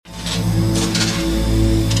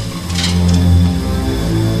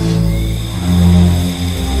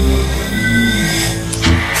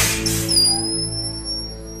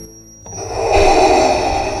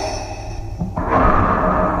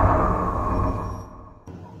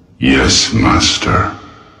Yes, Master.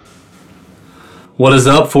 What is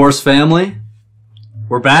up, Force family?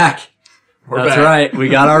 We're back. That's right. We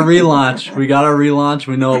got our relaunch.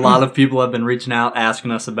 We know a lot of people have been reaching out,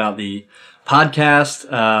 asking us about the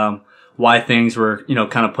podcast, why things were,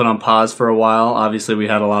 kind of put on pause for a while. Obviously, we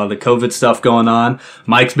had a lot of the COVID stuff going on.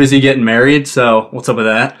 Mike's busy getting married, so what's up with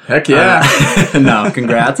that? Heck yeah. No,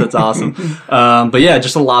 congrats. That's awesome. But yeah,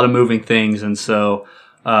 just a lot of moving things. And so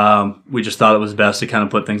we just thought it was best to kind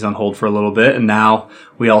of put things on hold for a little bit. And now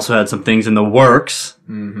we also had some things in the works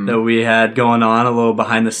that we had going on, a little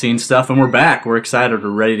behind the scenes stuff. And we're back. We're excited. We're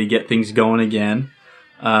ready to get things going again.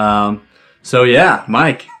 So yeah,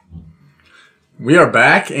 Mike. We are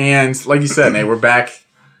back, and like you said, Nate, we're back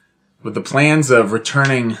with the plans of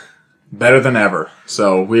returning better than ever.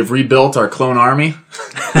 So we've rebuilt our clone army.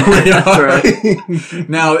 That's right.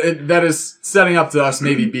 Now, that is setting up to us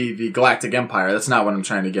maybe be the Galactic Empire. That's not what I'm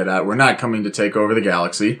trying to get at. We're not coming to take over the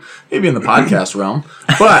galaxy, maybe in the podcast realm.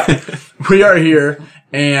 But we are here,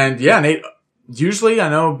 and yeah, Nate, usually I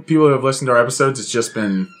know people who have listened to our episodes, it's just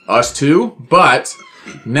been us two, but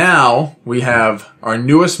now we have our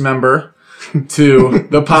newest member to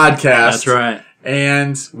the podcast. That's right.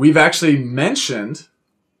 And we've actually mentioned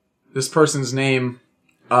this person's name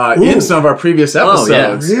in some of our previous episodes. Oh,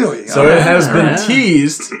 yeah. Really? So it has been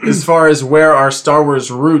teased as far as where our Star Wars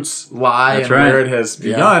roots lie That's and right. where it has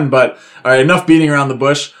begun. But all right, enough beating around the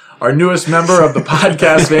bush. Our newest member of the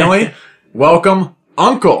podcast family, welcome,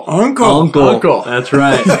 Uncle. Uncle. That's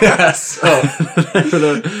right. Yes.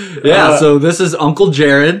 So this is Uncle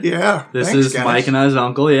Jared. Yeah. This thanks, is guys. Mike and I's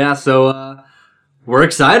uncle. Yeah. So we're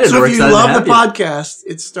excited. So we're if you excited to love have the you. podcast,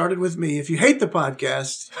 it started with me. If you hate the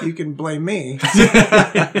podcast, you can blame me.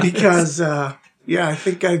 Because, I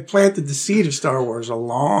think I planted the seed of Star Wars a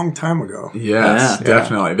long time ago. Yes, Yeah.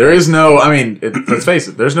 definitely. There is no, let's face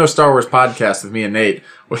it, there's no Star Wars podcast with me and Nate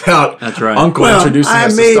without That's right. Uncle introducing I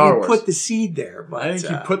us to maybe Star Wars. put the seed there, but I think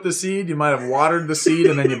you put the seed, you might have watered the seed,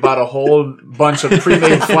 and then you bought a whole bunch of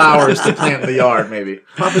pre-made flowers to plant in the yard, maybe.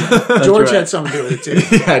 probably George right. had something to do with it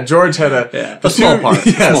too. Yeah, George had a small part.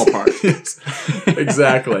 Yes. Small part. Yes,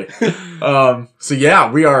 exactly. So yeah,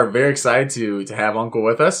 we are very excited to have Uncle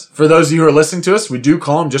with us. For those of you who are listening to us, we do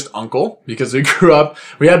call him just Uncle because we grew up.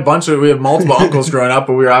 We had multiple uncles growing up,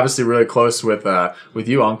 but we were obviously really close with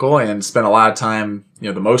you, Uncle, and spent a lot of time,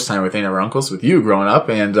 the most time with any of our uncles with you growing up,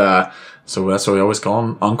 and so that's why we always call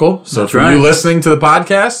him Uncle. So That's for right. you listening to the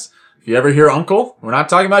podcast, if you ever hear Uncle, we're not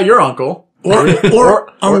talking about your uncle. Or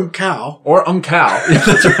Uncle. Or Uncle.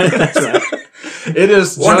 That's right. It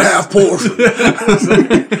is One just, half portion.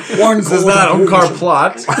 One This is not Unkar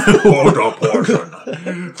plot. Quarter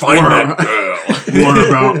portion. Find that girl. What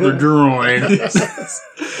about the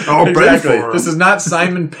droid? I'll pay Exactly. for This is not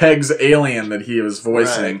Simon Pegg's alien that he was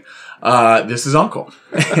voicing. This is Uncle.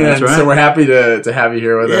 And right. so we're happy to have you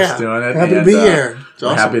here with us doing it. Happy to and, be here. It's We're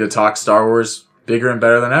awesome. happy to talk Star Wars bigger and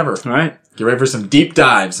better than ever. All right. Get ready for some deep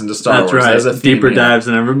dives into Star That's Wars. right. There's a theme Deeper here. dives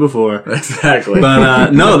than ever before. Exactly.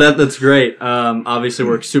 But no, that's great. Obviously,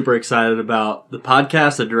 we're super excited about the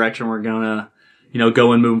podcast, the direction we're gonna,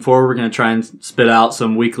 go in moving forward. We're gonna try and spit out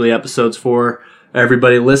some weekly episodes for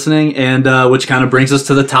everybody listening, and which kind of brings us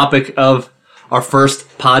to the topic of our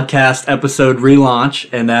first podcast episode relaunch,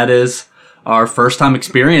 and that is our first time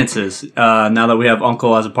experiences. Now that we have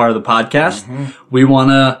Uncle as a part of the podcast, we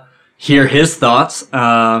want to hear his thoughts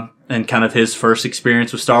and kind of his first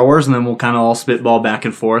experience with Star Wars, and then we'll kind of all spitball back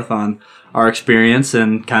and forth on our experience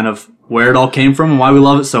and kind of where it all came from and why we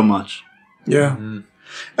love it so much. Yeah.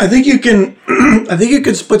 I think you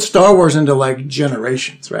can split Star Wars into like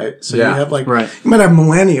generations, right? So Yeah. you have Right. you might have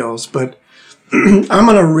millennials, but I'm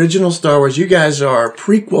an original Star Wars. You guys are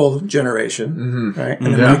prequel generation, right?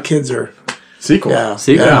 And then my kids are Sequel.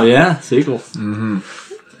 Sequel, yeah, sequel.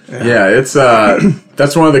 Yeah, it's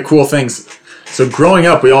that's one of the cool things. So growing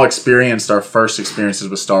up, we all experienced our first experiences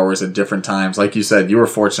with Star Wars at different times. Like you said, you were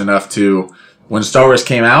fortunate enough to, when Star Wars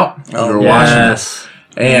came out, you were watching it. Yes.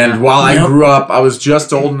 And while I grew up, I was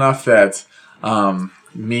just old enough that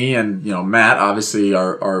me and Matt, obviously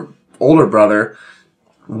our older brother,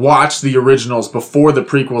 watched the originals before the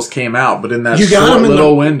prequels came out. But in that short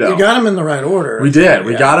little window, You got them in the right order. we did.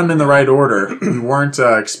 We got them in the right order. We weren't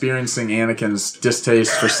experiencing Anakin's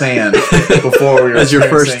distaste for sand before we were As your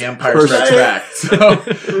experiencing Empire first- Strikes Back. So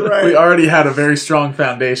we already had a very strong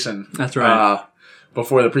foundation. That's right.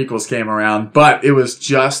 Before the prequels came around. But it was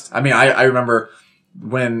just, I remember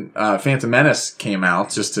when Phantom Menace came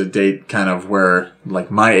out, just to date kind of where, like,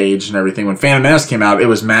 my age and everything, when Phantom Menace came out, it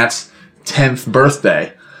was Matt's 10th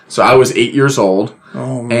birthday. So I was 8 years old.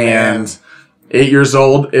 Oh, man. And 8 years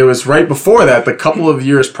old, it was right before that, the couple of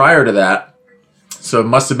years prior to that, So it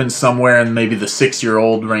must have been somewhere in maybe the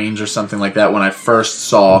 6-year-old range or something like that when I first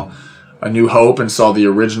saw A New Hope and saw the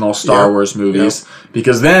original Star Wars movies.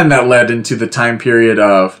 Because then that led into the time period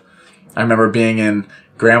of, I remember being in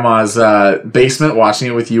Grandma's basement watching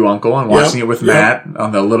it with you, Uncle, and watching it with Matt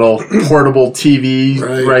on the little portable TV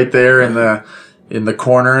right there in the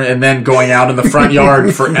corner, and then going out in the front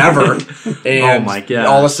yard forever. And oh my God.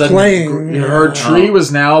 all of a sudden, Playing, her tree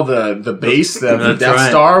was now the base of the Death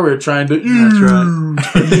Star. We were trying to turn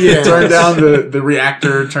down the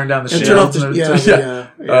reactor, turn down the shield, turn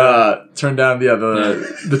down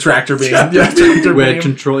the tractor beam.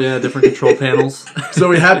 We had different control panels. So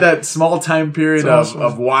we had that small time period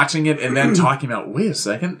of watching it and then talking about, wait a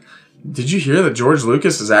second, did you hear that George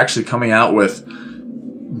Lucas is actually coming out with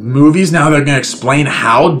movies now? They're going to explain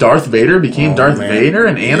how Darth Vader became Darth Vader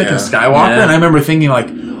and Anakin Skywalker. And I remember thinking like,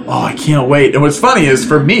 oh, I can't wait. And what's funny is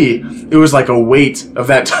for me, it was like a weight of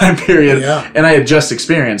that time period. And I had just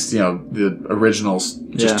experienced, the originals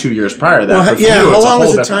just 2 years prior to that. Well, how long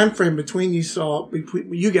was the time frame between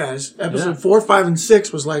you guys? Episode 4, 5, and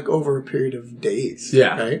 6 was like over a period of days.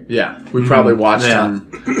 Right? Yeah. We probably watched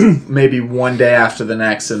them maybe one day after the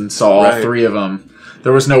next and saw all 3 of them.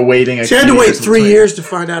 There was no waiting. So you had to wait 3 years to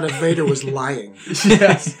find out if Vader was lying.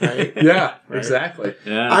 Right? Yeah, exactly.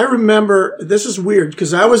 Yeah. I remember, this is weird,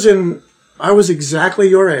 because I was exactly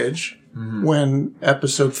your age when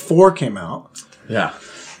episode 4 came out. Yeah.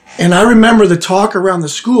 And I remember the talk around the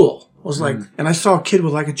school was like, and I saw a kid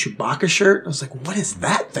with like a Chewbacca shirt. I was like, what is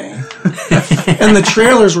that thing? And the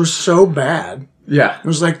trailers were so bad. Yeah. It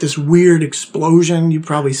was like this weird explosion. You've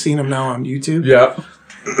probably seen them now on YouTube. Yeah.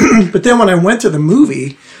 But then when I went to the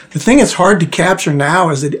movie, the thing that's hard to capture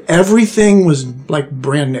now is that everything was like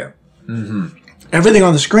brand new. Everything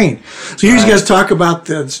on the screen. So you guys talk about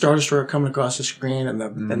the Star Destroyer coming across the screen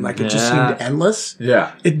and like it just seemed endless.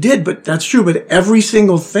 Yeah. It did, but that's true. But every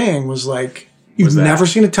single thing was like, you'd never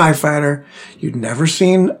seen a TIE fighter. You'd never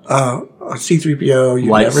seen a C-3PO.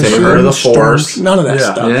 You'd never seen the Force. None of that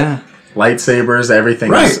stuff. Yeah. Lightsabers,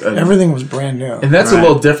 everything. Right. Everything was brand new. And that's a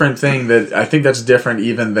little different thing that I think that's different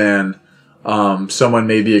even than someone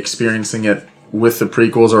maybe experiencing it with the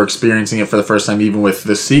prequels or experiencing it for the first time even with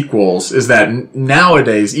the sequels, is that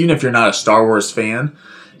nowadays, even if you're not a Star Wars fan,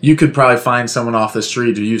 you could probably find someone off the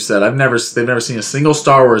street who you said, they've never seen a single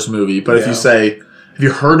Star Wars movie, but if you say, have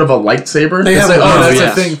you heard of a lightsaber? They say, that's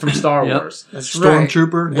a thing from Star Wars. That's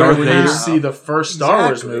Stormtrooper, Darth Vader. You see the first Star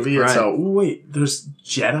Wars movie, it's wait, there's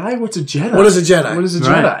Jedi? What's a Jedi? What is a Jedi? What is a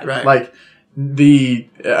Jedi? Right. Like,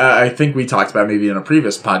 I think we talked about maybe in a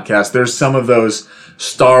previous podcast, there's some of those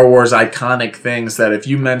Star Wars iconic things that if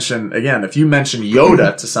you mention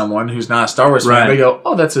Yoda to someone who's not a Star Wars fan, they go,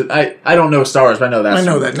 oh, I don't know Star Wars, but I know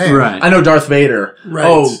that name. Right. I know Darth Vader. Right.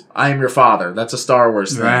 Oh, I am your father. That's a Star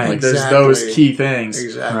Wars thing. Right. Like, there's those key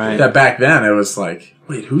things that back then it was like,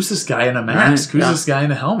 wait, who's this guy in a mask? Who's this guy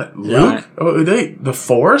in a helmet? Luke? Oh, the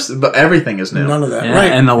Force? But everything is new. None of that. Yeah,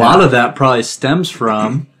 Right. and a lot of that probably stems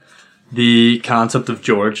from the concept of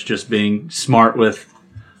George just being smart with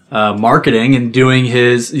marketing and doing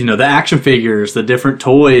his, the action figures, the different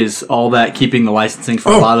toys, all that, keeping the licensing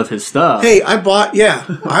for a lot of his stuff. Hey, I was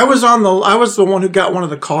the one who got one of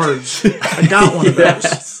the cards. I got one of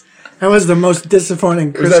those. That was the most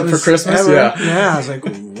disappointing Christmas. Was that for Christmas? Ever. Yeah. Yeah, I was like,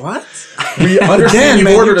 what? We understand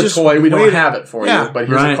you ordered a toy. We don't waited. have it for you, but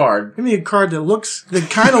here's a card. Give me a card that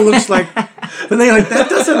kind of looks like, but they're like, that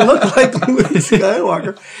doesn't look like Luke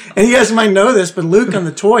Skywalker. And you guys might know this, but Luke on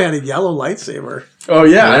the toy had a yellow lightsaber. Oh,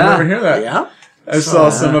 yeah. I remember hearing that. Yeah. I saw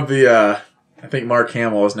some of the, I think Mark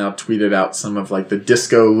Hamill has now tweeted out some of like the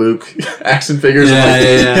Disco Luke action figures.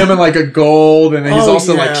 Him in like a gold, and he's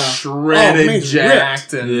also like shredded,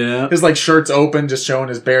 jacked, and his like shirt's open, just showing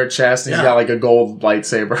his bare chest, and he's got like a gold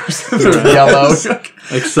lightsaber, yellow,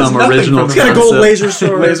 like some original. He's got a gold laser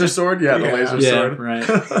sword. Laser sword, the laser sword. Right.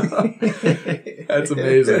 That's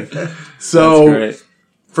amazing. So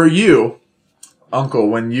for you, Uncle,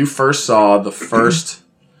 when you first saw the first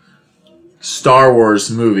Star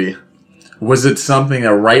Wars movie, was it something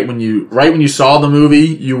that right when you saw the movie,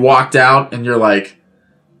 you walked out and you're like,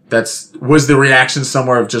 was the reaction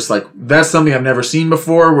somewhere of just like, that's something I've never seen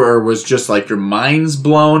before, or was just like your mind's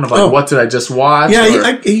blown of like, what did I just watch?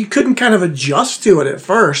 Yeah, you couldn't kind of adjust to it at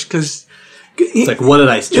first because it's like, what did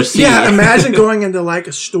I just see? Yeah, imagine going into like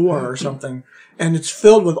a store or something and it's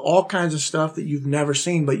filled with all kinds of stuff that you've never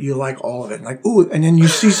seen, but you like all of it. Like, ooh, and then you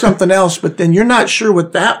see something else, but then you're not sure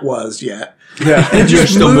what that was yet. Yeah, and it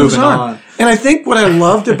just still moves on. And I think what I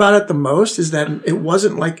loved about it the most is that it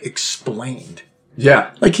wasn't like explained.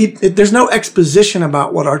 Yeah, like there's no exposition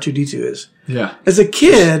about what R2-D2 is. Yeah. As a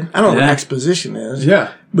kid, I don't know Yeah. what exposition is.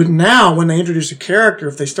 Yeah. But now, when they introduce a character,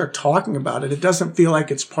 if they start talking about it, it doesn't feel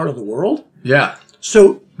like it's part of the world. Yeah.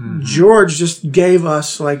 So George just gave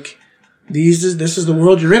us like this is the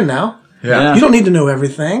world you're in now. Yeah. You don't need to know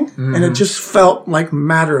everything, and it just felt like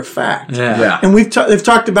matter of fact. Yeah. Yeah. And they've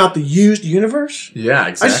talked about the used universe. Yeah, I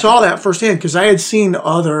exactly. saw that firsthand because I had seen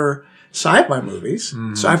other sci-fi movies,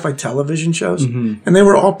 sci-fi television shows, and they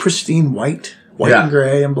were all pristine white Yeah. and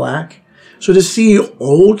gray and black. So to see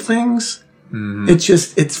old things,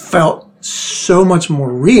 it felt so much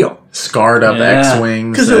more real. Scarred up Yeah.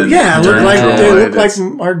 X-Wings. Because and it looked dirty like they droid. looked like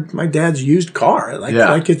It's- my dad's used car.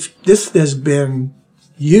 Yeah. Like this has been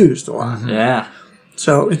used a lot. Yeah.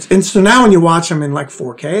 So so now when you watch them in like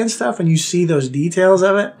 4K and stuff, and you see those details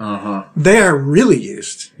of it, they are really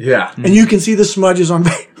used, Yeah. and you can see the smudges on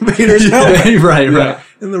Vader's helmet right.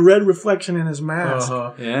 and the red reflection in his mask.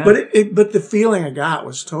 Yeah. But the feeling I got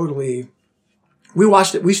was totally. We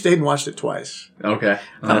watched it. We stayed and watched it twice. Okay.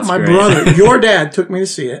 That's My great. brother, your dad, took me to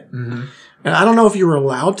see it. And I don't know if you were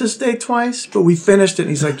allowed to stay twice, but we finished it, and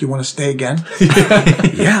he's like, "You want to stay again?"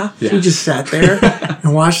 Yeah. So we just sat there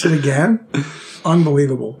and watched it again.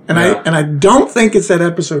 Unbelievable. And Yeah. I don't think it's at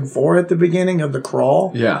episode 4 at the beginning of the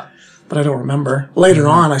crawl, Yeah. but I don't remember. Later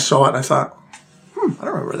on, I saw it, and I thought, I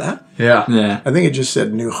don't remember that. Yeah. Yeah. I think it just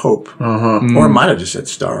said New Hope. Or it might have just said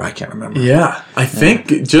Star. I can't remember. Yeah. I think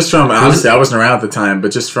just from, obviously I wasn't around at the time,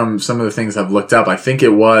 but just from some of the things I've looked up, I think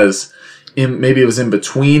it was maybe it was in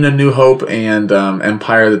between A New Hope and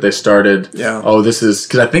Empire that they started. Yeah. Oh, this is,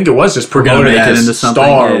 because I think it was just gonna promoted make it as into something,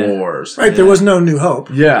 Star yeah. Wars. Right, there was no New Hope.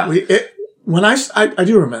 Yeah. When I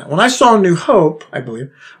do remember, when I saw New Hope, I believe,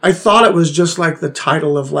 I thought it was just like the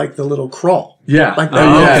title of like the little crawl. Yeah. Like Oh, that,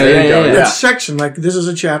 yeah, okay, there you go. yeah. that section, like this is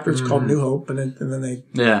a chapter, it's called New Hope, and then they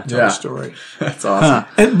Yeah. tell Yeah. the story. That's awesome.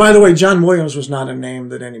 And by the way, John Williams was not a name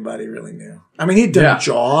that anybody really knew. I mean, he'd done Yeah.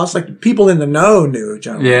 Jaws, like people in the know knew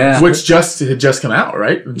John Williams. Yeah. Which had just come out,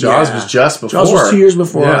 right? Jaws Yeah. was just before. Jaws was 2 years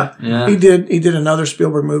before. Yeah. Yeah. He did another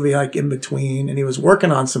Spielberg movie like in between, and he was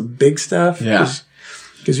working on some big stuff. Yeah.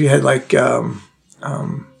 Because you had like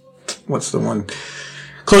what's the one?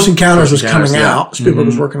 Close Encounters was coming Encounters, yeah. out. Spielberg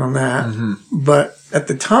was working on that. But at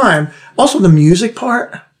the time, also the music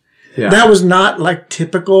part, Yeah. that was not like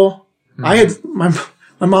typical. I had my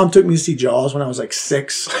mom took me to see Jaws when I was like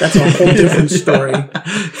 6. That's a whole different story.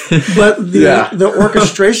 But the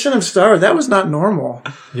orchestration of Star Wars, that was not normal.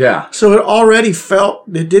 Yeah. So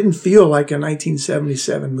it didn't feel like a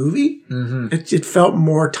 1977 movie. It felt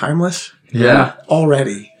more timeless Yeah.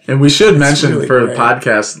 already. And we should mention really for great.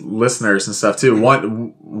 podcast listeners and stuff too.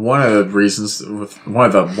 One of the reasons, one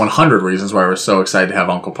of the 100 reasons why we're so excited to have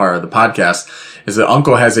Uncle Par on the podcast is that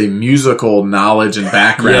Uncle has a musical knowledge and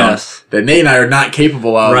background Yes. that Nate and I are not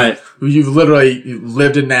capable of. Right. You've literally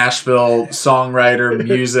lived in Nashville, songwriter,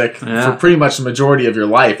 music Yeah. for pretty much the majority of your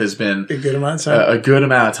life has been A good amount of time. a good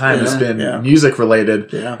amount of time has been yeah. music related.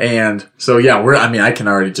 Yeah. And so, yeah, I can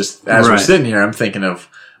already just, as we're Right. sitting here, I'm thinking of,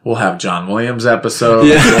 we'll have John Williams episode.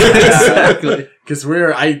 Yeah. Exactly. Because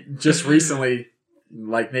I just recently,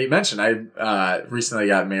 like Nate mentioned, I recently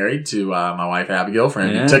got married to my wife Abigail. For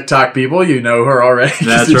any Yeah. TikTok people, you know her already. 'cause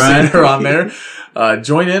That's you've seen right. her on there.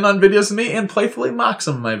 Join in on videos of me and playfully mock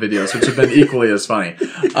some of my videos, which have been equally as funny.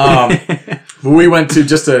 But we went to,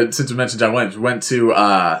 since we mentioned John Williams, we went to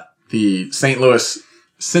the St. Louis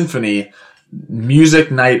Symphony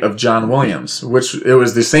Music Night of John Williams, which it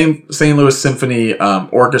was the same St. Louis Symphony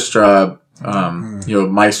Orchestra,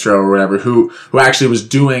 maestro or whatever, who actually was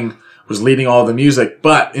leading all the music,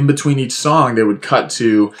 but in between each song, they would cut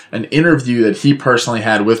to an interview that he personally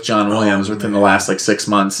had with John Williams within the last 6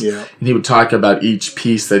 months. Yeah. And he would talk about each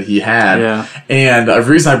piece that he had. Yeah. And the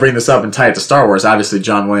reason I bring this up and tie it to Star Wars, obviously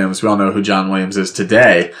John Williams, we all know who John Williams is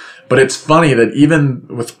today. But it's funny that even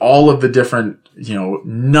with all of the different,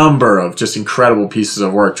 number of just incredible pieces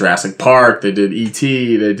of work, Jurassic Park, they did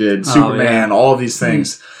E.T., they did Superman, all of these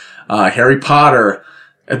things, Harry Potter,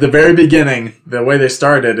 at the very beginning, the way they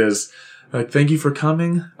started is like, thank you for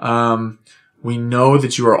coming. We know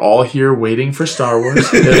that you are all here waiting for Star Wars.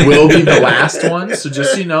 It will be the last one. So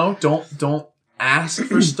just, don't ask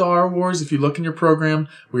for Star Wars. If you look in your program,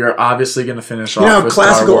 we are obviously going to finish off with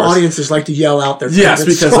classical Star Wars. audiences like to yell out their Yes,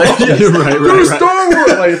 favorite because songs. you're right. Star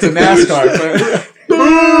Wars, like it's a NASCAR.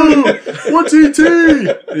 Boo! What's E.T.?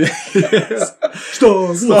 Star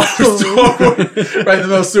Wars. Right in the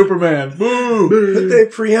middle of Superman. Boo! They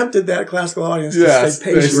preempted that classical audience to Yes,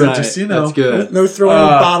 stay they patient. said, Right. just, That's good. No throwing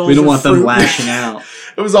bottles. We don't of want them fruit. lashing out.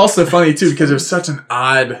 It was also funny too because it was such an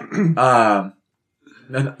odd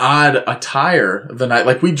an odd attire the night.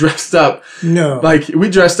 Like we dressed up. No. Like we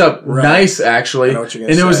dressed up nice actually. I know what you're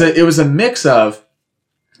And gonna say. it was a mix of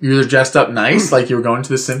you either dressed up nice, like you were going to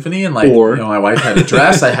the symphony, and like Or- my wife had a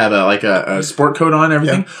dress, I had a sport coat on, and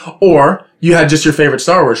everything, or you had just your favorite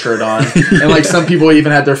Star Wars shirt on, and like some people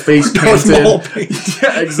even had their face Darth painted. Maul paint.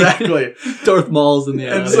 Yeah, exactly. Darth Maul's in the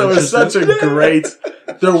And so it was such a great.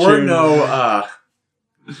 There were Sure. no.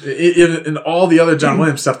 In all the other John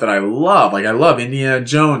Williams stuff that I love, like I love Indiana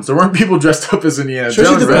Jones. There weren't people dressed up as Indiana Shows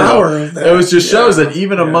you Jones. the power of that. It was just shows that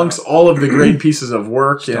even amongst all of the great pieces of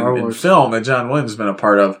work Star and Wars. film that John Williams has been a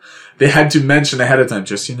part of, they had to mention ahead of time,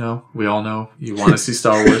 just, we all know you want to see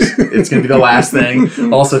Star Wars. It's going to be the last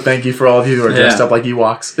thing. Also, thank you for all of you who are dressed Yeah. up like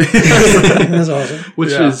Ewoks. That's awesome.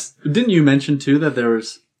 Which Yeah. is, didn't you mention too that there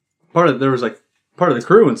was part of the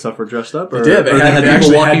crew and stuff were dressed up? Or, They did. They or had people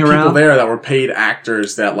actually walking had people around there that were paid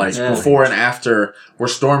actors that Yeah. before and after were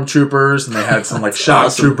stormtroopers, and they had some shock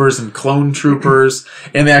awesome. troopers and clone troopers,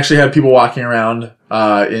 and they actually had people walking around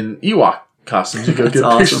in Ewok costumes. You go get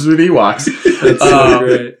awesome. pictures with Ewoks. That's so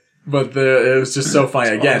great. But it was just so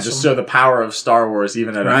funny. Again, awesome. just show the power of Star Wars,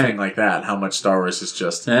 even at Right. a thing like that. How much Star Wars is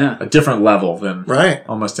just Yeah. a different level than Right.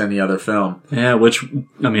 almost any other film. Yeah, which,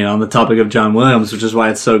 I mean, on the topic of John Williams, which is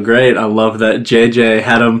why it's so great, I love that JJ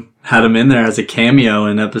had him in there as a cameo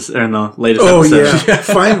in the latest Oh, episode. yeah.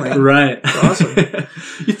 Finally. Right. Awesome.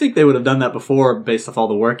 You think they would have done that before based off all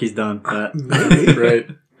the work he's done, but Right?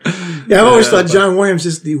 Yeah, I've always thought John Williams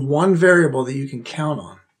is the one variable that you can count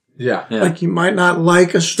on. Yeah. yeah. Like, you might not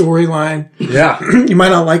like a storyline. Yeah. You might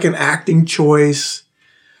not like an acting choice.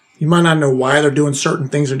 You might not know why they're doing certain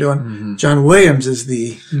things they're doing. John Williams is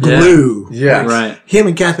the glue. Yeah. right. Him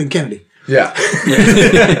and Kathleen Kennedy. Yeah.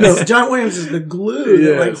 No, John Williams is the glue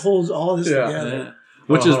that Yes. holds all this Yeah. together. Yeah.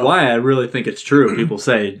 Which is why I really think it's true. People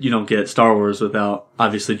say you don't get Star Wars without,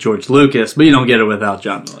 obviously, George Lucas, but you don't get it without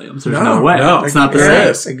John Williams. There's no, way. no. It's not the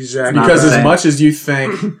Yes. same. Exactly. Because the as same. much as you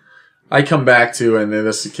think, I come back to, and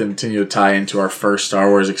this will continue to tie into our first Star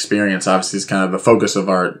Wars experience. Obviously, it's kind of the focus of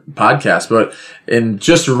our podcast. But in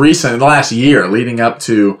the last year, leading up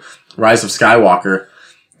to Rise of Skywalker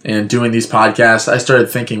and doing these podcasts, I started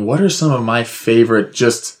thinking, what are some of my favorite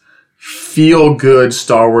just feel-good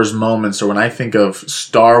Star Wars moments? Or when I think of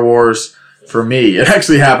Star Wars, for me, it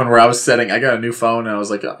actually happened where I got a new phone, and I was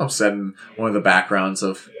like, I'm setting one of the backgrounds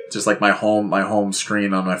of just like my home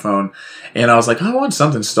screen on my phone. And I was like, I want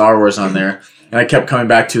something Star Wars on there. And I kept coming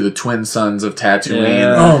back to the Twin Sons of Tatooine.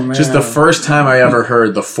 Yeah. Oh, man. Just the first time I ever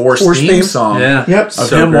heard the Force Force theme theme? song. Yeah. Yep. Of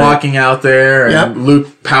So him great. walking out there and Yep.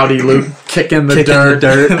 Pouty Luke kicking the Kicking the dirt.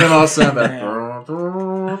 dirt. And then all of a sudden that.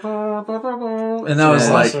 And I was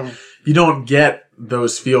Yeah. like, Awesome. you don't get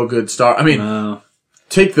those feel good Star. I mean, No.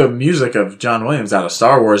 take the music of John Williams out of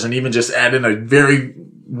Star Wars and even just add in a very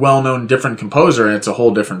well-known different composer, and it's a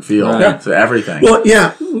whole different feel Right. to everything. Well,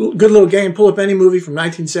 yeah, good little game. Pull up any movie from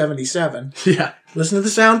 1977. Yeah. Listen to the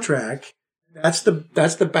soundtrack. That's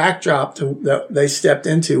the backdrop that they stepped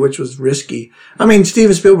into, which was risky. I mean,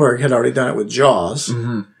 Steven Spielberg had already done it with Jaws.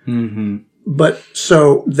 Mm-hmm. But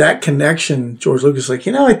so that connection, George Lucas, like,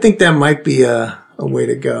 I think that might be a way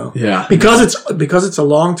to go. Yeah. Because it's a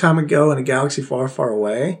long time ago in a galaxy far, far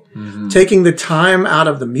away. Taking the time out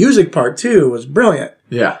of the music part too was brilliant.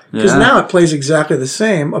 Yeah. Because Yeah. now it plays exactly the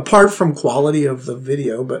same, apart from quality of the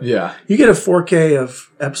video. But Yeah. you get a 4K of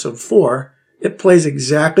episode 4, it plays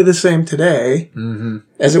exactly the same today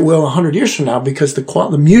as it will 100 years from now, because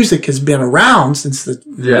the music has been around since the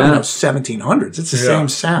 1700s. It's the same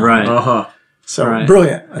sound. Right. Uh-huh. So Right.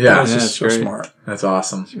 brilliant. I Yeah. thought it was Yeah, just it's so great. smart. That's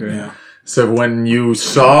awesome. Yeah. So when you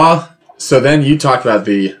then you talked about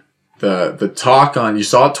the talk on, you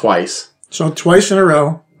saw it twice. So twice in a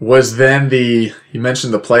row. Was then you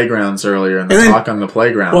mentioned the playgrounds earlier and the And then- talk on the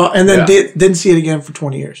playground. Well, and then yeah. didn't see it again for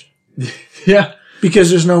 20 years. Yeah. Because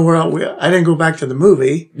there's nowhere else. I didn't go back to the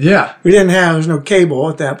movie. Yeah. There's no cable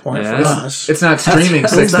at that point Yeah, for it's- us. It's not streaming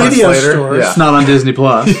That's 6 months video later. stores. Yeah. It's not on Disney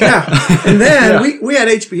Plus. Yeah. And then Yeah. we had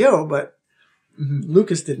HBO, but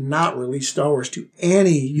Lucas did not release Star Wars to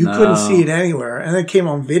you No. couldn't see it anywhere. And it came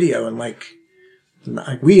on video, and like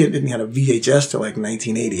we didn't have a VHS till like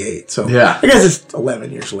 1988. So Yeah. I guess it's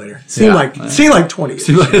 11 years later. It seemed like 20 years.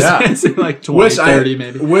 Yeah. It's like 20, Which 30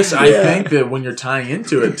 maybe. I think that when you're tying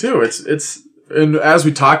into it too, it's and as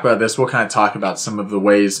we talk about this, we'll kind of talk about some of the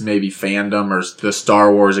ways maybe fandom or the Star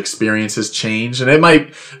Wars experience has changed. And it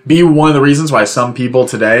might be one of the reasons why some people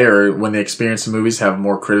today, or when they experience the movies, have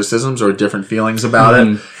more criticisms or different feelings about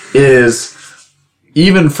it, is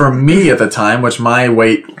even for me at the time, which my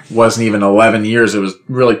wait wasn't even 11 years, it was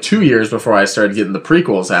really 2 years before I started getting the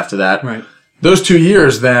prequels after that. Right. Those 2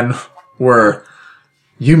 years then were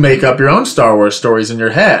you make up your own Star Wars stories in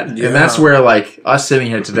your head. Yeah. And that's where, like, us sitting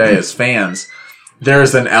here today as fans,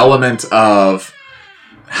 there's an element of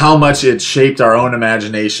how much it shaped our own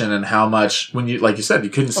imagination and how much, when you, like you said,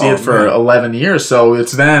 you couldn't see it for 11 years. So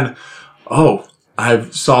it's then, I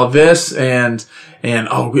saw this and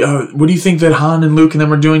what do you think that Han and Luke and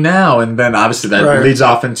them are doing now? And then obviously that leads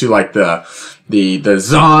off into like the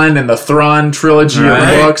Zahn and the Thrawn trilogy of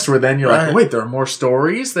books, where then you're like, wait, there are more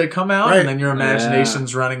stories that come out, and then your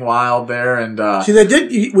imagination's running wild there. And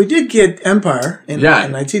see, we did get Empire in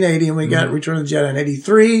 1980, and we got Return of the Jedi in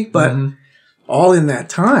 83, but all in that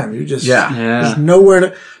time, you just there's nowhere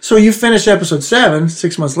to. So you finish episode 7,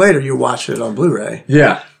 6 months later, you watch it on Blu-ray.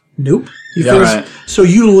 Yeah. Nope. So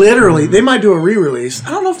you literally, they might do a re-release.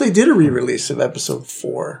 I don't know if they did a re-release of episode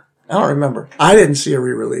 4. I don't remember. I didn't see a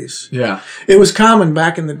re-release. Yeah. It was common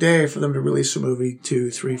back in the day for them to release a movie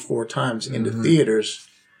 2, 3, 4 times into theaters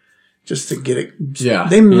just to get it. Yeah.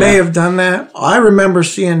 They may have done that. I remember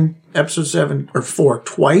seeing episode 7 or 4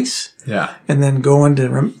 twice. Yeah. And then going to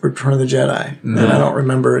Return of the Jedi. And I don't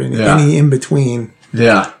remember any in between.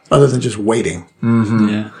 Yeah. Other than just waiting. Mm-hmm.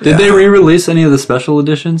 Yeah. Did they re-release any of the special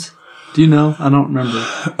editions? Do you know? I don't remember.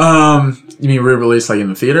 You mean re-release like in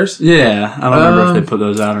the theaters? Yeah. I don't remember if they put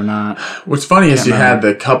those out or not. What's funny is you had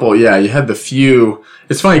the couple, you had the few.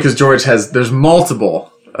 It's funny because George there's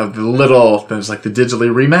multiple of the little, there's like the digitally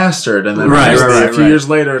remastered, and then a few years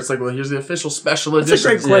later, it's like, well, here's the official special edition. That's a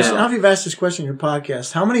great question. I don't know if you've asked this question in your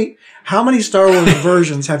podcast. How many Star Wars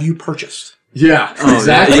versions have you purchased? Yeah,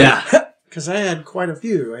 exactly. Yeah. Because I had quite a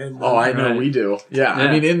few. I know we do. Yeah. I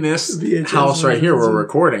mean, in this house right here we're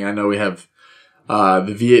recording, I know we have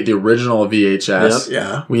the original VHS. Yep.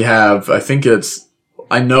 Yeah. We have,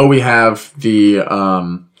 I know we have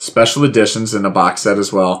the special editions in a box set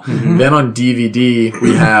as well. Mm-hmm. Then on DVD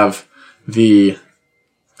we have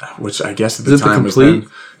which I guess at the time was then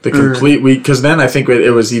the complete. Because then I think it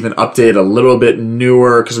was even updated a little bit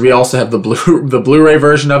newer, because we also have the Blu-ray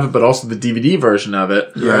version of it, but also the DVD version of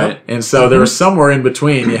it. Right. And so there was somewhere in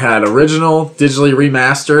between. You had original, digitally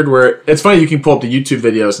remastered, where it's funny, you can pull up the YouTube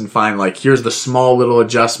videos and find like, here's the small little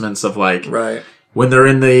adjustments of like when they're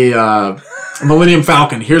in the Millennium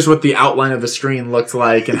Falcon, here's what the outline of the screen looked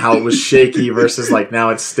like and how it was shaky versus like now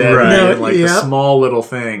it's steady and like the small little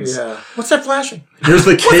things. Yeah. What's that flashing? Here's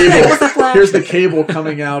the cable. Here's the cable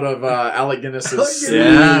coming out of Alec Guinness's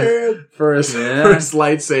for his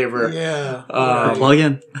lightsaber. Yeah. Plug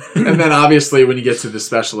in. And then obviously when you get to the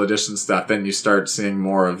special edition stuff, then you start seeing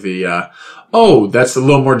more of the that's a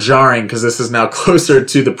little more jarring because this is now closer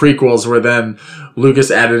to the prequels, where then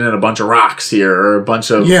Lucas added in a bunch of rocks here, or a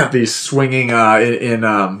bunch of these swinging in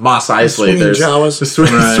Mos Eisley. There's Jawas. The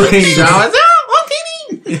swinging Jawas.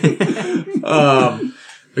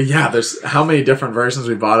 But yeah, there's how many different versions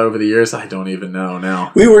we bought over the years. I don't even know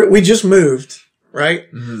now. We just moved,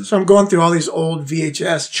 right? Mm-hmm. So I'm going through all these old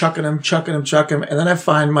VHS, chucking them, and then I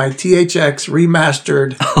find my THX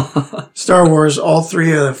remastered Star Wars, all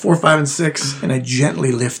 3 of the 4, 5, and 6, and I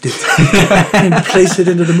gently lift it and place it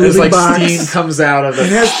into the movie it's like box. Steam comes out of it. It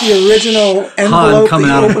has the original envelope. coming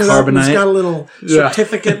out of carbonite. It's got a little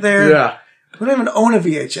certificate there. Yeah. We don't even own a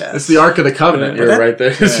VHS. It's the Ark of the Covenant here, right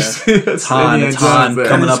there. It's Han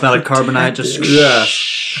coming up out of carbonite, just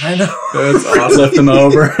I know. That's awesome. Lift them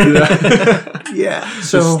over. Yeah.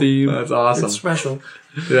 So that's awesome. It's special.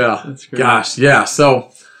 Yeah. That's great. Gosh. Yeah.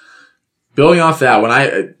 So building off that, when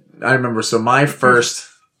I remember, so my first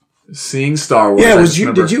seeing Star Wars.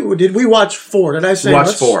 Yeah. Did we watch 4? Did I say? We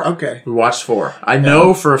watched 4. Okay. We watched 4. I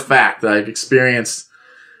know for a fact that I've experienced.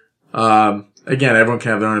 Again, everyone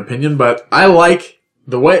can have their own opinion, but I like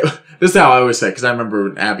the way. This is how I always say, because I remember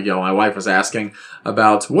when Abigail, my wife, was asking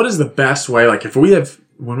about what is the best way. Like when we have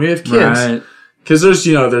kids, because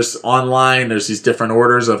there's online, there's these different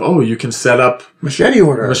orders of you can set up machete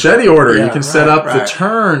order. Yeah, you can set up the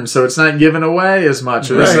turn so it's not given away as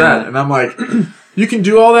much or this that. And I'm like, you can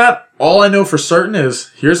do all that. All I know for certain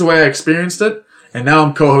is here's the way I experienced it. And now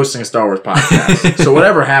I'm co-hosting a Star Wars podcast. So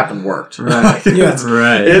whatever happened worked. Right.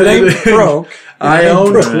 Right. It ain't broke. I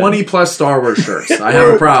own 20 plus Star Wars shirts. I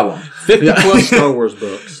have a problem. 50 plus Star Wars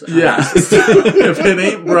books. Yeah. If it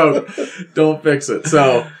ain't broke, don't fix it.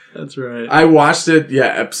 So that's right. I watched it. Yeah.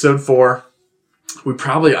 Episode 4. We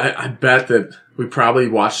probably, I bet that we probably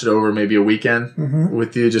watched it over maybe a weekend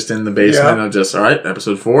with you, just in the basement of just, all right,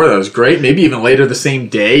 episode 4. That was great. Maybe even later the same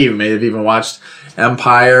day, you may have even watched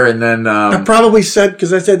Empire, and then I probably said,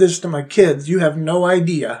 because I said this to my kids, you have no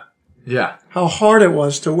idea how hard it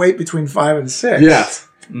was to wait between 5 and 6. Yeah.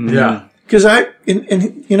 Mm-hmm. Yeah. Because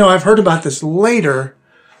I've heard about this later.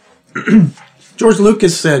 George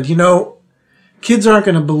Lucas said, kids aren't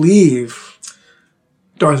going to believe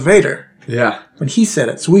Darth Vader Yeah. when he said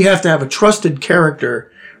it. So we have to have a trusted character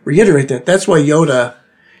reiterate that. That's why Yoda,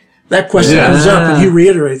 that question comes up and he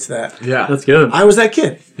reiterates that. Yeah. That's good. I was that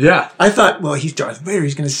kid. Yeah. I thought, well, he's Darth Vader.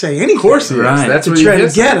 He's going to say anything. Of course he is. Right. That's To what try he to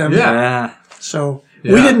gets get at. him. Yeah. Yeah. So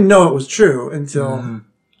Yeah. we didn't know it was true until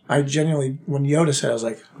I genuinely, when Yoda said it, I was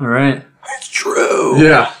like, All right. it's true.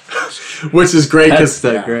 Yeah. Which is great That's because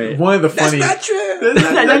so great. one of the That's funny. not true.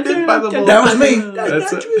 That was me.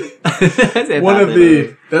 That's not it. true.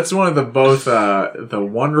 That's one of the both the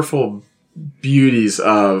wonderful beauties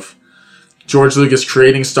of George Lucas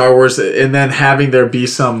creating Star Wars and then having there be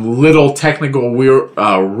some little technical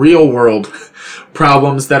real world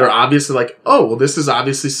problems that are obviously like, oh, well, this is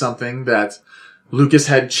obviously something that Lucas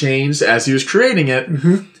had changed as he was creating it.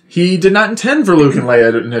 Mm-hmm. He did not intend for Luke and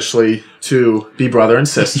Leia initially to be brother and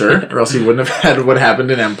sister, or else he wouldn't have had what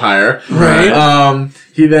happened in Empire. Right.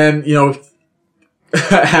 He then,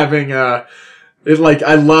 having it like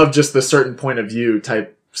I love just the certain point of view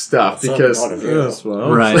type stuff because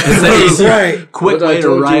Right. It's a Right. quick what I way to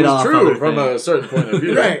told you write was off true other from a things. certain point of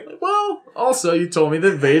view. Right. Well, also you told me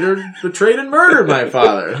that Vader betrayed and murdered my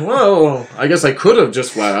father. Well, I guess I could have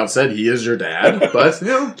just flat out said he is your dad, but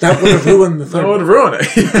That would have ruined the that third would have ruined it.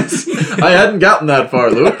 Yes. I hadn't gotten that far,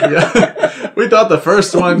 Luke. Yeah. We thought the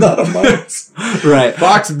first one. Right.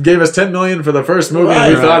 Fox gave us $10 million for the first movie,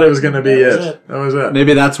 and we Right. thought it was going to be That was it. it. That was it.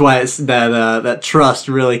 Maybe that's why it's that trust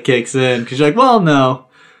really kicks in because you're like, well, no,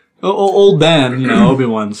 old Ben,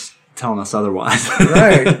 Obi-Wan's telling us otherwise.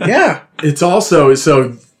 Right. Yeah. It's also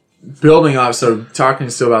so building off. So talking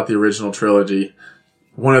still about the original trilogy.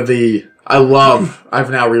 One of the I've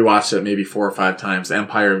now rewatched it maybe 4 or 5 times.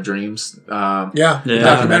 Empire of Dreams. Yeah. Yeah.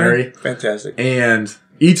 Documentary. Fantastic. And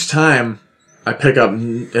each time I pick up,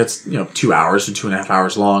 it's 2 hours or 2.5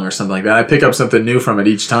 hours long or something like that. I pick up something new from it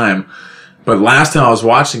each time. But last time I was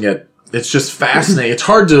watching it, it's just fascinating. It's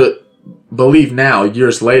hard to believe now,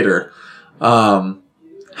 years later,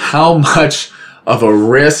 how much of a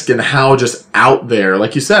risk and how just out there,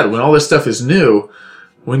 like you said, when all this stuff is new,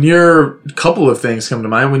 when a couple of things come to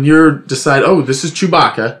mind, when you decide, oh, this is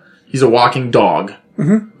Chewbacca, he's a walking dog.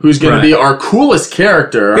 Who's going to be our coolest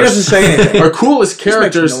character? He doesn't say anything. Our coolest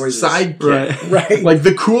character's noises. sidekick. Right. Like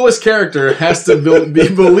the coolest character has to be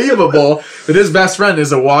believable that his best friend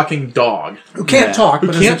is a walking dog. Who can't talk,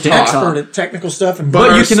 but can't is an talk. expert at technical stuff. And But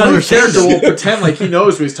you our can smooth understand character him. will pretend like he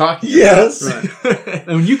knows what he's talking yes.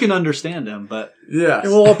 And you can understand him, but about.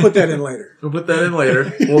 And we'll all put that in later. We'll put that in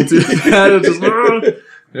later. We'll do that.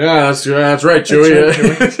 Yeah, that's right,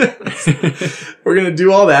 Chewie. We're going to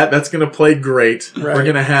do all that. That's going to play great. Right. We're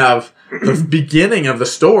going to have the beginning of the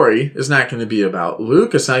story is not going to be about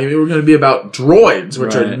Luke. It's not going to be, we're going to be about droids,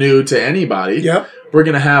 which are Right. new to anybody. Yep. We're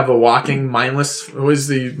going to have a walking mindless, who is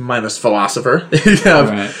the mindless philosopher? You have,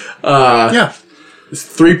 right. Yeah.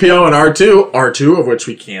 3PO and R2 of which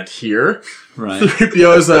we can't hear. Right.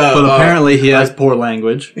 3PO's But apparently he has poor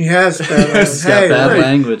language. He has bad Yes, got bad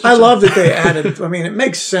language. I love that they added. I mean, it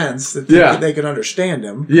makes sense that they can understand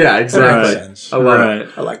him. yeah, That exactly. makes sense. I love it.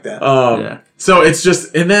 Right. I like that. Yeah. So it's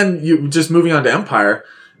just, and then you just moving on to Empire,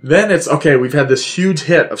 then it's, okay, we've had this huge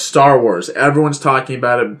hit of Star Wars. Everyone's talking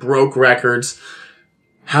about it, broke records.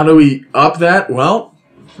 How do we up that? Well,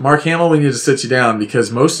 Mark Hamill, we need to sit you down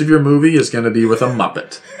because most of your movie is going to be with a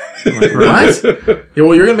Muppet. I'm like, what? Yeah,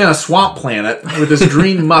 well, you're going to be on a swamp planet with this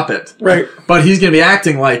green Muppet. Right. But he's going to be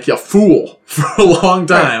acting like a fool for a long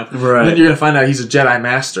time. Right. And then you're going to find out he's a Jedi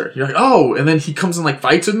Master. You're like, oh, and then he comes and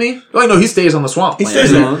fights with me? Oh, no, he stays on the swamp He planet.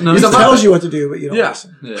 stays there. No, he's he a tells Muppet. you what to do, but you don't Yeah.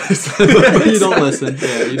 listen. Yeah. You don't listen.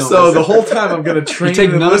 Yeah, you don't So listen. the whole time I'm going to train You take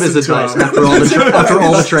and none of his listen to advice him. after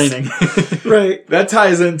all the training. Right. That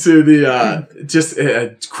ties into the just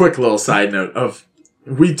a quick little side note of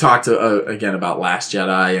we talked again about Last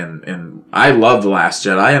Jedi and I love The Last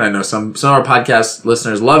Jedi and I know some of our podcast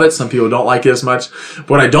listeners love it. Some people don't like it as much.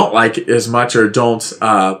 What I don't like as much or don't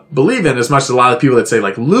believe in as much as a lot of people that say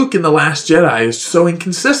like Luke in The Last Jedi is so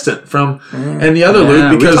inconsistent from and the other Yeah,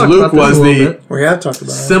 Luke we because talked Luke about this was a little the bit. We have talked about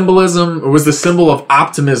it. symbolism or was the symbol of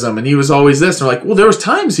optimism and he was always this and we're like, well, there was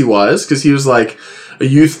times he was because he was like a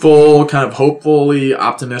youthful kind of hopefully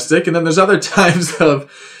optimistic and then there's other times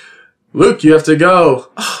of Luke, you have to go.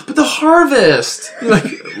 Oh, but the harvest. You're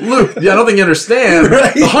like, Luke, I don't think you understand.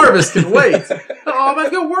 Right. The harvest can wait. Oh,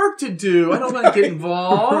 I've got work to do. I don't want to get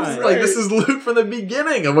involved. Right. Like, this is Luke from the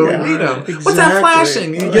beginning of when we meet him. Exactly. What's that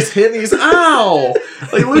flashing? And he gets hit and he's, ow.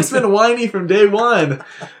 Like, Luke's been whiny from day one.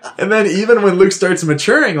 And then even when Luke starts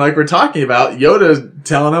maturing, like we're talking about, Yoda's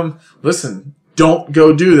telling him, listen, don't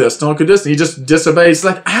go do this. Don't go do this. And he just disobeys. He's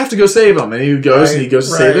like, I have to go save him. And he goes and he goes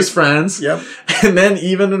to save his friends. Yep. And then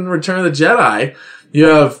even in Return of the Jedi, you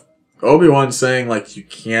have Obi-Wan saying, like, you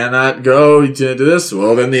cannot go to this.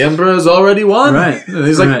 Well, then the Emperor has already won. Right. And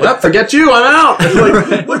he's like, Right. well, forget you, I'm out.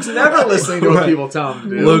 Like, Luke's never listening to what people tell him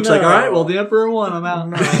to do. Luke's like, No. all right, well, the Emperor won. I'm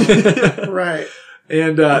out. Right.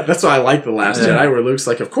 And that's why I like The Last Jedi, where Luke's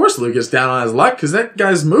like, of course Luke is down on his luck, because that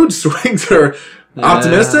guy's mood swings are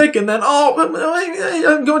optimistic, and then,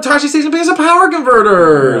 I'm going to Tashi Station because of power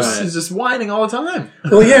converters. Right. He's just whining all the time.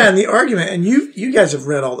 Well, yeah, and the argument, and you guys have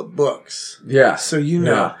read all the books, Yeah. so you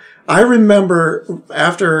know. Yeah. I remember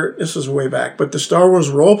after, this was way back, but the Star Wars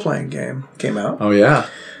role-playing game came out, Oh, yeah.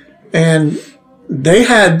 and they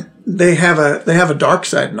have a dark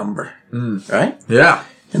side number, right? Yeah.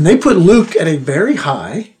 And they put Luke at a very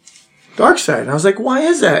high dark side. And I was like, why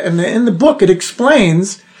is that? And in the book, it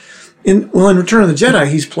explains, in Return of the Jedi,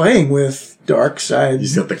 he's playing with dark side.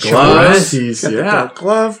 He's got the choice. gloves. He's got the dark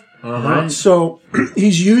glove. Uh-huh. So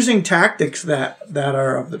he's using tactics that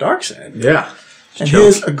are of the dark side. Yeah. And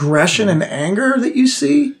his aggression and anger that you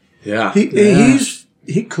see, Yeah.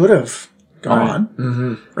 he could have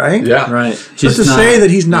gone, right? Yeah. Right. But to say that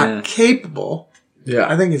he's not capable, Yeah.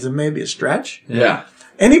 I think is maybe a stretch. Yeah.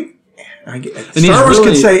 Star Wars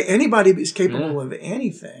can say anybody is capable of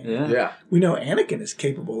anything. Yeah. Yeah. We know Anakin is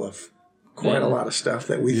capable of quite a lot of stuff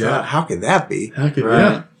that we Yeah. thought, how could that be? Right.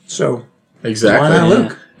 Yeah. So Exactly. why not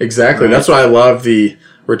Luke? Exactly. That's why I love the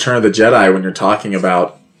Return of the Jedi when you're talking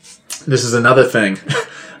about. This is another thing.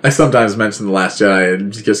 I sometimes mention The Last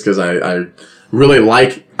Jedi just because I really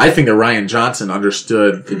like. I think that Rian Johnson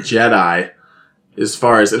understood the Jedi as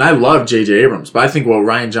far as, and I love J.J. Abrams, but I think what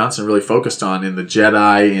Rian Johnson really focused on in the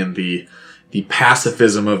Jedi and the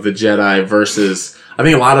pacifism of the Jedi versus, I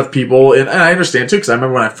think a lot of people, and I understand too, because I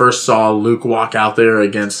remember when I first saw Luke walk out there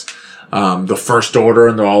against the First Order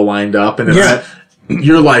and they're all lined up, and it's,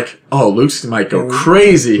 you're like, oh, Luke might go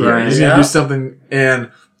crazy here. Right. He's going to do something,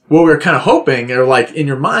 and what we were kind of hoping, or like in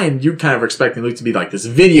your mind, you kind of were expecting Luke to be like this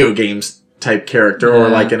video games type character, or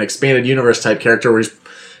like an expanded universe type character where he's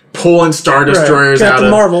pulling Star Destroyers Captain out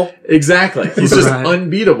of Marvel. Exactly. He's just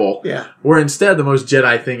unbeatable. Yeah. Where instead the most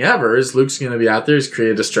Jedi thing ever is Luke's going to be out there, he's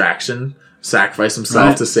create a distraction, sacrifice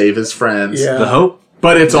himself to save his friends. Yeah. The hope.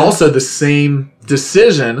 But it's also the same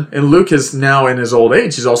decision, and Luke is now in his old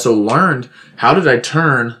age, he's also learned, how did I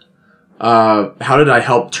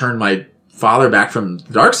help turn my father back from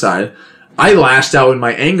the dark side? I lashed out in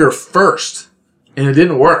my anger first, and it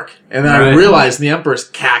didn't work. And then I realized the Emperor's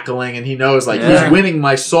cackling, and he knows, like, he's winning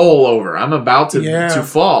my soul over. I'm about to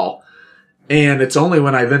fall. And it's only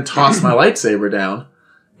when I then toss my lightsaber down,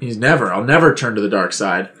 I'll never turn to the dark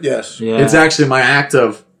side. Yes. Yeah. It's actually my act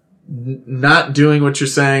of not doing what you're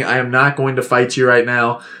saying. I am not going to fight you right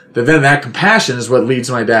now. But then that compassion is what leads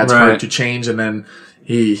my dad's heart to change, and then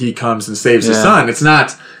he comes and saves his son. It's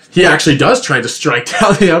not... He actually does try to strike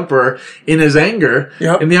down the Emperor in his anger.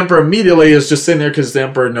 Yep. And the Emperor immediately is just sitting there because the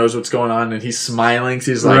Emperor knows what's going on, and he's smiling.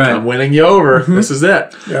 So he's like, I'm winning you over. This is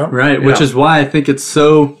it. Yeah. Right, which is why I think it's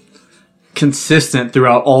so consistent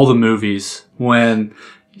throughout all the movies when,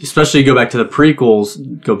 especially you go back to the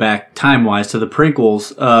prequels, go back time-wise to the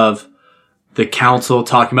prequels of the council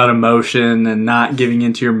talking about emotion and not giving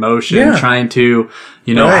into your emotion, trying to,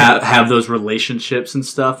 have those relationships and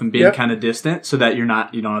stuff and being kind of distant so that you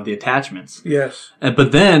don't have the attachments. Yes.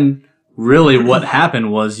 But then really what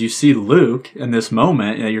happened was you see Luke in this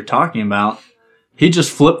moment that you're talking about, he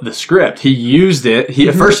just flipped the script. He used it.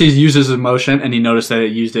 At first he uses his emotion and he noticed that he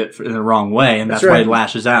used it in the wrong way, and that's why he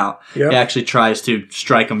lashes out. Yep. He actually tries to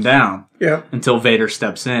strike him down until Vader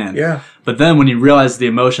steps in. Yeah. But then when he realizes the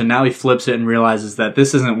emotion, now he flips it and realizes that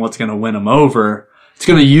this isn't what's going to win him over. It's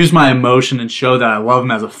going to use my emotion and show that I love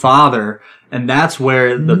him as a father. And that's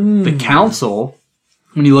where the council,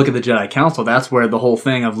 when you look at the Jedi Council, that's where the whole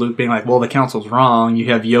thing of Luke being like, well, the council's wrong.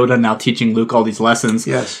 You have Yoda now teaching Luke all these lessons.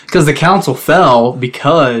 Yes. Because the council fell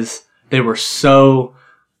because they were so,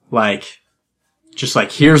 just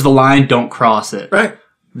like, here's the line, don't cross it. Right.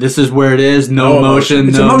 This is where it is, no emotion,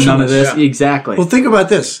 It's none of emotionless. this. Yeah. Exactly. Well, think about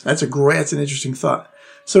this. That's an interesting thought.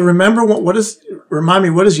 So remember remind me,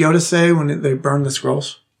 what does Yoda say when they burn the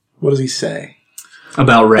scrolls? What does he say?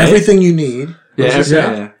 About Rey. Everything you need.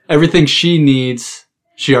 Everything she needs,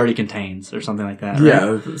 she already contains, or something like that. Right?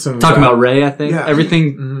 Yeah. Talking about Rey, I think. Yeah.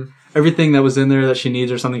 Everything that was in there that she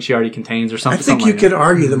needs, or something she already contains, or something. I think something you like could that.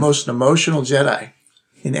 argue the most emotional Jedi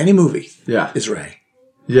in any movie is Rey.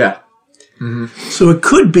 Yeah. So it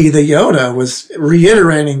could be that Yoda was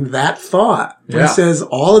reiterating that thought when he says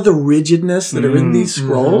all of the rigidness that are in these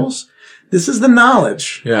scrolls. This is the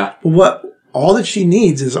knowledge. Yeah. But all that she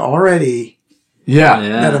needs is already Yeah.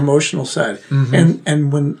 that emotional side.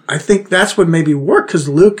 And when I think that's what maybe worked, because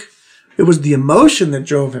Luke It was the emotion that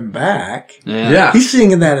drove him back. Yeah. He's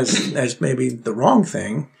seeing that as maybe the wrong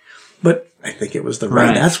thing, but I think it was the right.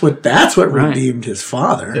 Right. That's what Right. redeemed his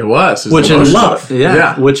father. It was. Which the in emotion. love.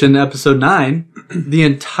 Yeah. Which in episode 9, the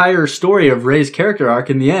entire story of Rey's character arc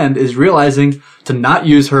in the end is realizing to not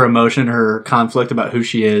use her emotion, her conflict about who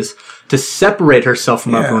she is, to separate herself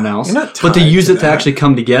from everyone else, You're not but to tied use to it to that. actually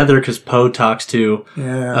come together because Poe talks to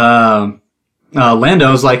Yeah.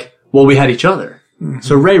 Lando's like, well, we had each other. Mm-hmm.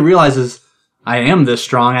 So Rey realizes, I am this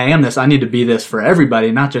strong, I am this, I need to be this for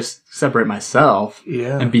everybody, not just separate myself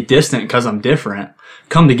Yeah. and be distant because I'm different.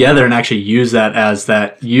 Come together and actually use that as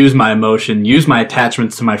that, use my emotion, use my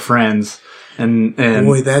attachments to my friends, and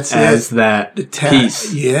Boy, that's as it. that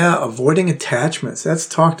piece. Yeah, avoiding attachments. That's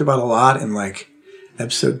talked about a lot in like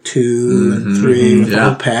episode 2 and 3 with Yeah.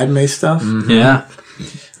 all Padme stuff. Yeah.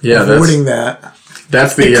 Yeah, Avoiding that.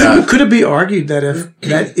 that's the Could it be argued that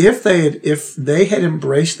if they had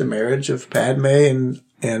embraced the marriage of Padme and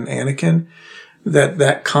Anakin,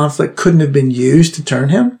 that conflict couldn't have been used to turn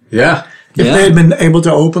him? yeah. If Yeah. they had been able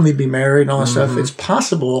to openly be married and all that stuff, it's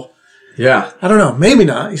possible. Yeah. I don't know. Maybe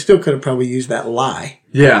not. You still could have probably used that lie.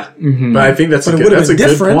 Yeah. But I think that's But a it good, would have that's a been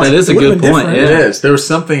good different. point. That is a It would have good been point. different. Yeah. It is. There was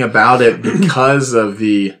something about it because of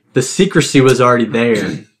the The secrecy was already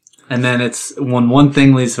there. And then it's when one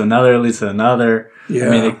thing leads to another, leads to another. Yeah. I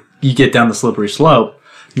mean, you get down the slippery slope.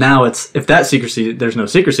 Now if that secrecy, there's no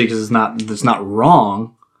secrecy because it's not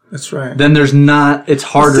wrong. That's right. Then there's not, it's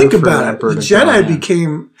harder Think for about the it. Emperor The to draw Jedi in.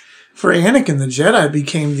 became, for Anakin, the Jedi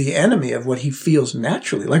became the enemy of what he feels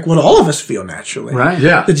naturally, like what all of us feel naturally. Right.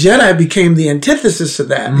 yeah. The Jedi became the antithesis of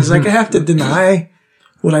that. He's like, I have to deny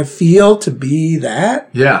what I feel to be that.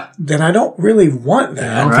 Yeah. Then I don't really want I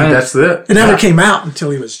that. don't Right. think that's it. It never Yeah. came out until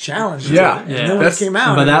he was challenged. Yeah. And Yeah. then when it That's- came out,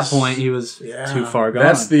 And by it that was- point, he was Yeah. too far gone.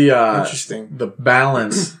 That's the Interesting. the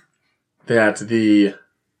balance that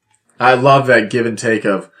I love that give and take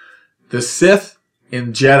of the Sith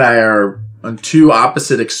and Jedi are on two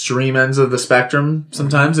opposite extreme ends of the spectrum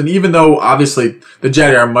sometimes. And even though obviously the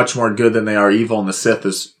Jedi are much more good than they are evil and the Sith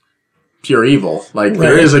is pure evil, like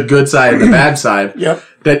there Right. is a good side and a bad side. Yep.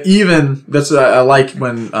 That even that's I like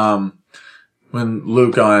when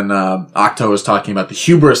Luke on Octo was talking about the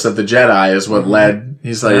hubris of the Jedi is what led.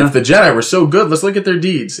 He's like, Yeah. if the Jedi were so good, let's look at their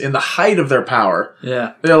deeds. In the height of their power,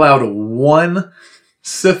 yeah. they allowed one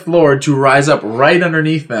Sith Lord to rise up right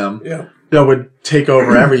underneath them Yeah. that would take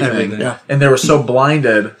over everything. Everything. Yeah. And they were so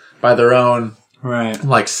blinded by their own Right.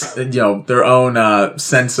 like their own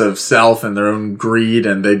sense of self and their own greed,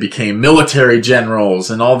 and they became military generals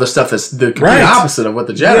and all the stuff that's the complete Right. opposite of what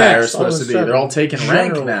the Jedi Yes, are all supposed to this be. stuff. They're all taking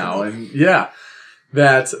rank General. now, and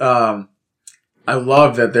that I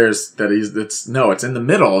love that it's in the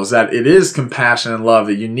middle. Is that it is compassion and love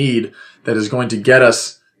that you need that is going to get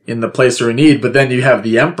us in the place where we need. But then you have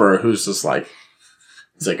the Emperor who's just like.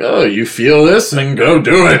 It's like, oh, you feel this? And go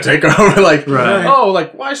do it. Take over. Like, Right. oh,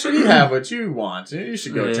 like, why should he have what you want? You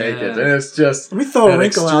should go take it. And it's just. Let me throw a an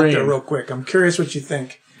wrinkle out there extreme. real quick. I'm curious what you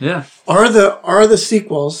think. Yeah. Are the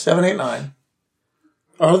sequels 7, 8, 9?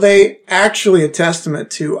 Are they actually a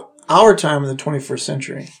testament to our time in the 21st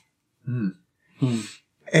century?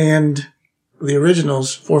 And the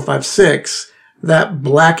originals 4, 5, 6, that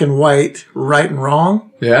black and white, right and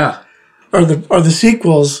wrong, Yeah. are the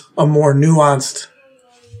sequels a more nuanced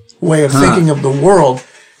way of thinking of the world?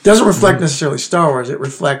 It doesn't reflect necessarily Star Wars. It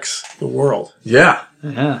reflects the world. Yeah.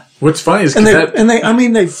 Yeah. What's funny is And that.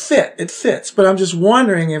 they fit. It fits. But I'm just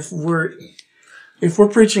wondering if we're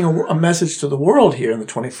preaching a message to the world here in the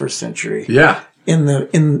 21st century Yeah. in the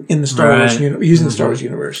Star Wars Right. using the Star Wars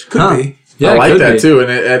universe. Could Huh. be. Yeah, I it like could that be. too.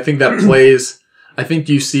 And I think that plays. I think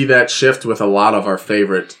you see that shift with a lot of our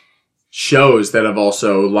favorite shows that have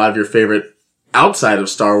also a lot of your favorite outside of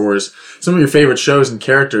Star Wars, some of your favorite shows and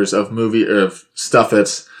characters of stuff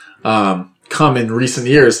that's come in recent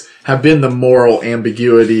years have been the moral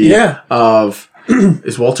ambiguity Yeah. of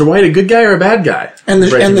is Walter White a good guy or a bad guy? And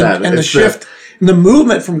Breaking the Bad. It's shift and the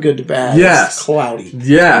movement from good to bad Yes. is cloudy.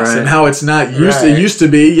 Yes, Right. and how it's not used. Right. It used to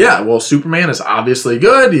be, well, Superman is obviously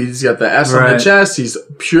good. He's got the S on Right. the chest. He's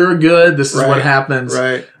pure good. This is what Right. happens.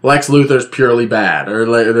 Right. Lex Luthor's purely bad, or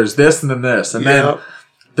there's this and then this, and then Yep.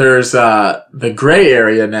 there's the gray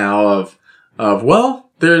area now of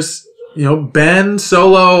there's Ben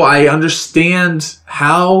Solo. I understand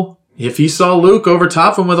how. If he saw Luke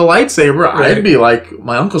overtop him with a lightsaber, Right. I'd be like,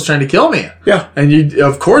 my uncle's trying to kill me. Yeah. And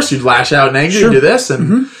of course, you'd lash out in anger Sure. and do this.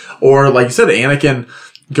 And, or like you said, Anakin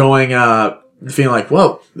going, feeling like,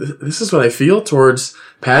 well, this is what I feel towards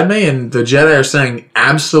Padme. And the Jedi are saying,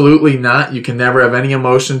 absolutely not. You can never have any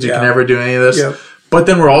emotions. You can Yeah. never do any of this. Yep. But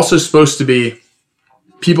then we're also supposed to be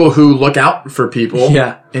people who look out for people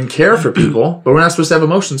Yeah. and care for people, but we're not supposed to have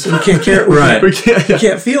emotions. You can't care. Right. We can't. You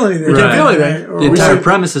can't feel anything. We can't feel anything. Or The we entire should-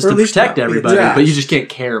 premise is or to at least protect not- everybody, Yeah. but you just can't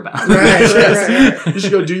care about it. Right. You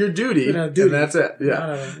should go do your duty, You know, duty. and that's it.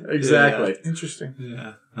 Yeah, exactly. Interesting.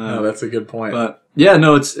 Yeah. No, that's a good point. But yeah,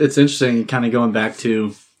 no, it's interesting. Kind of going back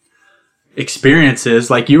to experiences,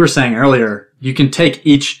 like you were saying earlier, you can take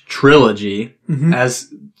each trilogy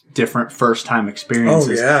as different first time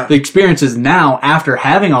experiences. Oh, yeah. The experiences now, after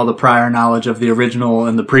having all the prior knowledge of the original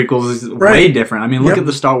and the prequels, is way Right. different. I mean, look Yep. at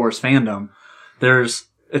the Star Wars fandom.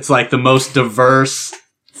 It's like the most diverse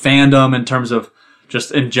fandom in terms of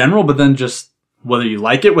just in general, but then just whether you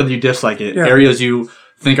like it, whether you dislike it, Yeah. areas you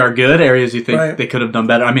think are good, areas you think Right. they could have done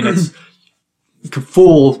better. I mean, it's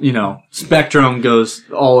full, spectrum goes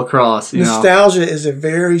all across, Nostalgia is a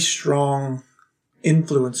very strong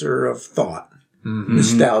influencer of thought.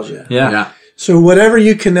 Nostalgia. Yeah. yeah, So whatever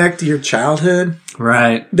you connect to your childhood,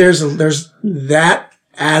 Right. there's that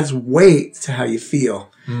adds weight to how you feel.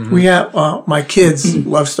 We have my kids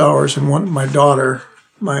love Star Wars, and my daughter,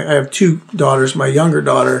 I have two daughters. My younger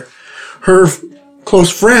daughter, her close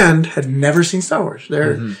friend had never seen Star Wars.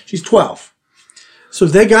 She's 12, so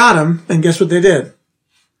they got them, and guess what they did?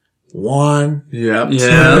 1, yeah,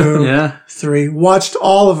 Yeah. Two. Yeah. 3, watched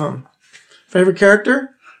all of them. Favorite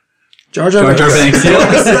character? Jar Jar Jar Jar Binks.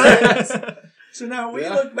 Binks. Yeah. So now we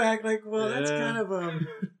look back like, well, that's kind of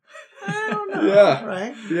I don't know, Yeah.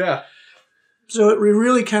 right? yeah. So it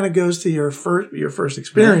really kind of goes to your first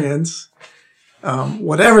experience,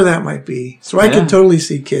 whatever that might be. So I can totally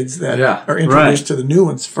see kids that Yeah. are introduced Right. to the new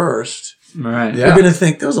ones first. Right. Yeah. They're going to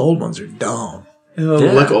think those old ones are dumb.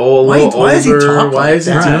 Look old, Why- little why is he older. talking Why like is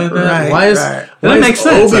he that? doing that? Right, Why is right. why That is makes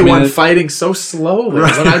sense. I Obi-Wan mean, fighting so slowly? When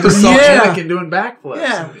I just saw Yeah. Anakin doing backflips.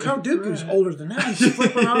 Yeah, Count Dooku's older than that. He's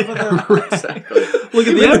flipping off of the exactly. Look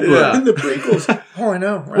at the Emperor. Yeah. in the prequels. Oh, I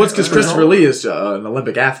know. Right, Well, it's because right. Christopher Lee is an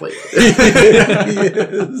Olympic athlete. he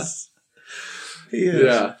is. He is.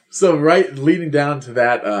 Yeah. So leading down to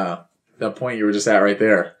that point you were just at right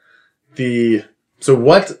there. So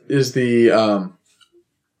what is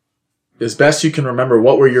as best you can remember,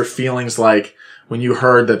 what were your feelings like when you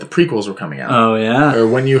heard that the prequels were coming out? Oh, yeah. Or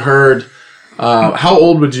when you heard, how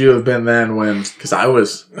old would you have been then because I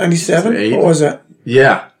was, 97? 8? What was that?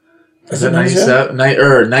 yeah. Is Is it it 97?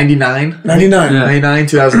 99? 99. Yeah. 99,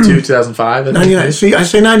 2002, 2005? 99. See, I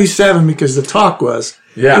say 97 because the talk was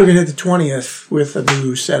Yeah. we're going to hit the 20th with a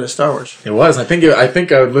new set of Star Wars. It was. I think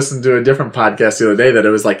I listened to a different podcast the other day that it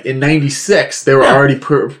was like in '96 they were already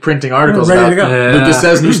printing articles Ready about to go. Yeah. Lucas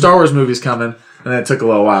says new Star Wars movies coming, and it took a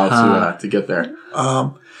little while to get there.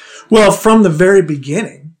 Well, from the very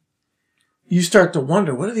beginning, you start to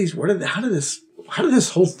wonder how did this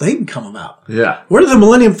whole thing come about? Yeah, Where did the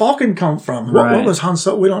Millennium Falcon come from? What Right. was Han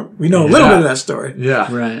Solo? We know a little bit of that story,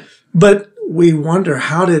 yeah, Right. but we wonder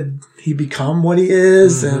how did he become what he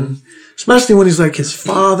is, and especially when he's like his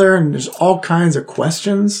father, and there's all kinds of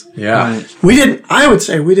questions. yeah, Right. I would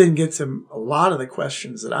say we didn't get to a lot of the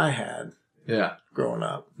questions that I had yeah, growing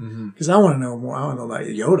up because I want to know more. I want to know about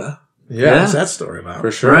Yoda. yeah, What's that story about?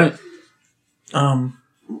 for sure. Right.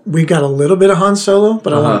 We got a little bit of Han Solo,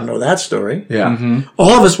 but I want to know that story. Yeah,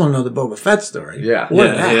 All of us want to know the Boba Fett story. Yeah. What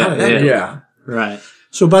Yeah, did that, how did that yeah, go yeah. down? Right.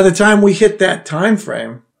 So by the time we hit that time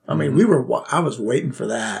frame, I mean, I was waiting for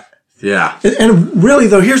that. yeah, And really,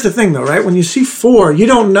 though, here's the thing, though, right? When you see 4, you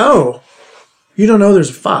don't know there's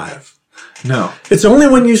a 5. no, It's only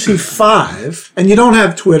when you see 5, and you don't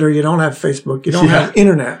have Twitter, you don't have Facebook, you don't have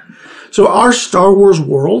internet. So our Star Wars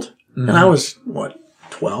world, and I was,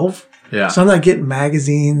 12? yeah, So I'm not getting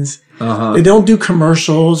magazines. They don't do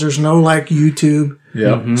commercials. There's no YouTube.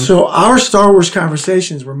 yeah, So our Star Wars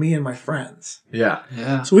conversations were me and my friends. yeah,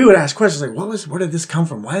 Yeah. So we would ask questions like, where did this come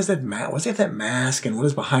from? Why is that what's that mask and what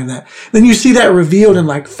is behind that? Then you see that revealed in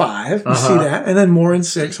 5. You see that. And then more in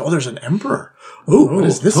 6. Oh, there's an emperor. Oh, what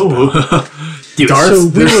is this about? Dude, So we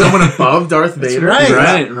There's were- someone above Darth Vader.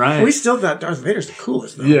 Right. Right. We still thought Darth Vader's the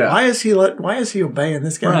coolest though. Yeah. Why is he obeying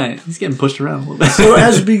this guy? Right. He's getting pushed around a little bit. So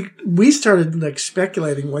as we started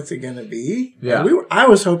speculating what's it gonna be. Yeah. I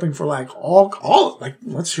was hoping for all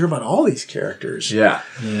let's hear about all these characters. Yeah,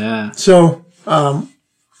 Yeah. So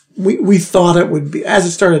we thought it would be as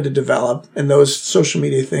it started to develop and those social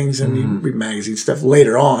media things and you read magazine stuff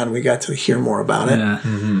later on, we got to hear more about it.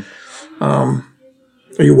 Yeah.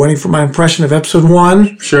 Are you waiting for my impression of episode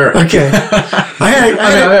 1? sure. Okay.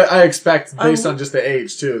 I expect based on just the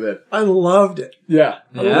age too that I loved it. yeah,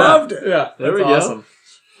 I loved it. yeah, There that's we go.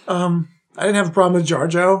 awesome. I didn't have a problem with Jar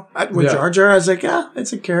Jar. With Yeah. Jar Jar, I was like, yeah,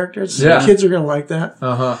 it's a character. Yeah. Kids are going to like that.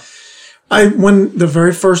 Uh huh. When the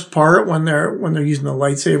very first part when they're using the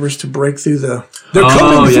lightsabers to break through they're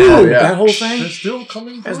coming through that whole thing. They're still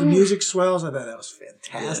coming through. As the music swells, I thought that was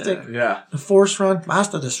fantastic. Yeah. The Force Run,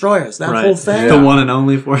 Master Destroyers, that whole thing. The one and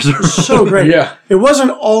only Force Run. So great. Yeah. It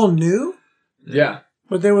wasn't all new. Yeah.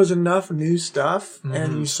 But there was enough new stuff,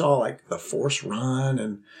 and you saw like the Force Run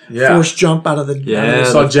and Yeah. Force jump out of the You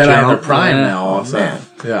saw Jedi in their prime now also. man.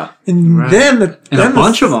 Yeah. and then And a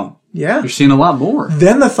bunch of them. Yeah. You're seeing a lot more.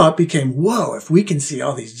 Then the thought became, whoa, if we can see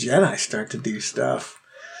all these Jedi start to do stuff.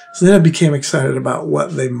 So then I became excited about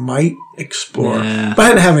what they might explore. Yeah. But I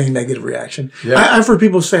didn't have any negative reaction. Yeah. I've heard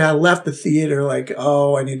people say I left the theater like,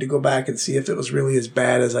 oh, I need to go back and see if it was really as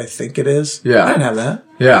bad as I think it is. Yeah. I didn't have that.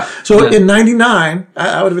 Yeah. So in 99,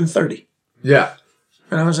 I would have been 30. Yeah.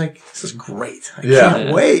 And I was like, this is great. I Yeah.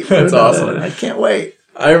 can't wait. for That's another- awesome. I can't wait.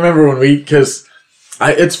 I remember when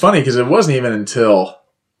it's funny because it wasn't even until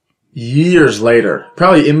years later,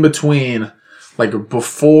 probably in between, like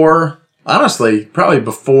before, honestly, probably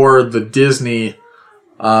before the Disney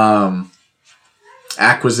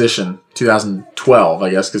acquisition, 2012, I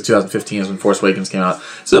guess, because 2015 is when Force Awakens came out.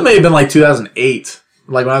 So it may have been like 2008,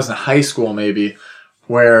 like when I was in high school maybe,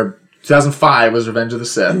 where 2005 was Revenge of the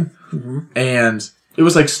Sith. And it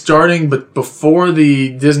was like starting, but before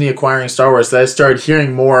the Disney acquiring Star Wars, that I started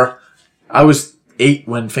hearing more. I was 8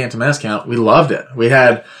 when Phantom Menace came out. We loved it. We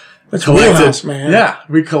had That's collected, wheelhouse, man. yeah,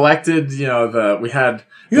 we collected. You know, we had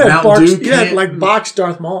You had Mountain box, Dew you had can- like box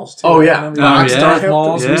Darth Mauls too. Oh I yeah, remember box yeah. Darth Yeah.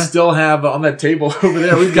 Mauls. Yeah. We still have on that table over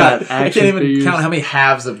there. We've got. I action can't even figures. count how many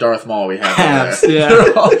halves of Darth Maul we have. Halves, over there. yeah.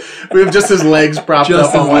 They're all- we have just his legs propped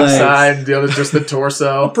Just up on his one legs. side, and the other just the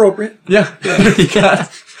torso. Appropriate. Yeah,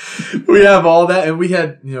 we have all that, and we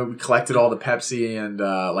had we collected all the Pepsi and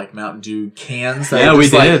like Mountain Dew cans. That Yeah, were we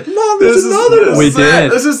just like, did. Mom, This there's is another one. We that.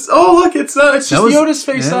 did. This is look, it's just That was- Yoda's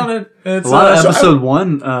face yeah. on it. It's A lot of so episode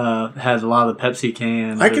 1 had a lot of Pepsi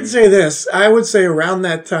cans. I can say this. I would say around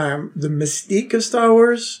that time, the mystique of Star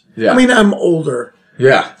Wars. Yeah. I mean, I'm older,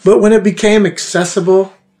 yeah, but when it became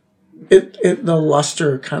accessible, the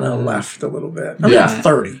luster kind of left a little bit. I'm Yeah. not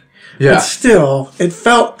 30, yeah, but still, it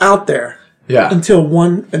felt out there yeah, until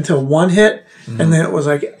one hit, and then it was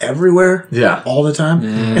like everywhere, yeah, all the time,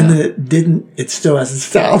 and then it didn't. It still hasn't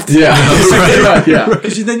stopped. yeah, yeah.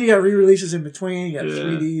 Because then you got re-releases in between. You got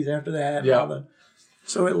 3Ds after that. and Yeah. all the-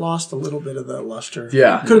 so it lost a little bit of the luster.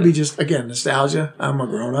 Yeah. Could be just, again, nostalgia. I'm a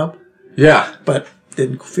grown-up, Yeah. but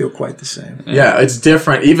didn't feel quite the same. Yeah, it's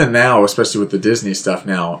different. Even now, especially with the Disney stuff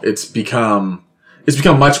now, it's become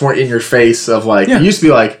much more in your face of like, Yeah. it used to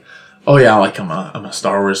be like, oh yeah, like I'm a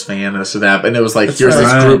Star Wars fan, this or that. And it was like, That's here's this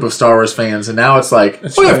right. group of Star Wars fans. And now it's like,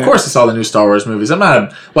 That's oh yeah, right. of course it's all the new Star Wars movies. I'm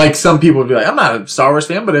not like some people would be like, I'm not a Star Wars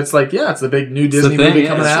fan, but it's like, yeah, it's the big new Disney thing, movie yeah,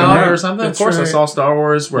 coming it's out right. or something. That's of course I right. saw Star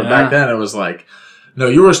Wars, where Yeah. back then it was like, no,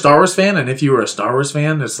 you were a Star Wars fan, and if you were a Star Wars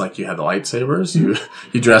fan, it's like you had the lightsabers,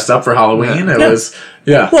 you dressed up for Halloween. It was,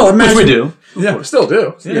 yeah. Well, Which imagine, we do. Yeah, still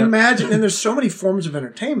do. Yeah. imagine, and there's so many forms of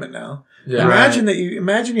entertainment now. Yeah. Imagine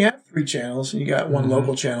you have 3 channels and you got one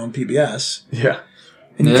local channel on PBS, Yeah.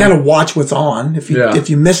 and you Yeah. kind of watch what's on. If Yeah.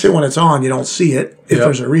 you miss it when it's on, you don't see it if Yep.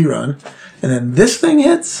 there's a rerun, and then this thing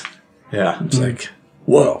hits. Yeah. It's like,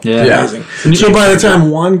 whoa, Yeah. Yeah. amazing. So by the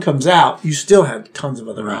time 1 comes out, you still have tons of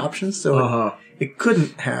other options. So Uh-huh. it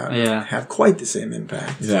couldn't have quite the same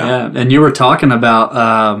impact. Yeah. Yeah, and you were talking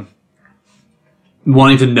about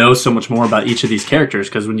wanting to know so much more about each of these characters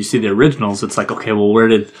because when you see the originals, it's like, okay, well, where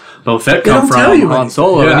did Boba Fett come don't tell from? you Han anything.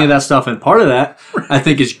 Solo, Yeah. any of that stuff, and part of that I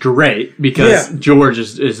think is great because Yeah. George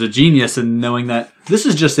is a genius in knowing that this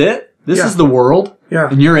is just it. This Yeah. is the world. Yeah.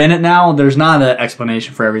 And you're in it now. There's not an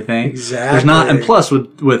explanation for everything. Exactly. There's not, and plus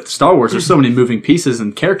with Star Wars, there's so many moving pieces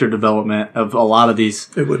and character development of a lot of these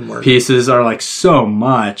It wouldn't work. pieces are like so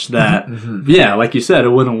much that, yeah, like you said, it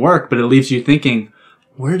wouldn't work, but it leaves you thinking,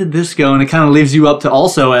 where did this go? And it kind of leaves you up to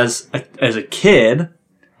also as a kid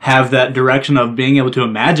have that direction of being able to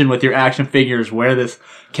imagine with your action figures where this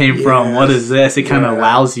came from. What is this? It kind of Yeah.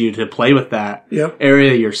 allows you to play with that Yep.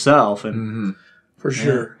 area yourself. And For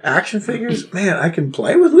sure. Action figures, man, I can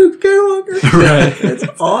play with Luke Skywalker. Right. It's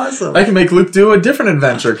awesome. I can make Luke do a different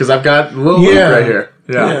adventure because I've got little Yeah. Luke right here.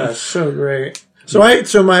 Yeah. Yeah, so great.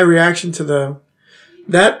 So my reaction to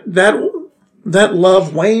that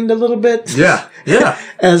love waned a little bit. Yeah. Yeah.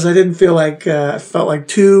 As I didn't feel like I felt like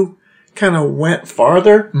 2 kind of went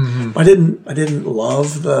farther. I didn't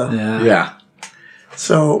love the. yeah. Yeah.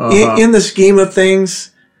 So Uh-huh. in the scheme of things,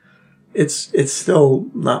 it's still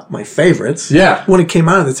not my favorites. Yeah. When it came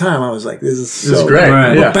out at the time, I was like, "This is so This is great.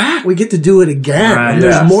 Right. Yeah. We're back. We get to do it again. Right. And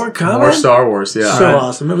there's Yes. more coming. More Star Wars. Yeah. So Right.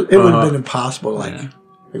 awesome. It would have been impossible to like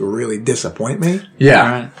really disappoint me.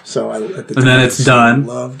 Yeah. Right. So at the And then time, it's done.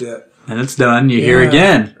 Loved it. And it's done. You hear Yeah.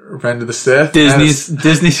 again. Revenge of the Sith.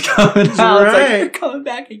 Disney's coming out. It's like, right. they're coming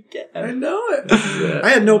back I again. know it. I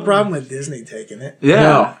had no problem with Disney taking it.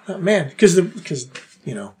 Yeah. No. Man, because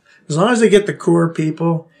you know, as long as they get the core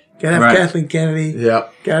people, gotta have Right. Kathleen Kennedy,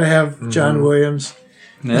 Yep. gotta have John Williams.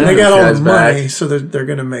 Yeah. And they got all Guys the money, back. so they're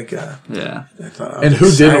gonna make a. Yeah. I thought I And was who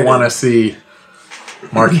didn't excited. want to see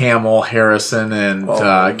Mark Hamill, Harrison, and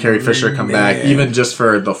Carrie Fisher come back, man. even just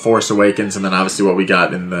for The Force Awakens, and then obviously what we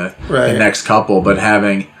got in the Right. next couple. But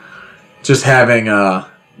having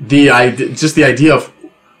the idea of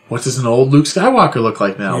what does an old Luke Skywalker look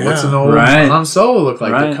like now? Yeah. What's an old Right. Han Solo look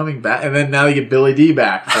like? Right. They're coming back, and then now you get Billy D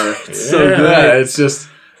back for So Yeah. good. yeah, it's just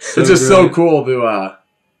so great. cool to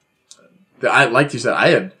like you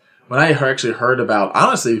said, when I actually heard about,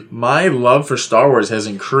 honestly, my love for Star Wars has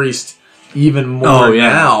increased even more Oh, yeah.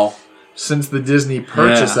 now since the Disney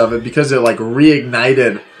purchase Yeah. of it, because it like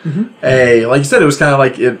reignited like you said, it was kind of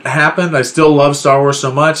like it happened. I still love Star Wars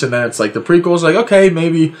so much, and then it's like the prequels, like, okay,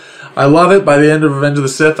 maybe I love it. By the end of Revenge of the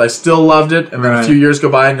Sith, I still loved it, and then a Right. few years go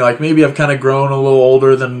by, and you're like, maybe I've kind of grown a little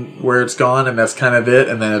older than where it's gone, and that's kind of it,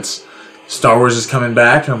 and then it's Star Wars is coming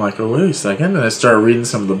back, and I'm like, oh, wait a second. And I start reading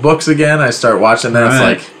some of the books again. I start watching that.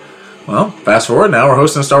 Right. It's like, well, fast forward now, we're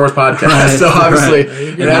hosting a Star Wars podcast. Right, So obviously, right. it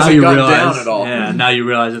And now hasn't you gone realize, down at all. Yeah, now you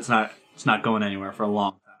realize it's not going anywhere for a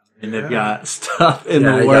long time. And they've got stuff in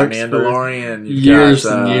Yeah, the you got works for Mandalorian. You've years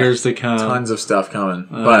got, and years to come. tons of stuff coming.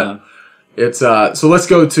 But it's so let's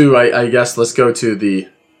go to I guess let's go to the,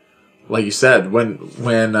 like you said, when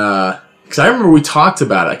because I remember we talked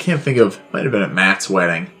about it. I can't think of, might have been at Matt's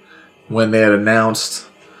wedding when they had announced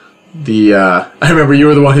the I remember you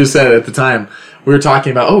were the one who said it at the time. We were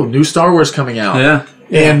talking about, new Star Wars coming out. Yeah.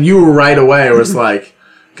 And you were right away. It was like,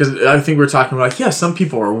 because I think we were talking about, like, yeah, some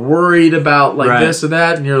people are worried about like Right. this or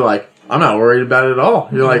that, and you're like, I'm not worried about it at all.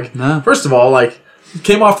 You're like, No. first of all, like, it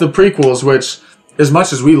came off the prequels, which, as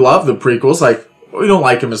much as we love the prequels, like, we don't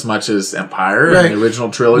like them as much as Empire Right. and the original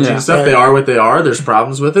trilogy Yeah. and stuff. Right. They are what they are. There's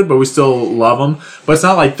problems with it, but we still love them. But it's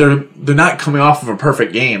not like they're not coming off of a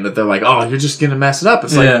perfect game that they're like, oh, you're just gonna mess it up.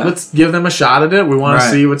 It's like, Yeah. let's give them a shot at it. We want Right.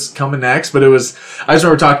 to see what's coming next. But it was, I just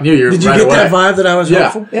remember talking to you. You're Did you right get away. that vibe that I was Yeah.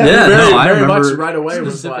 hopeful? Yeah, very, no, I very remember much right away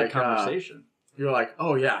was specific like conversation. you're like,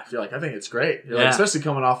 oh yeah, you're like, I think it's great. You're Yeah. like, especially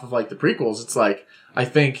coming off of like the prequels, it's like, I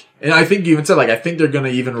think you even said, like, I think they're gonna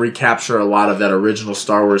even recapture a lot of that original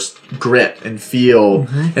Star Wars grit and feel,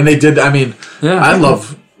 and they did. I mean, Yeah. I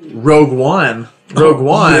love Rogue One. Rogue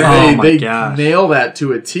One, yeah. Oh, my they gosh. nail that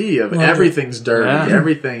to a T. Of Love it. everything's dirty, Yeah.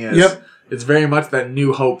 everything is. Yep. It's very much that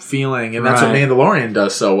New Hope feeling, and that's Right. what Mandalorian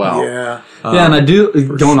does so well. Yeah. Yeah, and I do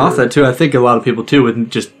going off sure. that too. I think a lot of people too with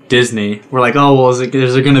just Disney. We're like, oh well, is there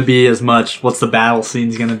going to be as much? What's the battle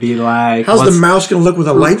scenes going to be like? How's What's- the mouse going to look with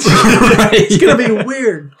a lightsaber? Right, It's going to be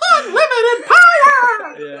weird. Unlimited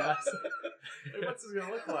power. Yeah. What's this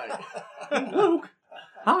gonna look like? Luke,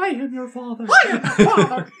 I am your father.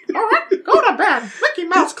 Father, all right, go to bed. Mickey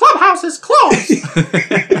Mouse Clubhouse is closed.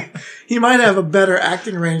 He might have a better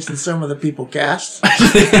acting range than some of the people cast,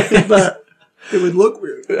 but it would look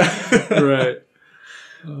weird. Right.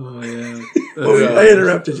 Oh yeah. I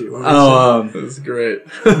interrupted you. What were you saying? That's great.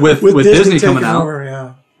 With With Disney coming taking out, over,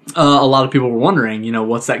 yeah. a lot of people were wondering,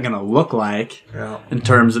 what's that going to look like Yeah. in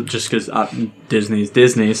terms of just because Disney's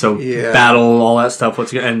Disney, so Yeah. battle, all that stuff.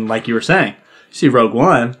 And like you were saying, you see Rogue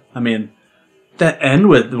One. I mean, that end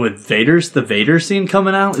with the Vader scene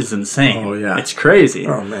coming out is insane. Oh, yeah. It's crazy.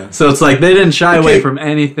 Oh, man. So it's like they didn't shy away Okay, from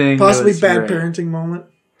anything. Possibly It was bad great. parenting moment.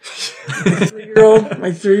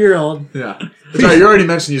 My 3-year-old. Yeah. Sorry, you already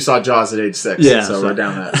mentioned you saw Jaws at age 6. Yeah, So so- we're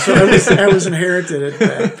down that. I was inherited at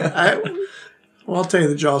that. I'll tell you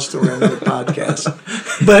the Jaws story on another podcast.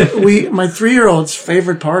 But my 3-year-old's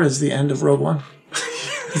favorite part is the end of Rogue One.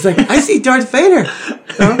 He's like, I see Darth Vader.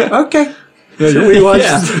 Oh, okay. So we watched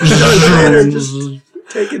Darth Vader just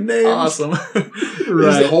taking names. Awesome.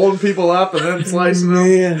 Right. Just holding people up and then slicing them.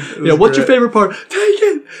 Man. Yeah, what's your favorite part? Take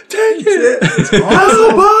it! Take it! It's Oh,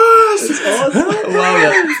 awesome. boss! It's awesome. I love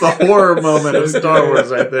it. It's the horror moment of Star Wars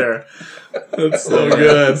right there. That's so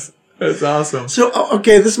good. That's awesome. So,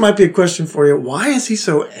 okay, this might be a question for you. Why is he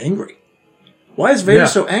so angry? Why is Vader Yeah.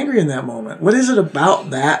 so angry in that moment? What is it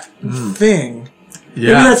about that thing? Maybe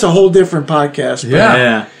Yeah. that's a whole different podcast. But Yeah.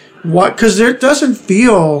 Yeah. what? Because it doesn't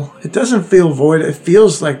feel void. It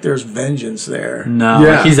feels like there's vengeance there. No,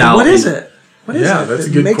 Yeah. like he's out. What is it? What is Yeah, it that's a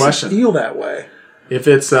that good makes question. it feel that way? If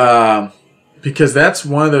it's because that's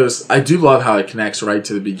one of those, I do love how it connects right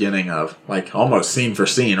to the beginning of, like, almost scene for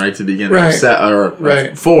scene, right to the beginning Right. of set or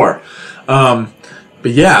Right. 4.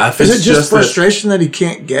 But yeah, if Is it's it just that- frustration that he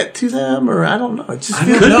can't get to them, or I don't know? It just I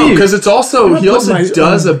feels don't know, be. because it's also he put also my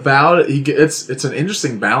does own- about it. It's an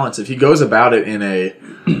interesting balance if he goes about it in a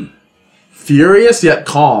furious yet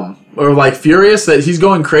calm, or like furious that he's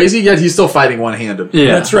going crazy yet he's still fighting one-handed. Yeah.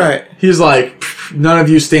 That's right. He's like, none of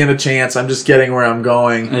you stand a chance. I'm just getting where I'm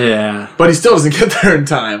going, Yeah. but he still doesn't get there in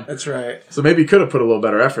time. That's right. So maybe he could have put a little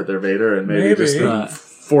better effort there, Vader, and maybe just Maybe.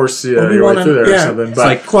 force your Obi-Wan way through there and- or yeah. something. It's But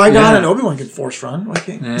like- Qui-Gon Yeah. and Obi-Wan can force run. Why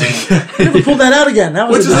can't Yeah. you never pulled that out again? That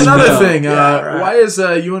was which a is nice- another know. thing. Yeah, right. Why is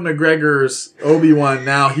Ewan McGregor's Obi-Wan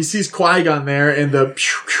now? He sees Qui-Gon there, and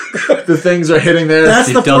the things are hitting there. That's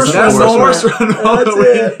He the doesn't force That's run. the force force moment. run That's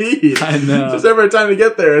moment we it. need. I know. Just every time to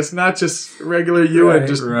get there, it's not just regular Ewan Right,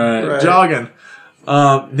 just right. jogging.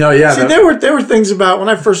 No, yeah. See, there were things about when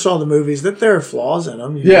I first saw the movies that there are flaws in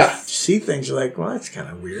them. You Yeah. see things you're like, well, that's kind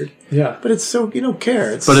of weird, yeah. but it's so you don't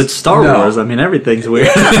care. But it's Star No. Wars. I mean, everything's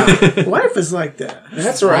weird. life is like that.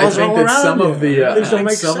 That's right. I Flaws think all that around some you. of the Things don't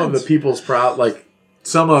make some of the sense. people's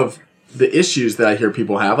some of the issues that I hear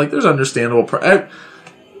people have, like there's understandable.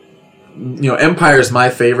 Empire is my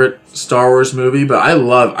favorite Star Wars movie, but I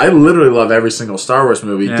literally love every single Star Wars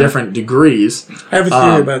movie, Yeah. different degrees. I have a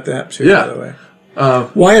theory about that too. yeah. By the way,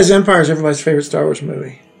 why is Empire everybody's favorite Star Wars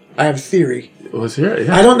movie? I have a theory. Let's hear it.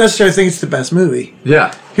 Yeah. I don't necessarily think it's the best movie.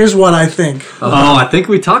 Yeah. Here's what I think. Oh, I think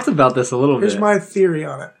we talked about this a little Here's bit. my theory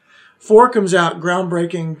on it. 4 comes out,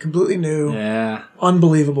 groundbreaking, completely new, Yeah.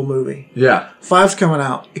 unbelievable movie. Yeah. 5's coming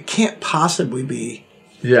out. It can't possibly be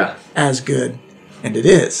Yeah. as good, and it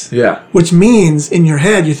is. Yeah. Which means in your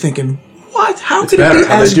head you're thinking, "What? How could it better. be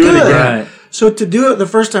How they as do it good?" again. Right. So to do it the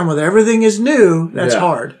first time with everything is new, that's Yeah.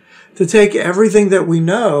 hard. To take everything that we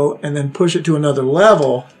know and then push it to another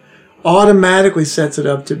level automatically sets it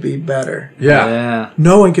up to be better. Yeah. Yeah.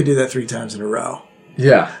 No one could do that 3 times in a row.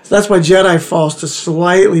 Yeah. So that's why Jedi falls to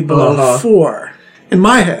slightly below Uh-huh. 4 in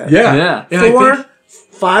my head. Yeah. Yeah. And I 4, think,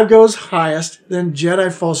 5 goes highest, then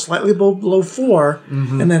Jedi falls slightly below 4,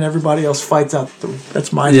 Mm-hmm. and then everybody else fights out.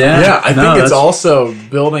 That's my Yeah. thought. yeah, I No, think it's that's- also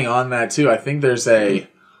building on that too. I think there's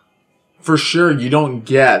for sure you don't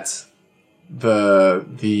get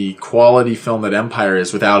the quality film that Empire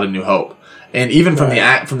is without A New Hope. And even from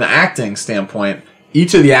from the acting standpoint,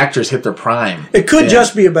 each of the actors hit their prime. It could Yeah.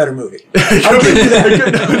 just be a better movie. no,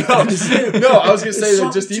 I was going to say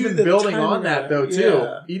that just something even to the building timing on of that it. though too.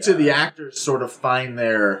 Yeah, Each of the actors sort of find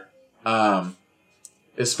their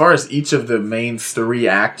as far as each of the main 3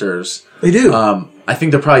 actors, They do. I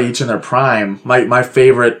think they're probably each in their prime. My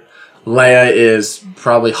favorite Leia is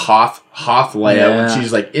probably Hoth Leia Yeah. when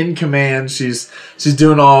she's like in command. She's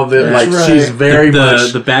doing all the That's like right. she's very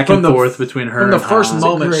much The back from and forth between her from the and first Han.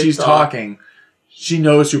 moment great she's thought. talking. She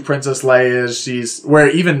knows who Princess Leia is. She's where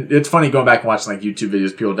even it's funny going back and watching like YouTube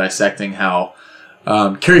videos, people dissecting how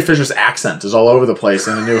Carrie Fisher's accent is all over the place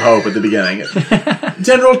in A New Hope at the beginning.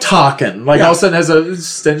 General Tarkin, like all of a sudden has a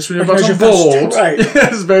stench when you're Because about to you're bold. right.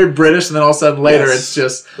 It's very British, and then all of a sudden later Yes. it's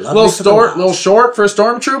just a Lovely for the loss. little short for a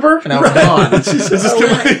stormtrooper, and now it's gone. It's just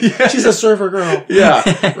completely- She's a surfer girl. yeah,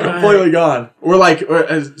 completely gone. Or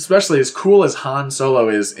especially as cool as Han Solo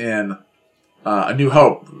is in A New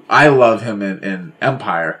Hope, I love him in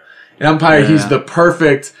Empire. In Empire, Yeah. he's the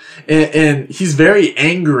perfect, and he's very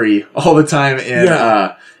angry all the time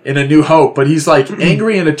in A New Hope, but he's like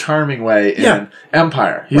angry in a charming way in Yeah.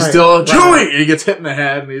 Empire. He's Right. still Right. Chewie, and he gets hit in the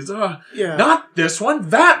head, and he's Yeah. not this one,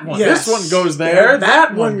 that one. Yes. This one goes there, Yeah,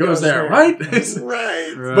 that one goes there, right?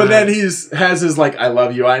 Right. But then has his like I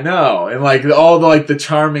love you, I know, and like all the like the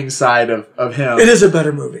charming side of him. It is a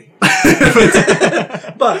better movie.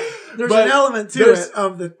 But there's But an element to there's- it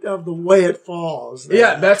of the way it falls.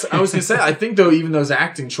 Yeah, that's I was gonna say. I think though, even those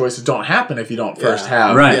acting choices don't happen if you don't first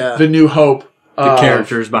have Right. Yeah. the New Hope. The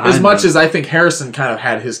characters behind as much them. as I think Harrison kind of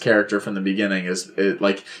had his character from the beginning,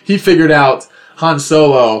 like he figured out Han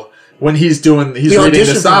Solo when he's reading the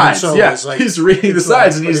audition for Han sides. Solo Yeah, is like- he's reading the it's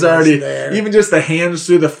sides, like and he's pretty much already there. even just the hands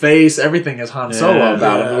through the face, everything is Han Solo Yeah.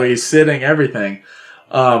 about him. The way he's sitting, everything.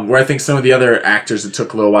 Where I think some of the other actors it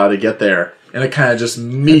took a little while to get there, and it kind of just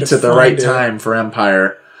meets to at the right find it. time for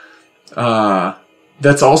Empire.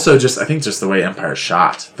 That's also just I think just the way Empire's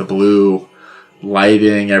shot, the blue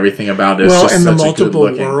lighting, everything about it. Well, is just and the such a good multiple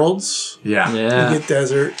looking- worlds. Yeah. Yeah. You get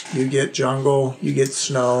desert, you get jungle, you get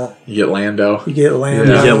snow, You get Lando. you get land.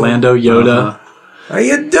 Yeah. Yeah, Lando, Yoda. How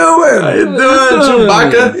you doing? How you doing,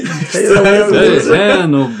 Chewbacca? Yeah,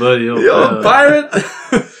 nobody. You a pirate?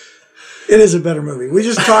 It is a better movie. We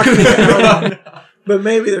just talked about it, but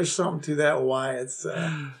maybe there's something to that. Why it's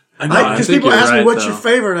I because think people you're ask me right, what's though. your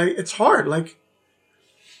favorite. It's hard. Like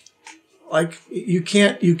you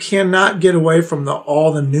cannot get away from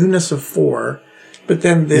all the newness of 4 But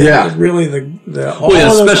then really the all Well, yeah,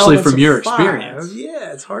 of those especially elements from your of 5, experience.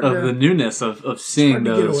 Yeah, it's hard of to the newness of seeing hard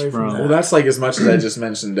to get those away from from. that. Well, that's like as much as I just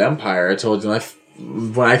mentioned Empire. I told you,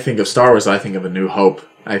 when I think of Star Wars, I think of A New Hope.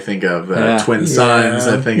 I think of Twin Suns.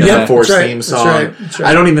 I think of the Force theme song. That's right.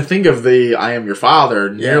 I don't even think of the I Am Your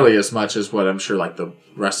Father nearly as much as what I'm sure like the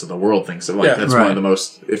rest of the world thinks of. Like that's one of the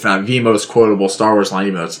most, if not the most quotable Star Wars line,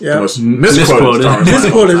 even though it's the most misquoted Star Wars line.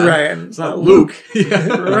 Misquoted, right. It's not Luke.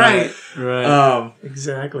 Right. Right.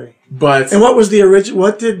 Exactly. But and what was the original?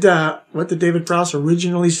 What did David Prowse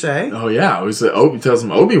originally say? oh yeah, it was he tells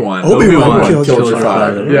him Obi-Wan Obi-Wan killed your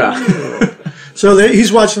father. Yeah. So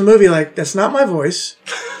he's watching the movie like, that's not my voice,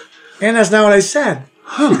 and that's not what I said.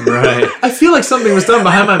 Right. I feel like something was done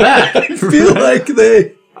behind my back. I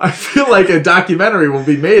feel like a documentary will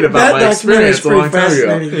be made about my experience a long time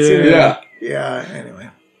ago. Yeah. Anyway,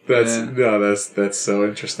 that's so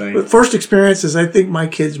interesting. but first experiences, I think my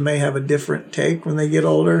kids may have a different take when they get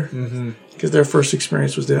older because their first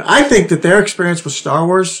experience was different. I think that their experience with Star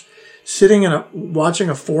Wars, sitting watching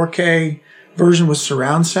a 4K version with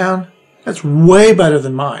surround sound. That's way better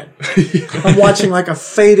than mine. I'm watching like a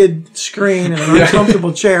faded screen in an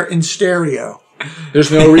uncomfortable chair in stereo.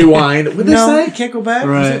 There's no rewind. What did they say? You can't go back?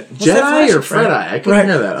 Right. Jedi or Freddi? I couldn't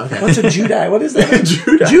hear that. Okay. What's a Jedi? What is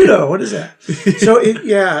that? Judo. What is that?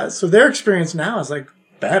 So their experience now is like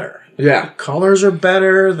better. Yeah. The colors are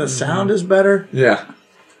better. The sound is better. Yeah.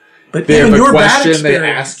 But they even have a your bad question experience, they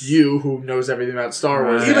ask you, who knows everything about Star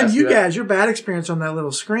Wars. even you guys, your bad experience on that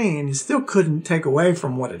little screen, you still couldn't take away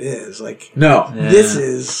from what it is. Like, no, this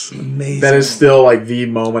is amazing. That is still like the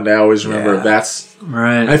moment I always remember. Yeah. That's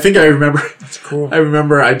right. I think I remember. That's cool. I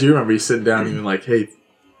do remember you sitting down, even like, hey,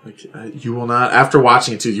 you will not. After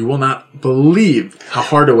watching it too, you will not believe how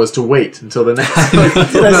hard it was to wait until the next.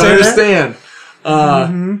 Did I say understand?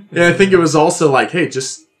 Yeah, I think it was also like, hey,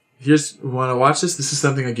 just. Want to watch this? This is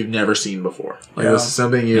something like you've never seen before. Like this is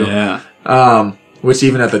something which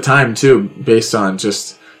even at the time too, based on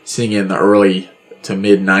just seeing it in the early to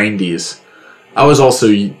mid 90s, I was also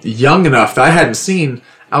young enough that I hadn't seen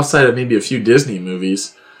outside of maybe a few Disney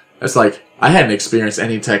movies. It's like I hadn't experienced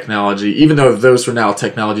any technology, even though those were now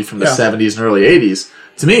technology from the 70s and early 80s.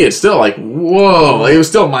 To me, it's still like, whoa, like, it was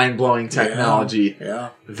still mind blowing technology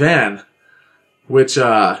then, which,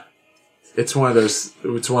 it's one of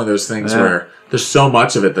those things where there's so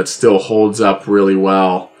much of it that still holds up really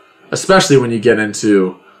well, especially when you get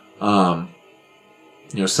into, some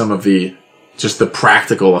of the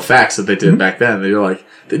practical effects that they did back then. They were like,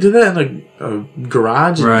 they did that in a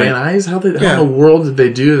garage in Van Nuys? How in the world did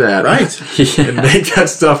they do that? Right. And make that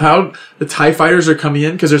stuff. How the TIE fighters are coming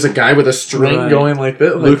in because there's a guy with a string going like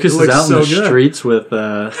this. Like, Lucas is out in the streets with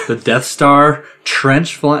the Death Star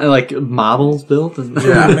trench flying, like models built.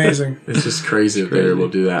 Amazing. It's just crazy that they're able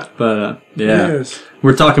to do that. But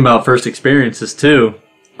we're talking about first experiences too.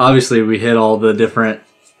 Obviously, we hit all the different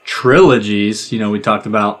trilogies. We talked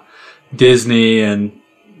about Disney, and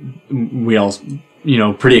we all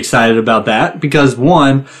pretty excited about that because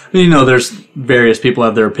one, there's various people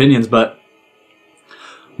have their opinions, but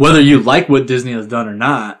whether you like what Disney has done or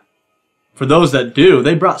not, for those that do,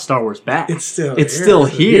 they brought Star Wars back. It's still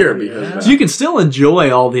here. Because so you can still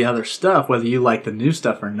enjoy all the other stuff, whether you like the new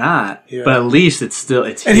stuff or not. Yeah. But at least it's and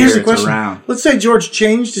here, here's the question. Around. Let's say George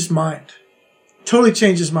changed his mind. Totally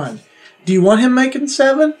changed his mind. Do you want him making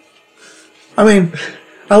 7? I mean,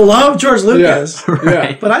 I love George Lucas,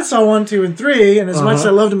 but I saw 1, 2, and 3, and as much as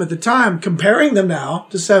I loved him at the time, comparing them now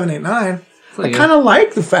to 7, 8, 9, I kind of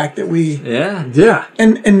like the fact that we... Yeah.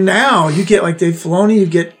 And now you get like Dave Filoni, you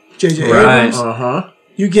get J.J. Abrams,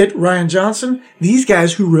 you get Rian Johnson, these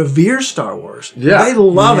guys who revere Star Wars. Yeah. They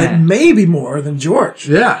love it maybe more than George.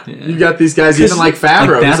 Yeah. You got these guys, even like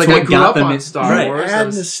Favreau. That's like what I grew up on Star Wars.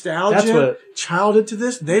 Add nostalgia, childhood to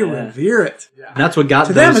this, they revere it. Yeah. That's what got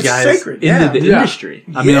to those them, guys sacred. into the industry.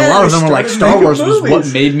 I mean, a lot of them were like, Star Wars was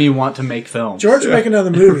what made me want to make films. George would make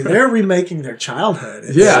another movie. They're remaking their childhood.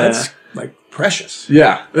 It's like precious.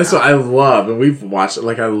 Yeah, that's what I love, and we've watched it.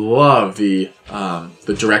 Like, I love the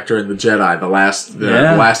Director and the Jedi, the Last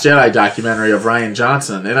Jedi documentary of Rian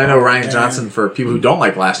Johnson. And I know Rian Johnson, for people who don't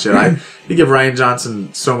like Last Jedi, you give Rian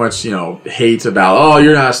Johnson so much, hate about, oh,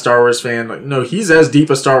 you're not a Star Wars fan. Like, no, he's as deep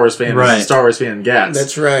a Star Wars fan as a Star Wars fan gets.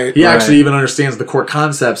 That's right. He actually even understands the core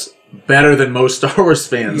concepts better than most Star Wars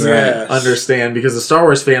fans understand, because the Star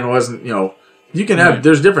Wars fan wasn't, You can have,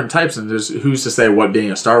 there's different types, and there's who's to say what being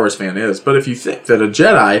a Star Wars fan is. But if you think that a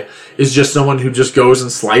Jedi is just someone who just goes and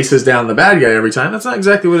slices down the bad guy every time, that's not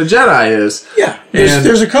exactly what a Jedi is. Yeah. And-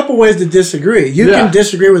 There's a couple ways to disagree. You can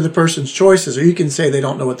disagree with the person's choices, or you can say they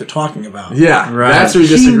don't know what they're talking about. Yeah, Right. that's where you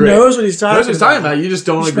He disagree. knows what he's talking about. You just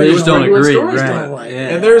don't Just agree. maybe with don't what agree, stories right. don't like. Yeah.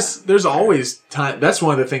 And there's always time. That's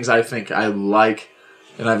one of the things I think I like,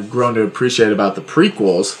 and I've grown to appreciate about the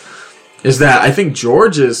prequels, is that I think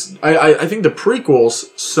I think the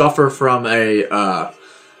prequels suffer from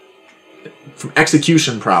from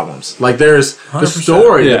execution problems. Like there's the 100%.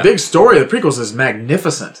 story, Yeah. the big story of the prequels is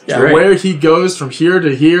magnificent. Yeah. Right. Where he goes from here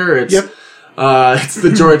to here, it's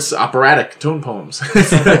the George operatic tone poems.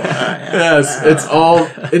 Yes, it's all.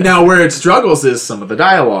 And now where it struggles is some of the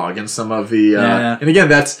dialogue and some of the. And again,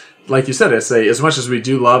 that's like you said. I say as much as we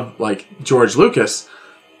do love like George Lucas.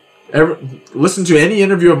 Listen to any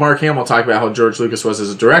interview of Mark Hamill talk about how George Lucas was as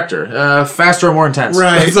a director. Faster and more intense.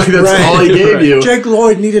 Right. It's like that's right. all he gave you. Jake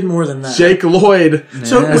Lloyd needed more than that. Jake Lloyd,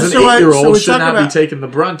 So- as an so I- 8-year-old, so we should talk not be about- taking the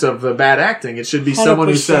brunt of the bad acting. It should be someone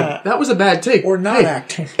who 100%. said, that was a bad take. Or not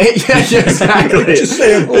acting. Yeah, exactly. Just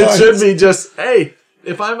saying It lines. should be just, hey,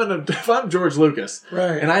 if I'm George Lucas,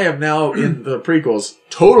 Right. and I have now in the prequels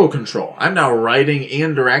total control. I'm now writing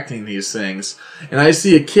and directing these things, and I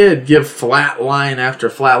see a kid give flat line after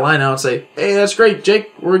flat line out and say, "Hey, that's great,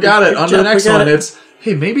 Jake. We got it." On to the Jeff, next we got one, it. it's,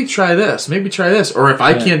 "Hey, maybe try this. Maybe try this." Or if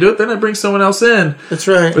I can't do it, then I bring someone else in. That's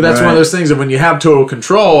right. But that's one Right. of those things that when you have total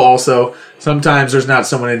control, also sometimes there's not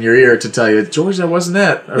someone in your ear to tell you, "George, that wasn't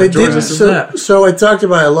it," or They "George, did. this isn't that." So I talked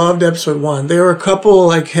about. I loved episode 1. There were a couple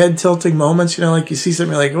like head tilting moments. You know, like you see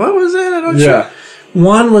something you're like, what was that? I don't. Yeah.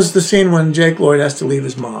 One was the scene when Jake Lloyd has to leave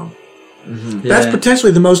his mom. That's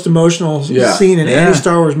potentially the most emotional Yeah. scene in Yeah. any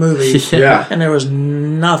Star Wars movie. Yeah. And there was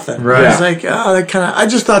nothing. Right. It was like, oh, that kind of. I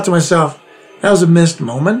just thought to myself, that was a missed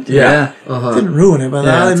moment. Yeah. Uh-huh. Didn't ruin it, but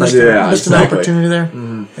Yeah, I it's missed, like- Yeah, missed exactly. an opportunity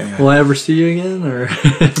there. Will I ever see you again? Or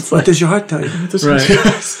it's What like, does your heart tell you? right.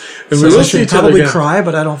 And So we I will see should each other probably again. cry,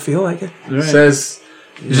 but I don't feel like it. Right. Says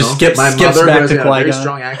you Just know, skips- my skips mother back who has to got a very Qui-Gon.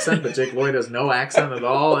 strong accent, but Jake Lloyd has no accent at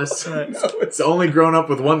all. It's only grown up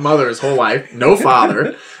with one mother his whole life, no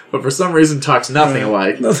father, but for some reason talks nothing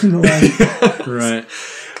alike. Nothing like Right.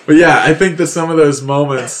 But yeah, I think that some of those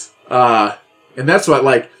moments, and that's what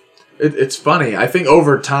like it's funny. I think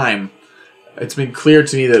over time, it's been clear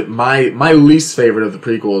to me that my least favorite of the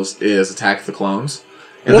prequels is Attack of the Clones,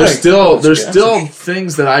 and Really? there's still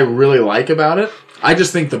things that I really like about it. I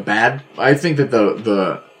just think I think that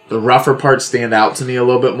the rougher parts stand out to me a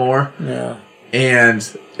little bit more, Yeah. and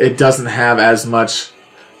it doesn't have as much.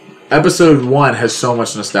 Episode 1 has so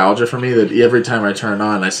much nostalgia for me that every time I turn it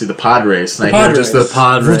on, I see the pod race, and I hear pod just race. the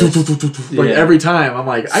Pod race. like Yeah. every time. I'm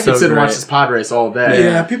like, I So could sit and watch great. this pod race all day.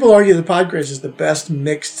 Yeah, people argue the pod race is the best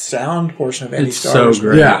mixed sound portion of any It's Star so Wars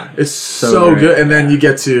great. Yeah, it's so great. good. And then you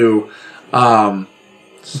get to,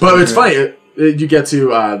 but it's funny. You get to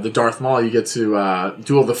the Darth Maul. You get to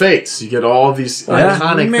Duel of the Fates. You get all of these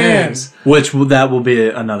iconic man. things. That will be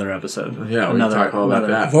another episode. Yeah, we can another, talk all about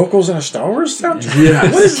another- that. vocals in a Star Wars soundtrack.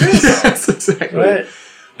 Yes. What is this? Yes, exactly. Right.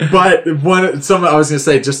 But I was gonna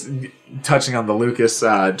say, just touching on the Lucas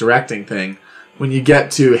directing thing, when you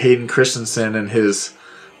get to Hayden Christensen and his,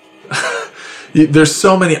 there's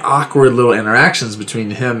so many awkward little interactions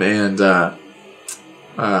between him and I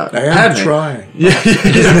am Padme. trying.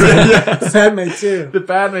 Yeah, Padme too. the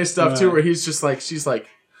Padme stuff too, where he's just like, she's like,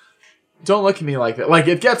 "Don't look at me like that." Like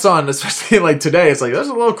it gets on, especially like today. It's like that's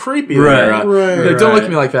a little creepy. Right, there. right, Like, don't look right. at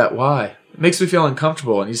me like that. Why? It makes me feel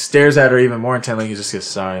uncomfortable. And he stares at her even more intently. He just goes,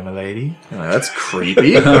 "Sorry, my lady." I'm like, that's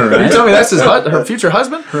creepy. All right. You tell me that's her future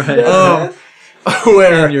husband? Right.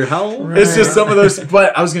 Where And you're how old? it's just some of those.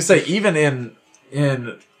 But I was gonna say, even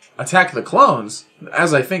in Attack of the Clones,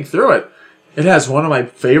 as I think through it, it has one of my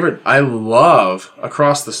favorite. I love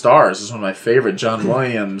Across the Stars. Is one of my favorite John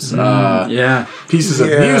Williams Yeah. pieces of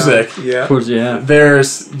music. Yeah. Of course, yeah.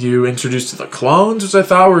 There's you introduced to the clones, which I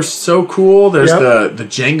thought were so cool. There's the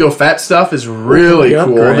Jango Fett stuff is really Yep,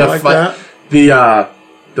 cool. great. The I like that.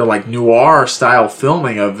 the like noir style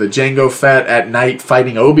filming of the Jango Fett at night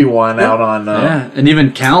fighting Obi-Wan out on Yeah. And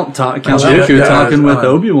even Count yeah, Dooku yeah, talking with on-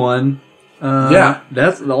 Obi-Wan. Yeah.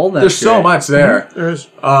 That's all that. there's so much there. There's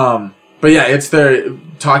But yeah, it's there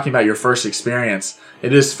talking about your first experience.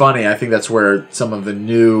 It is funny. I think that's where some of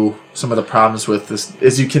the problems with this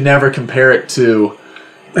is you can never compare it to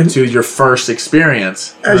your first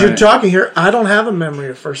experience. as you're Right. talking here, I don't have a memory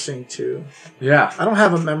of first seeing 2. Yeah. I don't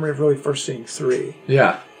have a memory of really first seeing 3.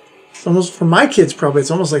 Yeah. It's almost for my kids. Probably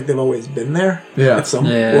it's almost like they've always been there. Yeah. At some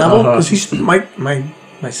Yeah. level Uh-huh. because he's my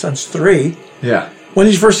son's 3. Yeah. when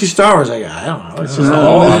did you first see Star Wars? I don't know. It's just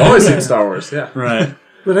I've always seen Star Wars. Yeah. Right.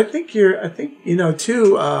 But I think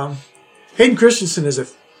too. Hayden Christensen is a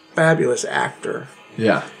fabulous actor.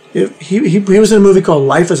 Yeah. He was in a movie called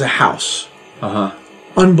Life as a House. Uh-huh.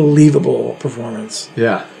 Unbelievable performance.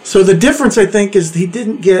 Yeah. So the difference, I think, is he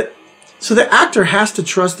didn't get. So the actor has to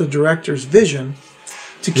trust the director's vision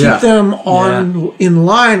to keep them in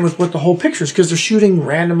line with what the whole picture is, because they're shooting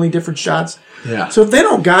randomly different shots. Yeah. So if they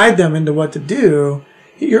don't guide them into what to do,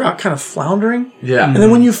 you're out kind of floundering. Yeah. And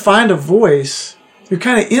then when you find a voice, you're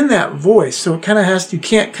kind of in that voice. So it kind of you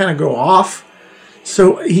can't kind of go off.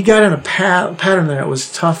 So he got in a pattern that it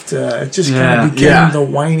was tough to. It just kind of became the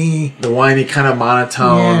whiny kind of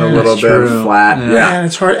monotone, a little bit true. flat. Yeah, and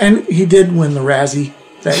it's hard. And he did win the Razzie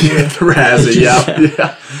that year. The Razzie,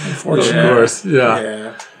 yeah. Unfortunately, Of course,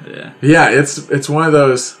 yeah. It's one of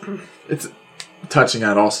those. It's touching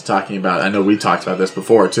on also talking about. I know we talked about this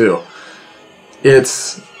before too.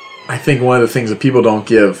 It's, I think, one of the things that people don't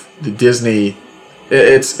give the Disney.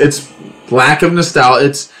 It's lack of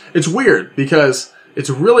nostalgia. It's weird because it's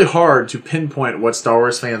really hard to pinpoint what Star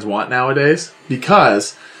Wars fans want nowadays,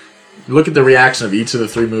 because look at the reaction of each of the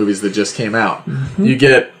 3 movies that just came out. Mm-hmm. You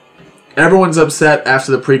get everyone's upset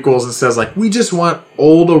after the prequels and says, like, we just want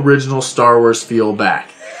old original Star Wars feel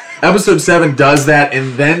back. Episode 7 does that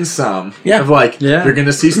and then some. Yeah. Of you're going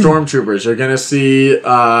to see Stormtroopers. You're going to see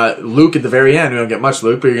Luke at the very end. We don't get much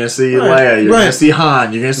Luke, but you're going to see Leia. You're going to see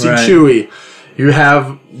Han. You're going to see Chewie. You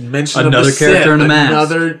have mention another of the character Sith, in a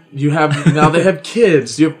mask. Now they have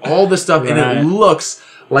kids. You have all this stuff, and it looks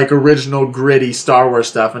like original gritty Star Wars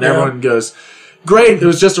stuff, and everyone goes, "Great! It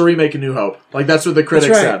was just a remake of New Hope." Like that's what the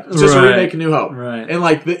critics said. It's just a remake of New Hope. Right.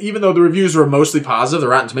 And even though the reviews were mostly positive, the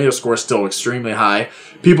Rotten Tomatoes score is still extremely high.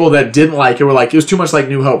 People that didn't like it were like, "It was too much like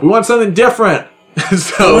New Hope. We want something different."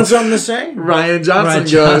 So want something to say? Ryan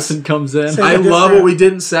Johnson comes in. I love what we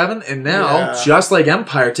did in 7, and now, just like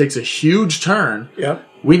Empire takes a huge turn,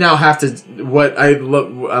 we now have to. What I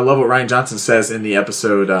love what Ryan Johnson says in the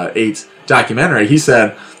episode 8 documentary. He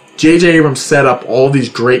said, J.J. Abrams set up all these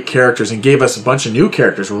great characters and gave us a bunch of new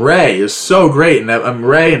characters. Rey is so great, and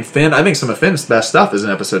Rey and Finn. I think some of Finn's best stuff is in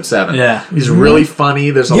episode 7. Yeah, he's really funny.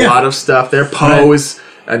 There's a lot of stuff there. Poe is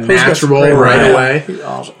a natural right away,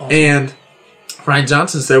 awesome. And Ryan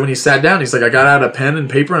Johnson said when he sat down, he's like, I got out a pen and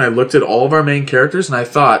paper and I looked at all of our main characters and I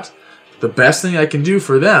thought, the best thing I can do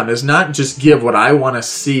for them is not just give what I want to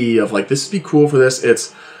see of like, this would be cool for this.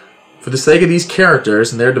 It's for the sake of these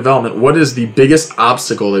characters and their development, what is the biggest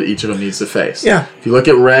obstacle that each of them needs to face? Yeah. If you look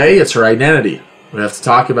at Rey, it's her identity. We have to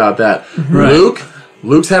talk about that. Right.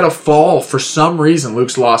 Luke's had a fall for some reason.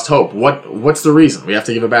 Luke's lost hope. What's the reason? We have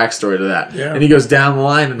to give a backstory to that. Yeah. And he goes down the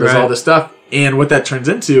line and does all this stuff. And what that turns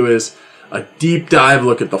into is a deep dive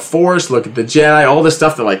look at the Force, look at the Jedi, all this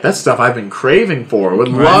stuff that that's stuff I've been craving for. Would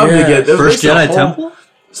love to get First Jedi Temple.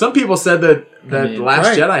 Some people said that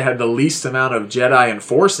Last Jedi had the least amount of Jedi and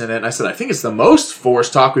Force in it. And I said, I think it's the most Force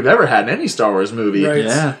talk we've ever had in any Star Wars movie. Right.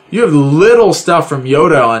 Yeah. You have little stuff from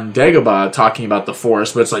Yoda on Dagobah talking about the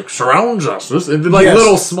Force, but it's like surrounds us.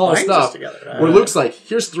 Little small stuff. Where Luke's like,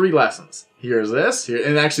 here's 3 lessons. Here's this, and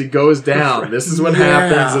it actually goes down. This is what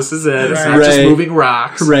happens. This is it. It's not just moving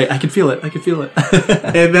rocks. Right. I can feel it.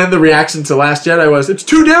 And then the reaction to Last Jedi was, it's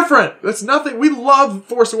too different. That's nothing. We love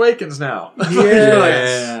Force Awakens now.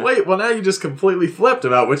 Yeah. Wait, well now you just completely flipped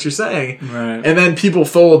about what you're saying. Right. And then people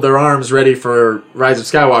folded their arms ready for Rise of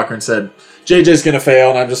Skywalker and said, JJ's going to fail,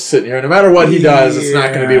 and I'm just sitting here. No matter what he does, it's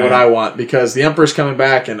not going to be what I want, because the Emperor's coming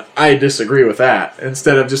back, and I disagree with that.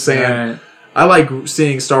 Instead of just saying... I like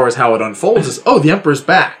seeing Star Wars how it unfolds is, the Emperor's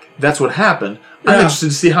back. That's what happened. I'm interested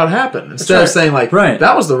to see how it happened. Instead of saying,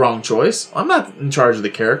 that was the wrong choice. I'm not in charge of the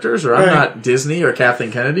characters, or I'm not Disney or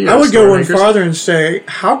Kathleen Kennedy. Or I would go one farther and say,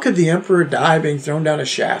 how could the Emperor die being thrown down a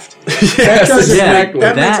shaft? Exactly.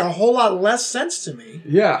 That makes a whole lot less sense to me.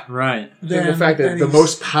 Yeah. Right. Than the fact that the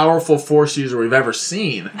most powerful Force user we've ever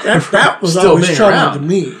seen. That was always troubling to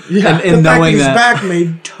me. Yeah. And the fact that he's back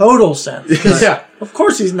made total sense. Yeah. Of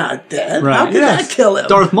course he's not dead. Right. How could that kill him?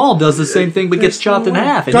 Darth Maul does the same thing but gets chopped in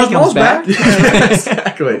half. And Darth Maul's back?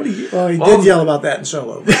 Exactly. He did yell about that in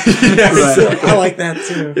Solo. So I like that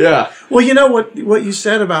too. Yeah. Well, you know what you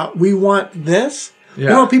said about we want this? Yeah. You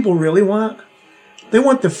know what people really want? They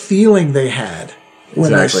want the feeling they had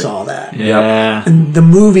when they saw that. Yeah. And the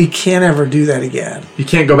movie can't ever do that again. You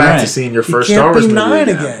can't go back to seeing your first Star Wars movie. You can't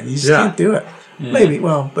be 9 again. You just can't do it. Yeah. Maybe,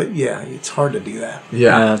 but it's hard to do that.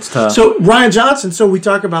 Yeah, it's tough. So Ryan Johnson, we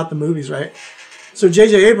talk about the movies, right? So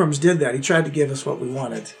J.J. Abrams did that. He tried to give us what we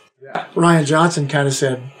wanted. Ryan Johnson kind of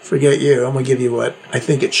said, "Forget you. I'm going to give you what I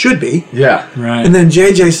think it should be." Yeah. Right. And then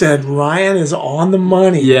JJ said, "Ryan is on the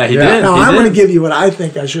money." Yeah, he Yeah. did. Now He I'm did. going to give you what I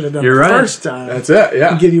think I should have done You're the right. first time. That's it.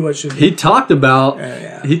 Yeah. And give you what should be. He talked about.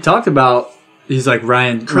 Yeah. He talked about. He's like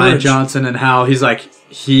Ryan Courage. Johnson and how he's like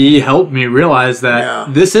he helped me realize that Yeah.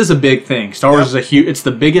 this is a big thing. Star Wars Yep. is a huge. It's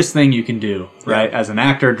the biggest thing you can do, right? As an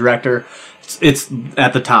actor, director, it's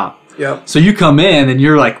at the top. Yep. So you come in and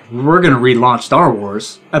you're like, we're going to relaunch Star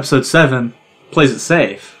Wars. Episode 7 plays it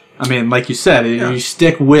safe. I mean, like you said, you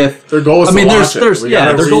stick with. Their goal is I mean, to there's, launch there's, it. We yeah,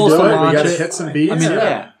 gotta their goal is to redo it. launch We gotta it. hit some beats. I mean,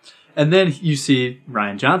 yeah. And then you see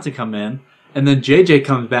Ryan Johnson come in, and then JJ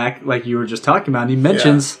comes back, like you were just talking about, and he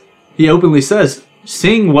mentions, he openly says,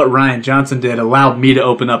 seeing what Ryan Johnson did allowed me to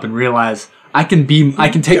open up and realize I can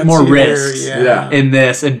take more risks Yeah. in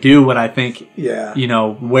this and do what I think, Yeah.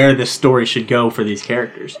 where this story should go for these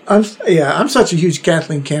characters. I'm such a huge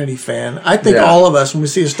Kathleen Kennedy fan. I think Yeah. all of us, when we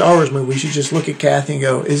see a Star Wars movie, we should just look at Kathy and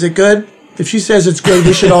go, "Is it good?" If she says it's good,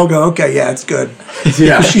 we should all go, "Okay, yeah, it's good."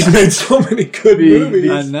 Yeah. She's made so many good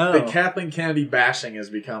movies. I know. The Kathleen Kennedy bashing has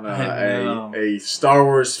become I know. a Star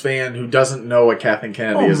Wars fan who doesn't know what Kathleen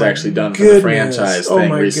Kennedy Oh has my actually done for the goodness. franchise Oh thing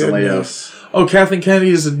my recently. goodness. Kathleen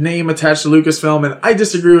Kennedy is a name attached to Lucasfilm, and I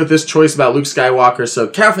disagree with this choice about Luke Skywalker, so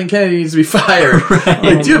Kathleen Kennedy needs to be fired.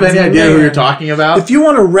 Like, do you have any idea who Man. you're talking about? If you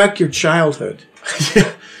want to wreck your childhood,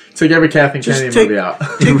 Take every Kathleen just Kennedy take, movie out.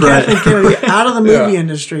 take Right. Kathleen Kennedy out of the movie Yeah.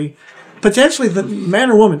 industry. Potentially, the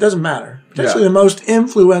man or woman, doesn't matter. Potentially Yeah. the most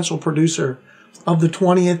influential producer of the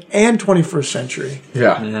 20th and 21st century.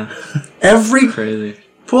 Yeah. Yeah, crazy.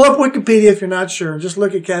 Pull up Wikipedia if you're not sure. Just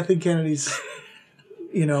look at Kathleen Kennedy's,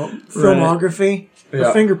 filmography. Yeah.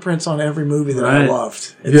 Her fingerprints on every movie that I Right.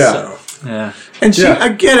 loved. It's Yeah. so. Yeah, And she, Yeah. I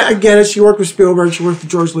get it. She worked with Spielberg. She worked with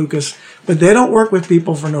George Lucas. But they don't work with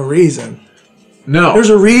people for no reason. No. There's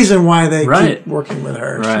a reason why they Right. keep working with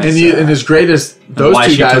her. Right. and as great as those why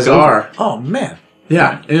two she guys took over. are, Oh man,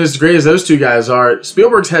 yeah, and as great as those two guys are,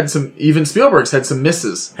 Spielberg's had some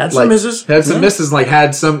misses. Had some misses. Had some Yeah. misses, like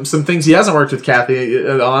had some things he hasn't worked with Kathy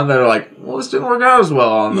on that are like, well, this didn't work out as well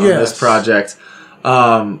on this Yes. project.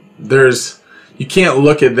 You can't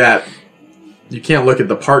look at that. You can't look at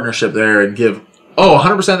the partnership there and give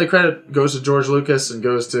 100% of the credit goes to George Lucas and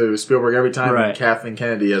goes to Spielberg every time. Right. And Kathleen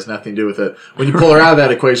Kennedy has nothing to do with it. When you pull her out of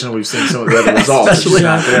that equation, we've seen some of the other results. It's Especially- just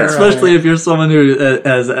not there. especially if you're someone who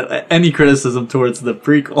has any criticism towards the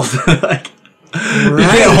prequels. Like, you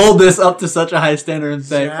can't hold this up to such a high standard and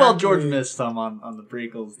say, well, George Exactly. missed some on the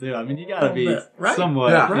prequels too. I mean, you gotta be bit. Right.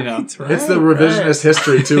 somewhat, Yeah. Right. It's the revisionist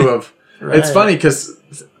history too of. It's Right. funny because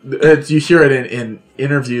you hear it in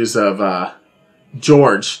interviews of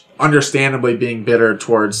George, understandably being bitter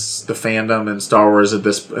towards the fandom and Star Wars at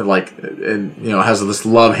this has this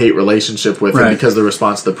love-hate relationship with him Right. because of the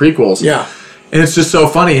response to the prequels. Yeah. And it's just so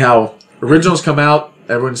funny how originals come out,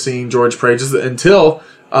 everyone's seeing George praises until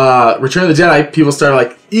Return of the Jedi. People started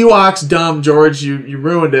like, Ewoks, dumb, George, you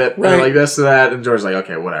ruined it. Right. Or like this or that, and George's like,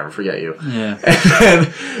 okay, whatever, forget you. Yeah.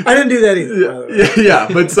 And I didn't do that either. by the way. yeah,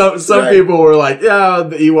 but some Right. people were like, yeah,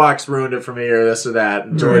 the Ewoks ruined it for me, or this or that.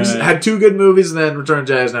 And George Right. had 2 good movies, and then Return of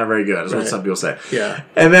the Jedi is not very good, is what Right. some people say. Yeah.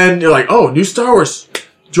 And then you're like, oh, new Star Wars.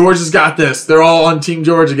 George has got this. They're all on Team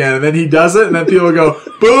George again. And then he does it, and then people go,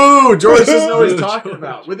 boo! George doesn't know what he's talking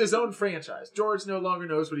about. With his own franchise. George no longer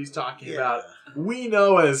knows what he's talking about. We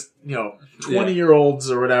know as, 20-year-olds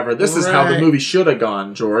or whatever, this is how the Right. movie should have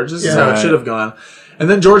gone, George. This is Yeah. how it Right. should have gone. And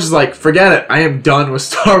then George is like, forget it. I am done with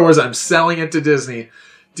Star Wars. I'm selling it to Disney.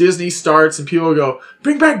 Disney starts and people go,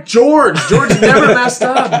 bring back George. George never messed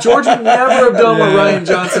up. George would never have done what Yeah. Ryan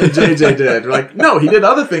Johnson and JJ did. We're like, no, he did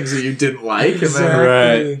other things that you didn't like. And then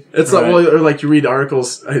Right. it's Right. like, or like you read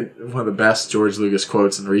articles. One of the best George Lucas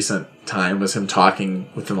quotes in recent time was him talking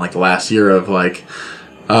within like the last year of like,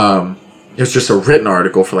 it was just a written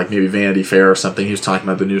article for like maybe Vanity Fair or something. He was talking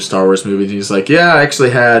about the new Star Wars movie. And he's like, yeah, I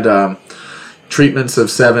actually had treatments of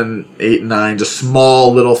 7, 8, and 9, just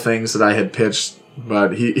small little things that I had pitched.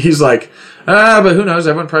 But he's like, but who knows?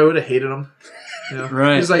 Everyone probably would have hated him.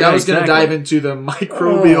 Right. He's like, Yeah, I was going to exactly. dive into the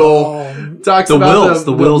microbial, talks The about wills,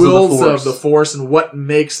 the wills of the Force and what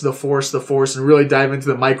makes the Force, and really dive into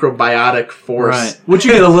the microbiotic Force. Right. Which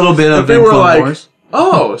you get a little bit of And in people were Clone like, Wars.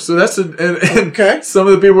 oh, so that's and Okay. some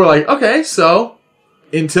of the people were like, okay, so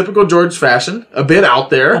in typical George fashion, a bit out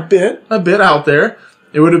there, A bit. out there.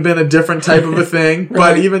 It would have been a different type of a thing, but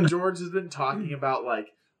Right. even George has been talking about like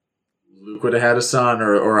Luke would have had a son,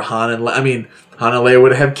 or Han and Han and Leia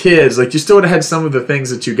would have had kids. Like you still would have had some of the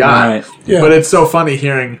things that you got. Right. Yeah. But it's so funny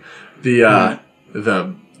hearing the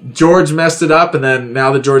George messed it up, and then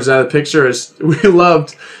now that George's out of the picture,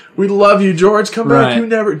 we love you, George. Come back.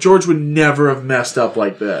 George would never have messed up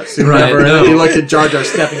like this. You you look at Jar Jar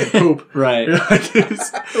stepping in poop. Right.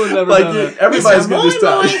 Everybody's going to just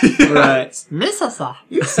talk. Right. Miss us all.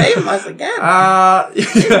 You saved us again.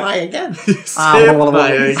 Saved my again. Saved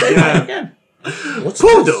my again. What's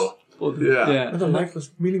Poodle. Yeah. Another lifeless,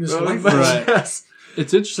 meaningless life. Right. Yes.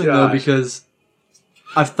 It's interesting, though, because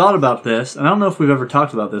I've thought about this, and I don't know if we've ever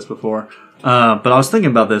talked about this before, but I was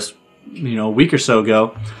thinking about this, a week or so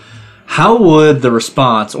ago. How would the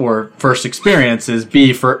response or first experiences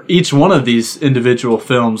be for each one of these individual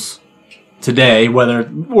films today, whether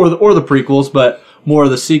or the prequels, but more of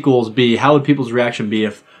the sequels be? How would people's reaction be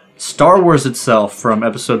if Star Wars itself, from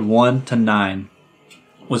episode 1 to 9,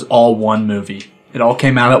 was all one movie? It all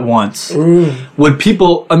came out at once. Ooh. Would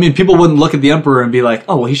people wouldn't look at the Emperor and be like,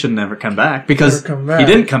 oh, well, he should never come back, because he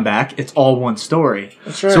didn't come back. It's all one story.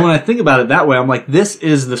 That's right. So when I think about it that way, I'm like, this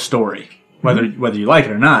is the story. Whether you like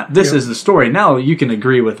it or not, this is the story. Now you can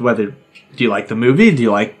agree with whether do you like the movie, do you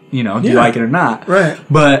like do you like it or not. Right.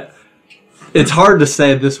 But it's hard to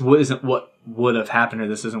say this isn't what would have happened or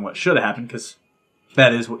this isn't what should have happened, because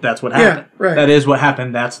that's what happened. Yeah, right. That is what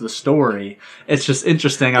happened. That's the story. It's just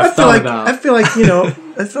interesting. I feel like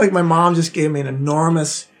my mom just gave me an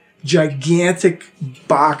enormous, gigantic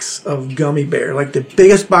box of gummy bear, like the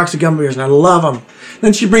biggest box of gummy bears, and I love them.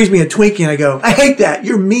 Then she brings me a Twinkie, and I go, I hate that.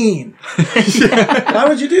 You're mean. Why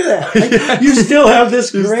would you do that? Like, you still have this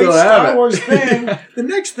great Star Wars thing. The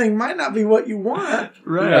next thing might not be what you want.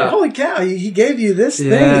 Right. Yeah. Holy cow, he gave you this thing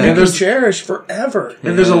that you can cherish forever.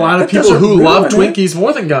 And there's a lot of people who love Twinkies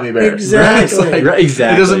more than gummy bears. Exactly. Exactly.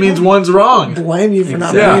 It doesn't mean one's wrong. Blame you for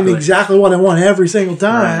not bringing me exactly what I want every single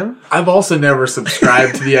time. Right. I've also never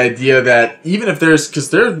subscribed to the idea that even if because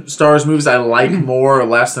there are Star Wars movies I like more or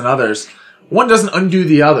less than others, one doesn't undo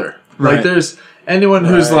the other. Right. Like there's anyone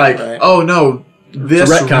who's oh no, this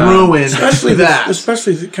ruined that.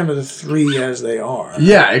 Especially kind of the three as they are.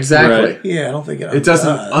 Yeah, exactly. Right. Yeah, I don't think it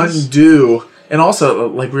doesn't undo. And also,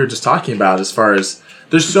 like we were just talking about, as far as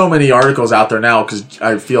there's so many articles out there now, because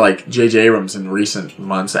I feel like J.J. Abrams in recent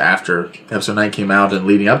months after Episode 9 came out and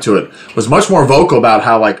leading up to it was much more vocal about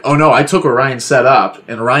how, like, oh no, I took what Ryan set up,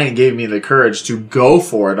 and Ryan gave me the courage to go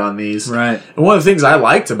for it on these. Right. And one of the things I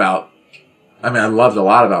liked about, I loved a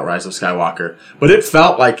lot about Rise of Skywalker, but it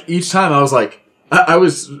felt like each time I was like,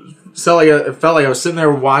 it felt like I was sitting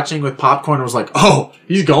there watching with popcorn and was like, oh,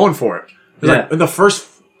 he's going for it. Like, in the first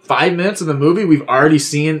 5 minutes of the movie, we've already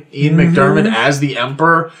seen Ian McDiarmid as the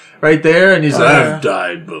Emperor right there, and he's like, I've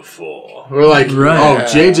died before. We're like, oh,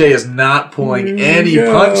 JJ is not pulling any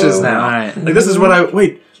punches now. Right. Like, this is what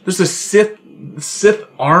there's a Sith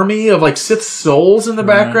army of, like, Sith souls in the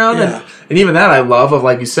background, and even that I love, of,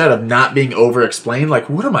 like you said, of not being over-explained. Like,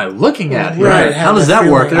 what am I looking at here? Right. How does that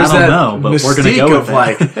work? There's I don't know, but we're going to go with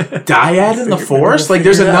like, dyad in the Force. Like,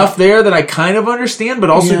 there's enough there that I kind of understand,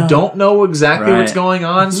 but also don't know exactly what's going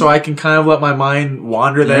on, so I can kind of let my mind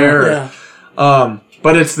wander there.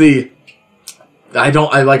 But it's I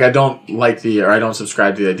don't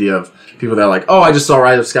subscribe to the idea of people that are like, oh, I just saw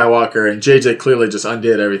Rise of Skywalker, and JJ clearly just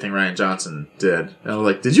undid everything Rian Johnson did. And I was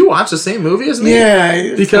like, did you watch the same movie as me?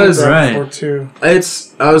 Yeah, because I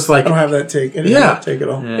was like, I don't have that take. Take it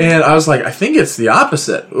all. Yeah. And I was like, I think it's the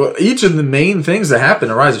opposite. Each of the main things that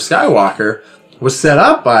happened in Rise of Skywalker was set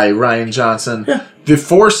up by Rian Johnson. Yeah. The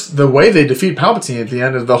Force, the way they defeat Palpatine at the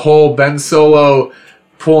end of the whole Ben Solo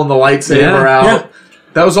pulling the lightsaber out. Yeah.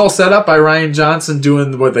 That was all set up by Rian Johnson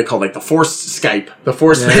doing what they call like the Force Skype, the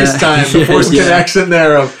Force FaceTime, the Force connection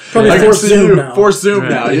there of probably Force Zoom now. Force Zoom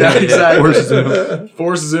now, exactly.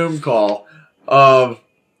 Force Zoom call.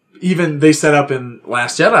 Even they set up in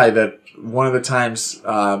Last Jedi that one of the times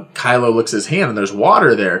Kylo looks at his hand and there's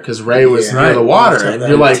water there because Rey was near the water, and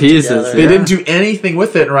you're like, they didn't do anything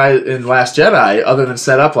with it in Last Jedi other than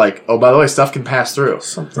set up like, oh, by the way, stuff can pass through.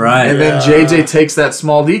 Right. And then JJ takes that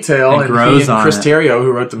small detail and he and Chris Terrio,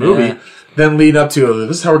 who wrote the movie, then lead up to,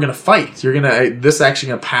 this is how we're going to fight. This actually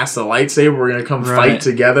going to pass the lightsaber. We're going to come fight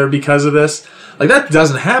together because of this. Like, that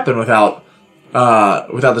doesn't happen without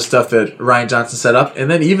the stuff that Rian Johnson set up.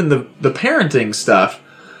 And then even the parenting stuff,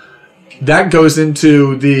 that goes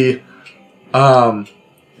into the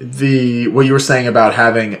what you were saying about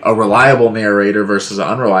having a reliable narrator versus an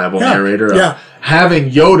unreliable narrator.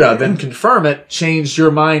 Having Yoda then confirm it changed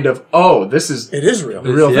your mind of, oh, it is real.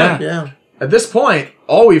 The real thing. Yeah. At this point,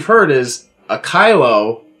 all we've heard is a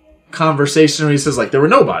Kylo conversation where he says, like, there were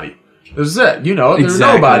nobody. This is it. You know, there's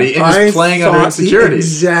Exactly. nobody, and he's playing under thought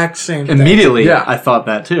insecurities. The exact same thing. Immediately, Yeah. I thought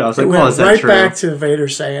that too. I was like, It well, went is that right true? back to Vader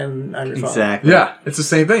saying, "I'm your father." Exactly. Yeah, it's the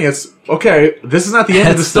same thing. It's okay. This is not the end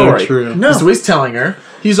of the That's so story. true. No. So he's telling her.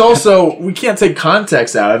 He's also, we can't take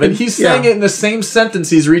context out of it. He's saying Yeah. it in the same sentence.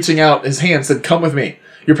 He's reaching out his hand, said, "Come with me.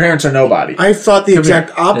 Your parents are nobody." I thought the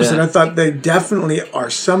exact opposite. Yeah. I thought they definitely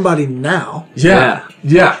are somebody now. Yeah.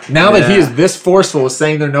 Now that he Yeah. is this forceful with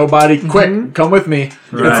saying they're nobody, quick, come with me.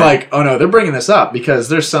 Right. It's like, oh no, they're bringing this up because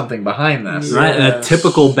there's something behind this. Right, in a Yes.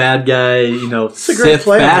 typical bad guy, It's a great Sith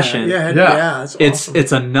play. fashion. Yeah, that's It's awesome.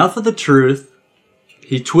 it's enough of the truth.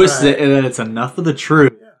 He twists Right. it, and then it's enough of the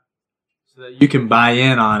truth so that you can buy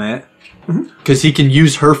in on it. Mm-hmm. Because he can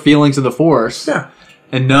use her feelings of the Force yeah.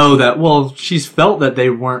 and know that, well, she's felt that they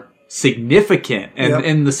weren't significant, and Yep.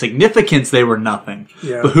 in the significance they were nothing.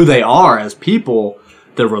 Yeah. But who they are as people,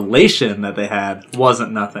 the relation that they had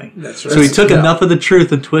wasn't nothing. That's right. So he took Yeah. enough of the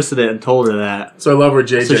truth and twisted it and told her that. So I love where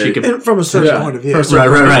JJ. So she could And from a certain Yeah. point of view. From a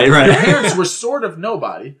certain Right. Your parents were sort of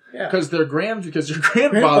nobody Yeah. because your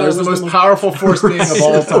grandfather is the was most the most- powerful force being of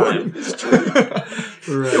all time.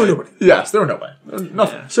 They were nobody. Yes, they were nobody.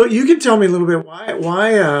 Nothing. So you can tell me a little bit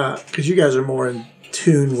why, because you guys are more in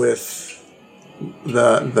tune with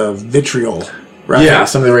the vitriol, right? Yeah,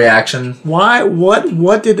 some of the reaction. Why?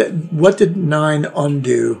 What did 9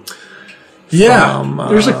 undo? Um,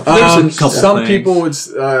 There's a couple some things. people would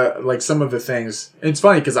like some of the things. It's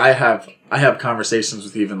funny because I have conversations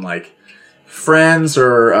with even like friends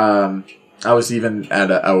or I was even at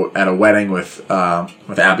a wedding with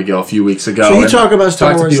Abigail a few weeks ago. So you and talk about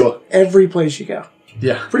Star talked to Wars people- every place you go.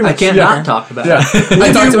 Yeah, Pretty I much. can't yeah. not talk about Yeah, it.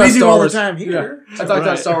 I talked about we do Star all the Wars time here. I talked about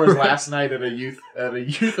Right. Star Wars last night at a youth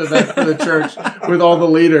event for the church with all the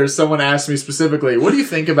leaders. Someone asked me specifically, "What do you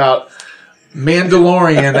think about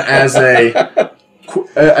Mandalorian as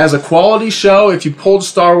a quality show? If you pulled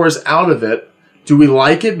Star Wars out of it, do we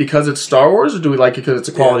like it because it's Star Wars, or do we like it because it's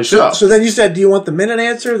a quality show?" So then you said, do you want the minute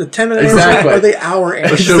answer, the 10-minute Exactly. answer, or the hour Or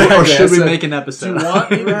answer? should, Exactly. or should we I said, make an Do episode? you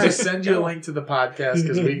want me to Right. just send you a link to the podcast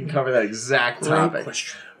because we can cover that exact Great topic?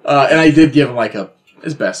 question. And I did give him like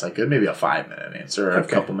as best I could, maybe a 5-minute answer or a Okay.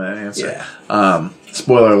 couple minute answer. Yeah.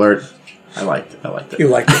 Spoiler alert, I liked it. You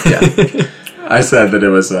liked it. Yeah. I said that it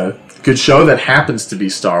was a good show that happens to be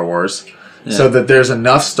Star Wars, so that there's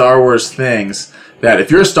enough Star Wars things that if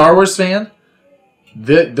you're a Star Wars fan,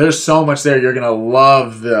 there's so much there you're gonna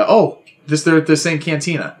love. They're at the same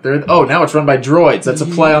cantina. Now it's run by droids. That's a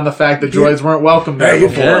play on the fact that droids weren't welcome there Hey, you're,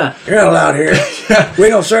 before. Yeah. you're not allowed here. We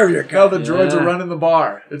don't serve your No, kind. the droids Yeah. are running the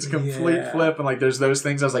bar. It's a complete Yeah. flip, and like there's those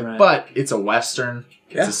things. I was like, Right. but it's a western.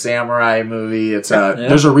 Yeah. It's a samurai movie. Yeah.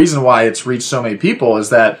 There's a reason why it's reached so many people. Is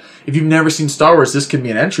that if you've never seen Star Wars, this can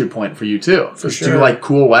be an entry point for you too. Do sure. you like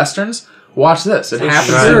cool westerns? Watch this. It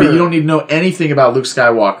happens to sure. be. You don't need to know anything about Luke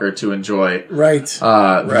Skywalker to enjoy Right. The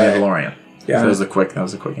Right. Mandalorian. Yeah. That was a quick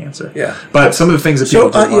answer. Yeah. But some of the things that So,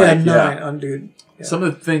 people didn't like. 9, undue. Yeah. Some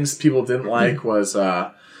of the things people didn't like was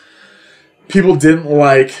people didn't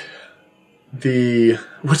like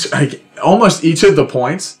which almost each of the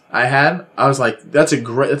points I had, I was like, that's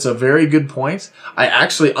a very good point. I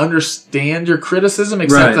actually understand your criticism,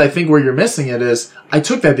 except Right. that I think where you're missing it is I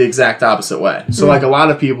took that the exact opposite way. So like a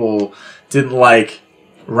lot of people didn't like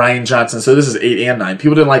Rian Johnson. So this is 8 and 9.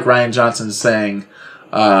 People didn't like Rian Johnson saying,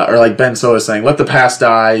 or like Ben Solo saying, "Let the past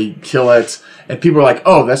die, kill it," and people were like,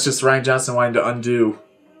 "Oh, that's just Rian Johnson wanting to undo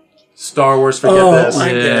Star Wars. Forget this." I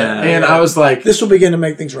get it. Yeah. And I was like, This will begin to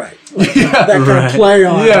make things right. yeah, That kind Right. of play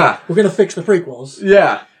on. Yeah. We're going to fix the prequels.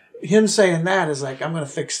 yeah. Him saying that is like, I'm going to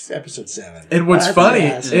fix episode 7. And what's That's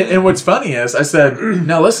funny, awesome. and what's funny is, I said,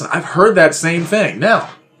 "Now listen, I've heard that same thing. Now,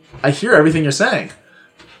 I hear everything you're saying.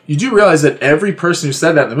 You do realize that every person who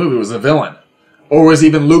said that in the movie was a villain, or was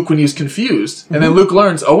even Luke when he was confused, and then Luke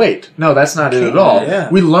learns, oh wait, no, that's not it at all. Yeah.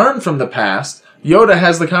 We learn from the past. Yoda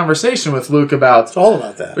has the conversation with Luke about." It's all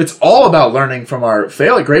about that. It's all about learning from our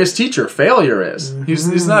greatest teacher. Failure is.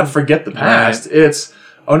 He's not forget the past. It's,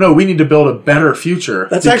 oh no, we need to build a better future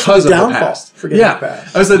That's because actually of the the downfall, past. forgetting Yeah, the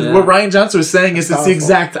past. I said Yeah. what Rian Johnson was saying is it's Powerful. the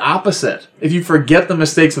exact opposite. If you forget the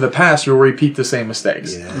mistakes of the past, you'll repeat the same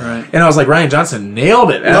mistakes. Right. And I was like, Rian Johnson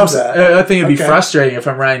nailed it. And Love that. I think it'd be Okay. frustrating if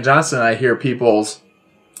I'm Rian Johnson and I hear people's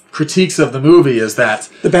critiques of the movie is that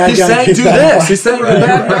The bad he's guy saying gives do bad this. advice. He's saying Right, the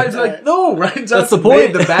bad right, guys. right. Like, no, Rian Johnson the point.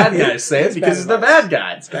 made the bad guy say it It's because bad he's the advice. bad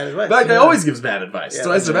guy. It's bad advice. Bad guy Yeah. always gives bad advice. Yeah,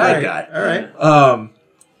 so he's the that's bad right. guy. All right.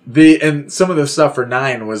 And some of the stuff for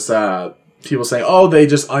 9 was people saying, "Oh, they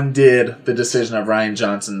just undid the decision of Rian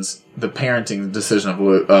Johnson's the parenting decision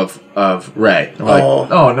of Rey." And we're like, Oh.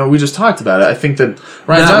 "Oh no, we just talked about it." I think that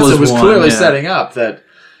Rian That Johnson was was one, clearly yeah. setting up that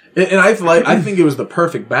And I think it was the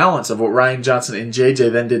perfect balance of what Rian Johnson and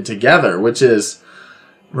JJ then did together, which is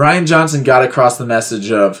Rian Johnson got across the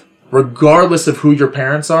message of regardless of who your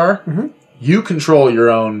parents are, you control your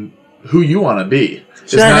own who you want to be.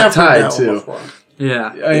 It's not tied to.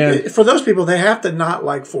 Yeah. And, For those people, they have to not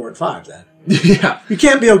like 4 and 5 then. yeah. You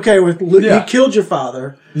can't be okay with Luke. Yeah. He killed your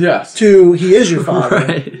father. Yes. To he is your father.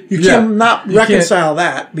 Right. You Yeah. cannot reconcile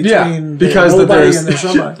that between because nobody there's and there's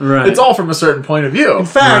somebody. Right. It's all from a certain point of view. In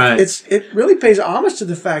fact, Right. it really pays homage to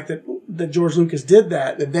the fact that George Lucas did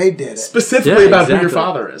that they did it. Specifically Yeah, about who exactly. your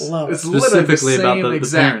father is. Love it. It's literally the Specifically about same the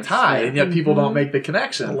exact parents. tie, Yeah. and yet people don't make the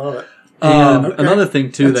connection. I love it. And Okay. another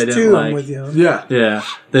thing too, That's they 2. didn't I'm like. with you. Yeah. Yeah,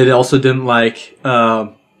 they also didn't like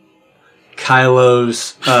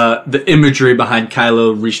Kylo's the imagery behind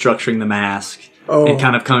Kylo restructuring the mask and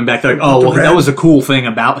kind of coming back. They're like, oh, The well, red. that was a cool thing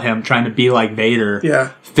about him trying to be like Vader. Yeah.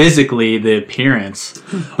 Physically, the appearance.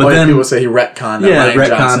 But Like then, people say he retconned that Yeah, Rian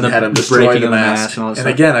retconned Johnson the had him destroy breaking the of the mask. mask and all And that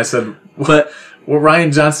stuff. again, I said, but what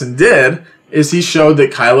Rian Johnson did is he showed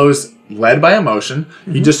that Kylo's led by emotion.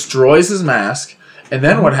 He destroys his mask. And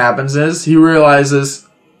then what happens is he realizes,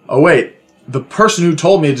 oh, wait, the person who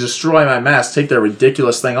told me to destroy my mask, take that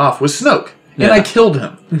ridiculous thing off, was Snoke. And Yeah. I killed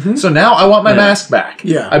him. So now I want my mask back.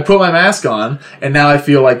 Yeah. I put my mask on, and now I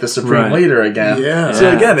feel like the supreme Right. leader again. Yeah. So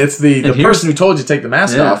again, it's the here's- person who told you to take the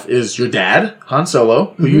mask Yeah. off is your dad, Han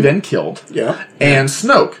Solo, who you then killed, Yeah. and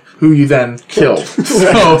Snoke, who you then killed.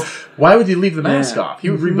 So why would you leave the mask Yeah. off? He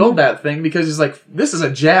would rebuild that thing because he's like, this is a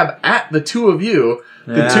jab at the two of you,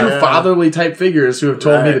 the Yeah. two fatherly type figures who have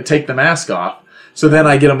told me Right. to take the mask off. So then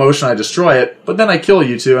I get emotional, I destroy it, but then I kill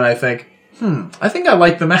you two, and I think, I think I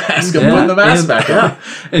like the mask. I'm putting the mask back on.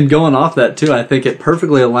 And going off that too, I think it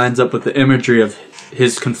perfectly aligns up with the imagery of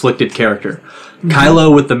his conflicted character.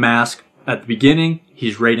 Kylo with the mask at the beginning,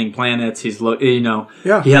 he's raiding planets. He's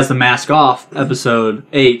Yeah. he has the mask off. Episode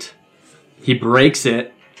 8, he breaks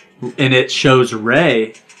it, and it shows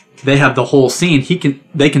Rey. They have the whole scene.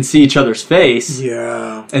 They can see each other's face.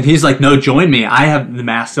 Yeah. And he's like, no, join me. I have the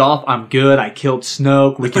mask off. I'm good. I killed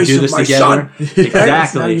Snoke. We can face do of this my together. son.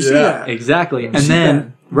 Exactly. Now you see Yeah. that. Exactly. And see then,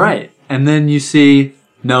 that. right. And then you see,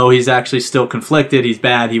 no, he's actually still conflicted. He's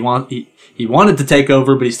bad. He wanted to take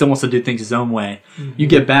over, but he still wants to do things his own way. You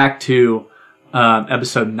get back to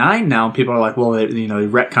episode 9 now, and people are like, well, they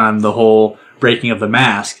retconned the whole breaking of the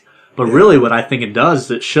mask. But really what I think it does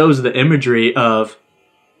is it shows the imagery of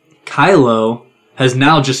Kylo has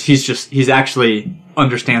now he's actually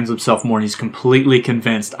understands himself more, and he's completely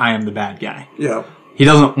convinced I am the bad guy. Yeah. He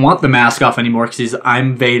doesn't want the mask off anymore because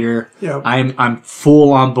I'm Vader. Yeah. I'm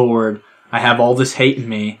full on board. I have all this hate in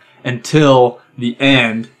me until the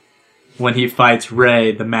end when he fights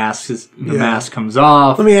Rey. The mask comes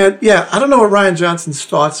off. Let me add. Yeah, I don't know what Rian Johnson's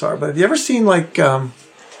thoughts are, but have you ever seen like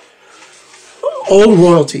old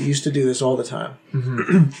royalty used to do this all the time?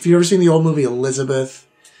 Have you ever seen the old movie Elizabeth?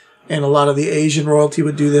 And a lot of the Asian royalty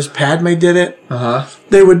would do this. Padme did it.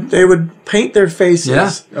 They would paint their faces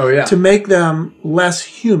Yeah. Oh, yeah. to make them less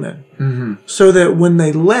human, so that when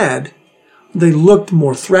they led, they looked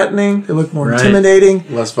more threatening. They looked more Right. intimidating,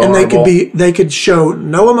 Less and vulnerable. they could show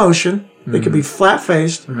no emotion. They could be flat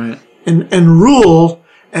faced Right. and rule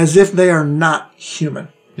as if they are not human.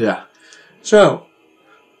 Yeah. So,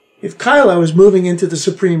 if Kylo is moving into the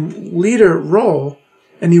supreme leader role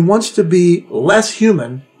and he wants to be less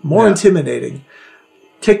human, more Yeah. intimidating,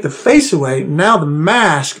 take the face away, now the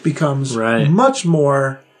mask becomes Right. much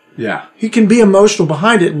more. Yeah. He can be emotional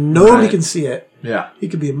behind it and nobody Right. can see it. Yeah. He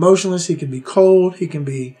can be emotionless, he can be cold, he can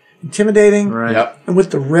be intimidating. Right. Yep. And with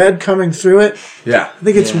the red coming through it, Yeah. I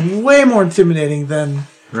think it's way more intimidating than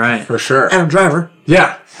Right. For sure. Adam Driver.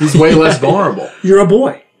 Yeah. He's way less vulnerable. You're a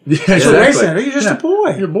boy. Yeah, So Ray exactly. said, you're just a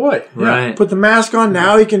boy. You're a boy. Right. Put the mask on,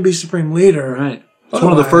 now he can be supreme leader. Right. It's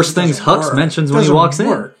one of the first things Hux mentions when he walks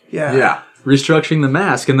in. Yeah. Yeah. Restructuring the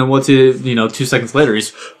mask, and then what's he? 2 seconds later, he's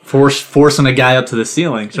forcing a guy up to the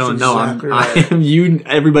ceiling, showing, exactly "No, right. I am you.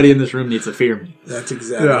 Everybody in this room needs to fear me." That's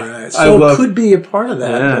exactly Yeah. right. I So love- it could be a part of that.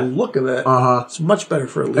 Yeah. The look of it. Uh-huh. It's much better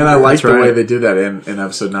for a leader. And I like That's the way right. they do that in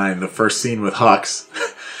episode 9, the first scene with Hux.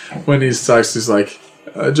 When he talks, he's like,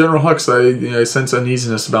 General Hux, I sense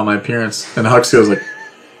uneasiness about my appearance. And Hux goes like,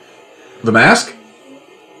 the mask?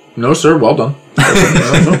 No, sir, well done.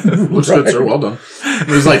 Looks good, sir, well done.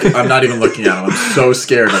 He was like, I'm not even looking at him. I'm so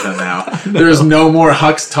scared of him now. There's no more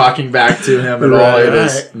Hux talking back to him at all. It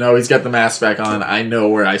is, Right. no, he's got the mask back on. I know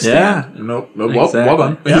where I stand. Nope, well Exactly.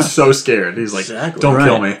 done. Yeah. He's so scared. He's like, Exactly. don't Right.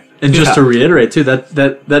 kill me. And just Yeah. to reiterate too,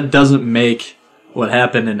 that doesn't make what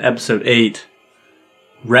happened in episode 8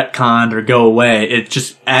 retconned or go away. It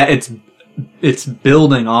just it's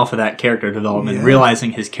building off of that character development, Yeah.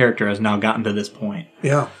 realizing his character has now gotten to this point.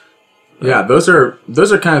 Yeah. Yeah, those are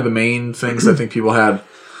kind of the main things I think people had.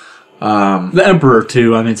 The Emperor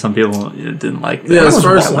too. I mean, some people didn't like that.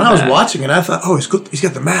 Yeah, When I was watching it, I thought, oh, he's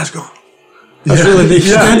got the mask on. That's really the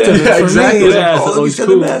extent of it for exactly. me. It's Yeah, like, so he's got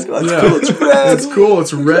cool. the mask on. It's Yeah. cool. It's red. It's cool.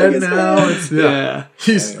 It's red now. It's, Yeah.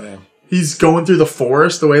 He's going through the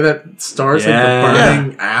forest the way that starts, like Yeah. the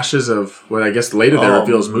burning ashes of what I guess later they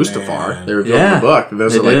reveals Mustafar. man. They reveal in Yeah, the book.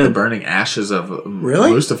 Those they are like the did. burning ashes of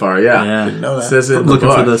Really? Mustafar. Yeah. Yeah. Didn't know It that. says it in Looking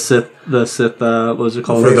the book. for the Sith. What was it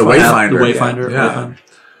called? For the Wayfinder. The Wayfinder. Yeah. Wayfinder.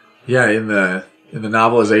 Yeah, in the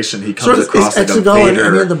novelization, he So comes is across like a Exegol in Vader.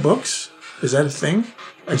 any of the books? Is that a thing?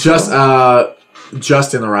 Just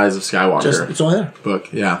in the Rise of Skywalker It's only there. book.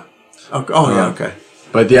 Yeah, Yeah, okay.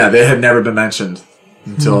 but yeah, they had never been mentioned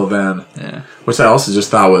until then. Yeah. Which I also just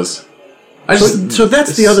thought was. So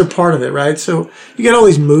that's the other part of it, right? So you get all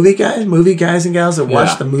these movie guys and gals that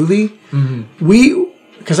watch the movie. Mm-hmm.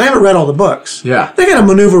 Because I haven't read all the books. Yeah. They got to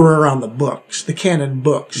maneuver around the books, the canon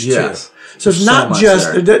books, Yes. too. So it's So not much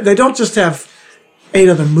just, there. they don't just have 8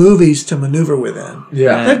 other movies to maneuver within.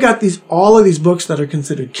 Yeah. They've got all of these books that are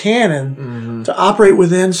considered canon to operate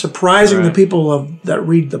within, surprising the people that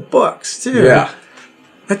read the books, too. Yeah.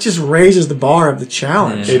 That just raises the bar of the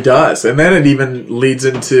challenge. It does. And then it even leads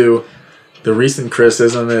into the recent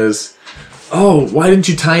criticism is, oh, why didn't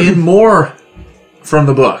you tie in more from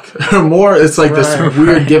the book? Or more, it's like this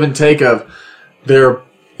weird give and take of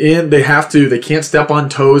they can't step on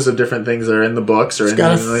toes of different things that are in the books. Or It's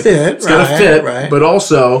got to fit. It's got to fit, but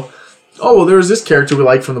also, oh, well, there was this character we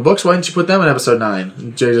liked from the books. Why didn't you put them in episode 9?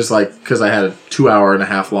 And Jay just like, because I had a 2.5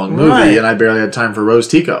 hour long movie Right. and I barely had time for Rose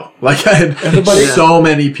Tico. Like I had so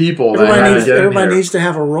many people that I had to get in Everybody here. needs to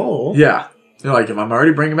have a role. Yeah. You know, like if I'm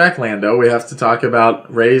already bringing back Lando, we have to talk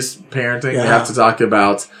about Rey's parenting. Yeah. We have to talk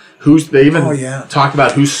about they even talk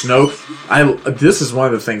about who's Snoke. This is one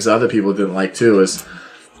of the things other people didn't like too, is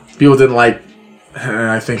people didn't like, and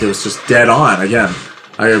I think it was just dead on. Again,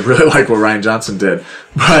 I really like what Rian Johnson did.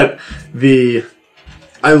 But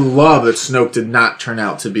I love that Snoke did not turn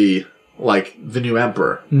out to be like the new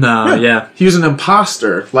Emperor. No, yeah. He was an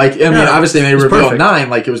imposter. Like, I mean, obviously they revealed perfect. 9,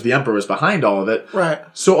 like it was the Emperor was behind all of it. Right.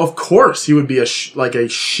 So of course he would be a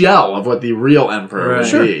shell of what the real Emperor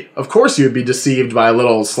would be. Of course he would be deceived by a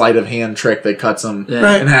little sleight of hand trick that cuts him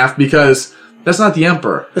Right. in half, because that's not the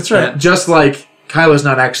Emperor. That's right. Just like Kylo's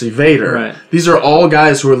not actually Vader. Right. These are all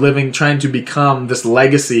guys who are trying to become this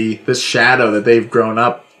legacy, this shadow that they've grown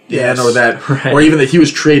up in, or that, Right. or even that he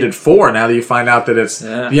was created for. Now that you find out that it's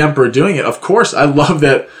the Emperor doing it, of course, I love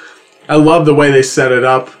that. I love the way they set it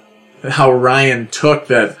up. How Ryan took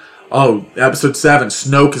that. Oh, episode 7,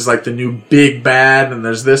 Snoke is like the new big bad, and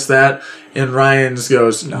there's this, that, and Ryan just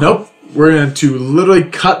goes, nope, we're going to literally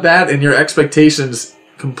cut that, and your expectations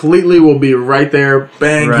completely will be right there.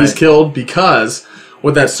 Bang, he's killed, because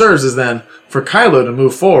what that serves is then for Kylo to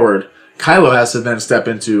move forward. Kylo has to then step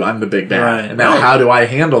into, I'm the big bad. Right. And now how do I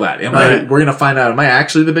handle that? We're going to find out, am I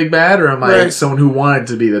actually the big bad, or am I someone who wanted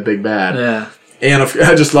to be the big bad? Yeah. And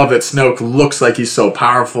I just love that Snoke looks like he's so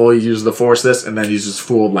powerful. He uses the Force and then he's just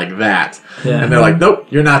fooled like that. Yeah. And they're like, nope,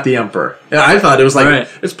 you're not the Emperor. And I thought it was like,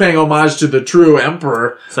 it's paying homage to the true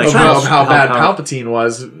Emperor like of how bad powerful. Palpatine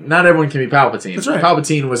was. Not everyone can be Palpatine. That's right.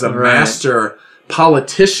 Palpatine was a master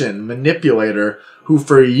politician, manipulator, who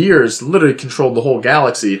for years literally controlled the whole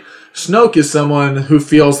galaxy. Snoke is someone who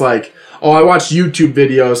feels like, oh, I watched YouTube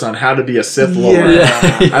videos on how to be a Sith Lord.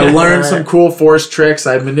 I learned some cool Force tricks.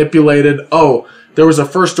 I manipulated. Oh, there was a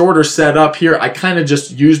First Order set up here. I kind of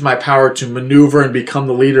just used my power to maneuver and become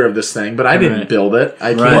the leader of this thing, but I didn't build it.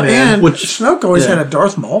 I came in. And Snoke always had a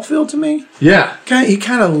Darth Maul feel to me. Yeah. He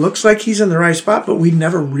kind of looks like he's in the right spot, but we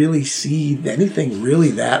never really see anything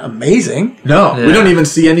really that amazing. No, we don't even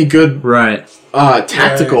see any good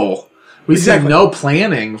tactical. We see no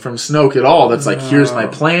planning from Snoke at all. That's like, here's my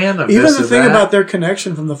plan. Of Even this the or thing that. about their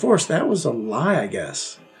connection from the Force, that was a lie, I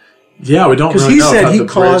guess. Yeah, we don't 'Cause really he know said about he the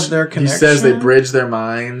caused bridge. their He says they connection. bridge their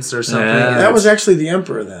minds or something. Yeah. That was actually the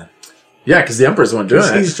Emperor then. Yeah, because the Emperor's the one doing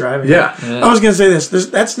it. He's driving. Yeah. I was going to say this.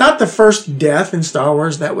 That's not the first death in Star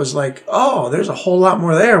Wars that was like, oh, there's a whole lot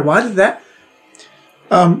more there. Why did that?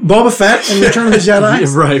 Boba Fett in Return of the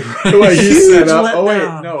Jedi. Right. Like he Huge set up. Oh wait,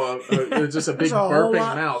 letdown. no, just a big There's a whole burping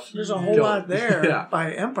lot, mouth. There's a whole lot there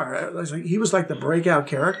by Empire. It was like, he was like the breakout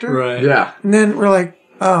character. Right. Yeah. And then we're like,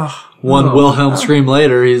 oh. One Wilhelm scream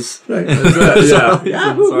later, he's Right. Yeah.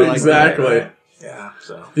 Yeah, Exactly. Yeah.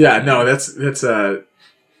 So. Yeah. No, that's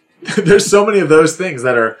there's so many of those things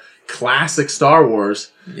that are classic Star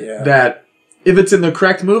Wars Yeah. that if it's in the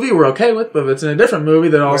correct movie, we're okay with. But if it's in a different movie,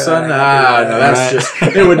 then all of a sudden, no, that's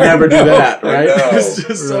just, it would never do that, right? It's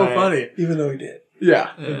just so funny. Even though he did.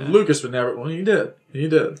 Yeah. And Lucas would never. Well, he did. He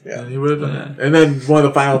did. Yeah. And he would have done it. And then one of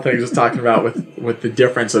the final things was talking about with the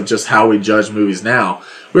difference of just how we judge movies now.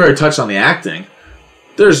 We already touched on the acting.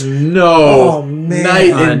 There's no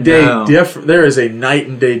night and day difference. There is a night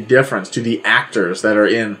and day difference to the actors that are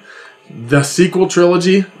in the sequel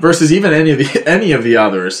trilogy versus even any of the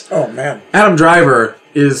others. Oh man, Adam Driver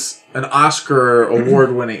is an Oscar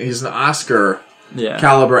award winning. He's an Oscar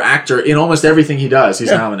caliber actor in almost everything he does.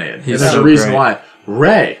 He's nominated. And there's a reason why.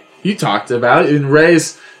 Ray, you talked about it, and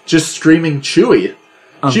Ray's just screaming Chewie.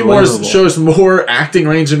 She shows more acting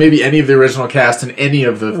range than maybe any of the original cast in any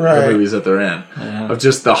of the movies that they're in. Yeah. Of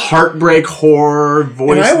just the heartbreak horror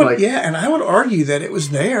voice. And I would argue that it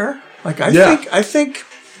was there. Like I think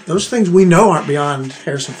those things we know aren't beyond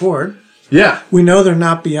Harrison Ford. Yeah. We know they're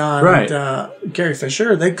not beyond Carrie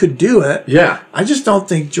Fisher. They could do it. Yeah. I just don't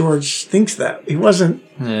think George thinks that. He wasn't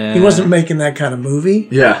making that kind of movie.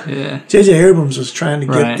 Yeah. J.J. Abrams was trying to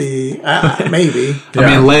get the maybe. I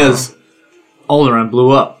mean, Leia's Alderaan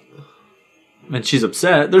blew up. And she's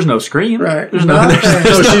upset. There's no screen. Right. There's no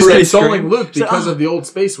she's consoling Luke because of the old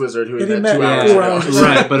space wizard who he met 2 hours ago.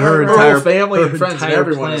 Right, but her entire family and friends and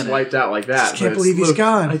everyone is wiped out like that. I just can't believe he's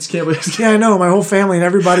gone. I just can't believe he's gone. Yeah, I know. My whole family and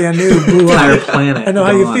everybody I knew blew up. Entire planet. I know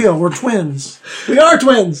how you feel. We're twins. We are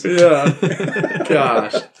twins. Yeah.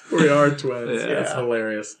 Gosh. We are twins. Yeah. That's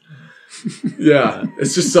hilarious. Yeah.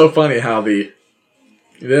 It's just so funny how it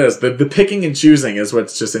is. The picking and choosing is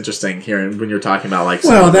what's just interesting here when you're talking about like...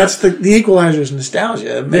 Well, that's the equalizer's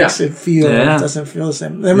nostalgia. It makes it feel... It doesn't feel the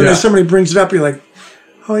same. Then when somebody brings it up, you're like,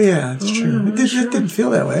 oh yeah, that's true. It didn't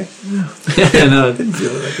feel that way. Yeah, no. It didn't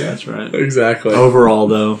feel like that. That's right. Exactly. Overall,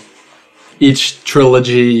 though, each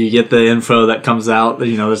trilogy, you get the info that comes out.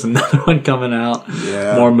 There's another one coming out.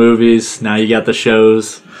 Yeah. More movies. Now you got the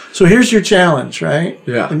shows. So here's your challenge, right?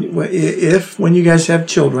 Yeah. When you guys have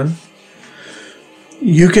children...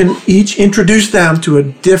 You can each introduce them to a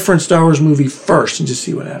different Star Wars movie first and just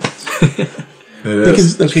see what happens.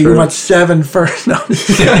 You watch 7 first. No,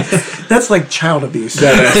 that's like child abuse.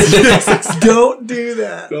 Don't do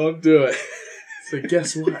that. Don't do it. So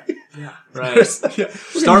guess what? Yeah, right.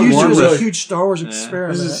 Start one with a huge Star Wars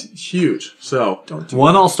experiment. This is huge. So don't do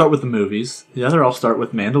one. I'll start with the movies. The other, I'll start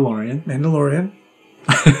with Mandalorian.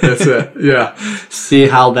 That's it. Yeah. See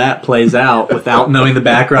how that plays out without knowing the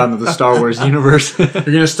background of the Star Wars universe. You're going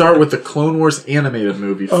to start with the Clone Wars animated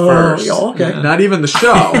movie first. Okay. Not even the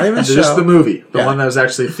show. Just the movie. The one that was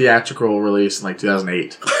actually theatrical release in like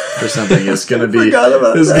 2008 or something. It's going to be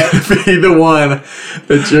the one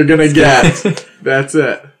that you're going to get. That's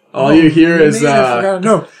it. All you hear is...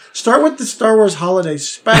 No. Start with the Star Wars Holiday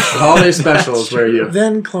Special. Holiday Special is where you...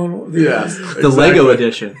 Then Clone Wars. Yeah. The Lego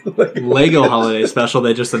edition. Lego Holiday Special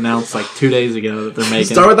they just announced like 2 days ago that they're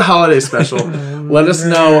making. Start with the Holiday Special. Let us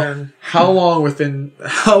know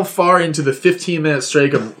how far into the 15-minute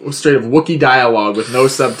straight of Wookiee dialogue with no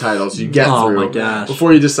subtitles you get through. Oh my gosh.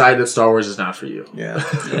 Before you decide that Star Wars is not for you. Yeah.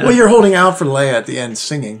 Well, you're holding out for Leia at the end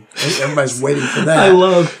singing. Everybody's waiting for that. I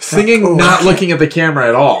love singing, not looking at the camera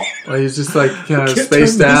at all. Like, he's just like kind of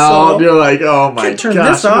spaced out. You're like, oh my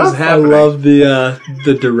gosh, what's happening? I love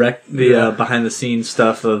the behind the scenes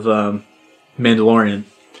stuff of Mandalorian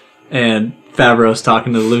and Favreau's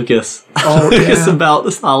talking to Lucas about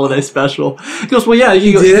this holiday special. He goes, well, yeah,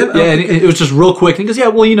 you did? Yeah, and it was just real quick. And he goes, yeah,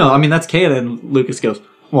 well, I mean, that's canon. And Lucas goes,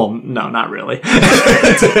 well, no, not really.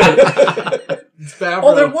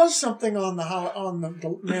 Oh, there was something on the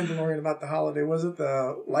Mandalorian about the holiday. Was it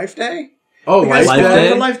the Life Day? Oh, Life Day.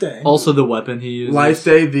 The Life Day. Also, the weapon he uses. Life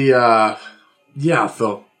Day, the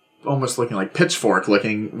almost looking like pitchfork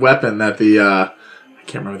looking weapon that I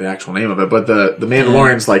can't remember the actual name of it, but the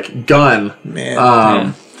Mandalorian's like gun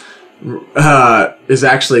is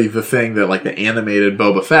actually the thing that like the animated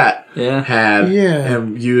Boba Fett had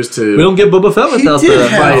and used to. We don't get Boba Fett without the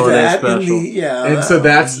holiday special. And so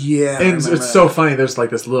that's it's so funny. There's like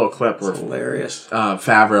this little clip where hilarious.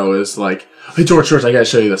 Favreau is like, "Hey George, I gotta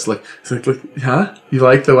show you this." Look, huh? You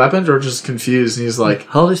like the weapon? George is confused, and he's like,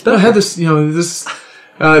 "Holiday special." I had this,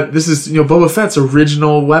 this is, Boba Fett's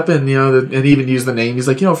original weapon, and he even used the name. He's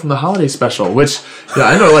like, from the holiday special, which,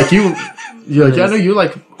 I know, like, you're like, I know you're,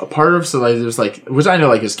 like, a part of, so, like, there's, like, which I know,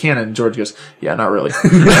 like, is canon. George goes, yeah, not really.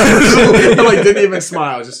 I, like, didn't even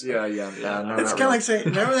smile. Just, no, it's kind of like saying,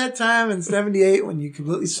 remember that time in 78 when you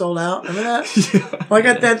completely sold out? Remember that? Well, I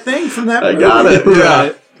got that thing from that movie. I got it.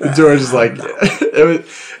 Yeah. George is like,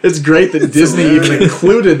 it's great that Disney even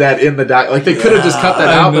included that in the doc. Like they could have just cut that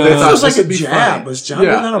out, but they It thought was like this a would be jab. funny. Was John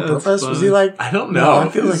doing that on purpose? Was he like? I don't know. No, I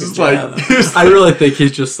feel like It's a jab. I really think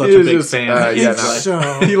he's just such a big fan. Yeah, It's no,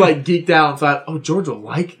 so- he like geeked out and thought, "Oh, George will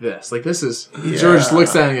like this. Like this is." Yeah. George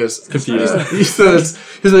looks at him and goes, Confused. He says,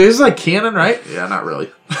 "He's like, this is like canon, right?" Yeah, not really.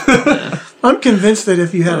 I'm convinced that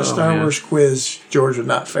if you had a Star man. Wars quiz, George would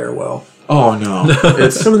not fare well. Oh no,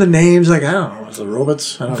 it's Some of the names, like I don't know, was the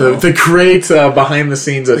robots? I don't know. the great behind the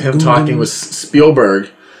scenes of him talking with Spielberg.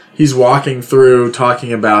 He's walking through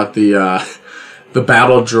talking about the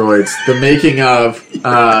battle droids, the making of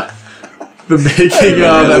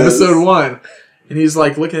episode 1, and he's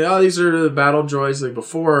like looking at these are the battle droids like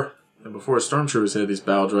before stormtroopers had these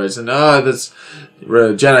battle droids, and this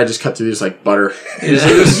Jedi just cut through these like butter.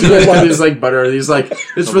 These like butter. These like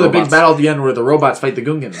it's for the big battle at the end where the robots fight the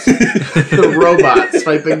Gungans. The robots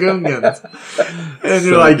fight the Gungans, and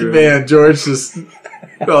you're like, good. man, George just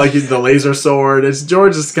felt like he's the laser sword. It's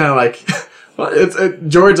George is kind of like, well,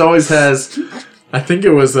 George always has. I think it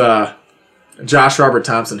was Josh Robert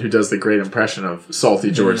Thompson who does the great impression of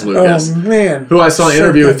salty George Lucas. Oh man! Who I saw an So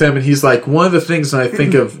interview good. with him, and he's like, one of the things when I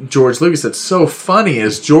think of George Lucas that's so funny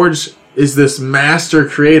is George is this master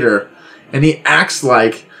creator, and he acts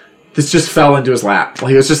like this just fell into his lap.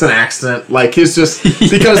 Like it was just an accident. Like it's just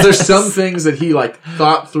because there's some things that he like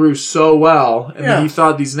thought through so well, and then he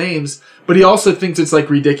thought these names, but he also thinks it's like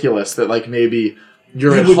ridiculous that like maybe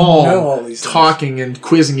you're You at wouldn't know all home these things. talking and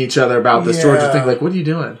quizzing each other about this. George would think like, what are you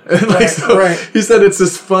doing? And, like, Right. He said it's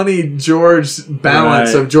this funny George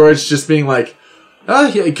balance Right. of George just being like,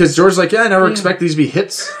 because George's like, I never expect these to be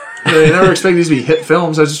hits. I never expect these to be hit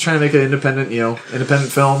films. I was just trying to make an independent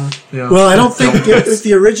film. Well, I don't think it was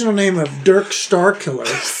the original name of Dirk Starkiller.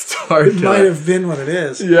 It might have been what it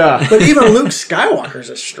is. Yeah. But even Luke Skywalker's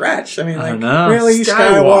a stretch. I mean, like, know. really?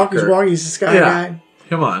 Skywalker. Skywalker's walking. He's a sky Yeah. guy.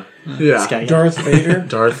 Come on. Yeah. Sky guy. Darth Vader,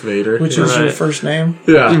 Darth Vader. which yeah. is your Right. first name.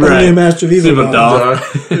 Yeah. Right. The Master of Evil. Evil Dog.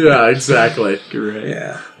 Dog. Yeah, exactly. Great.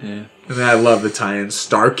 Yeah. Yeah. And then I love the tie-in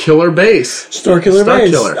Star Killer Base. Starkiller Star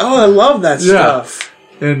Base. Killer. Oh, I love that Yeah. stuff.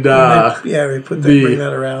 And Yeah, we put that, bring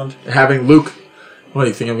that around. having Luke. What do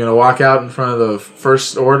you think? I'm going to walk out in front of the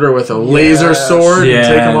First Order with a laser Yes. sword Yeah, and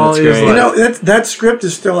take them all? that's He was great. like- You know, that script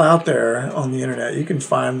is still out there on the internet. You can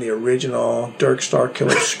find the original Dirk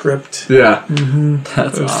Starkiller script. yeah,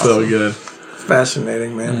 That's it's awesome. so good.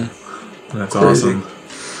 Fascinating, man. That's Crazy. awesome.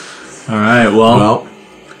 All right. Well, Well,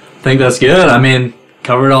 I think that's good. I mean,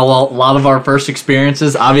 covered a lot of our first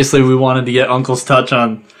experiences. Obviously, we wanted to get Uncle's touch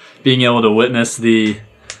on being able to witness the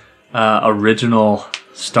original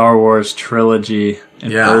Star Wars trilogy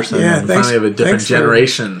in yeah, person. Yeah, and thanks- finally have a different thanks for-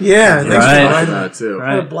 generation. Yeah, thanks Right. for inviting me. That too.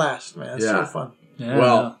 Right. What a blast, man. It's Yeah. so fun. Yeah.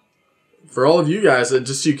 Well, for all of you guys,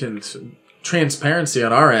 just so you can transparency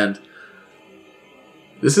on our end.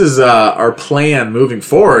 This is our plan moving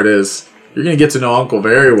forward. Is you're going to get to know Uncle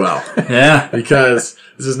very well. yeah. Because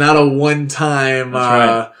this is not a one-time, That's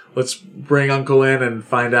right. let's bring Uncle in and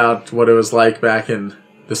find out what it was like back in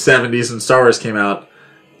the 70s when Star Wars came out.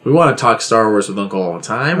 We want to talk Star Wars with Uncle all the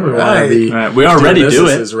time. We want Right. to be Right. We already this do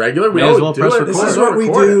as it. is regular. We May as always well do press it. record. This is We're what we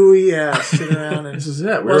recording. do. We sit around and This is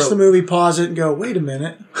it. watch the movie, pause it, and go, wait a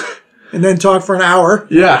minute. And then talk for an hour,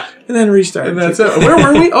 Yeah. and then restart. And that's it. Where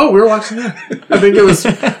were we? Oh, we were watching that. I think it was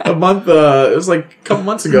a month, it was like a couple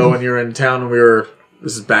months ago when you were in town and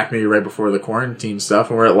this is back maybe right before the quarantine stuff,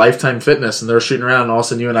 and we're at Lifetime Fitness and they're shooting around and all of a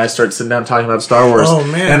sudden you and I start sitting down talking about Star Wars. Oh,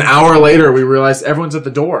 man. An hour later we realized everyone's at the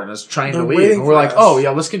door and is trying They're to leave. waiting And we're for like, us. oh yeah,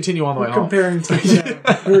 let's continue on the way We're home. comparing,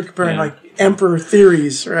 we're comparing Yeah. like Emperor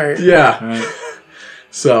theories, right? Yeah. Right.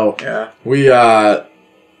 So Yeah. we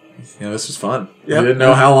this was fun. Yep. We didn't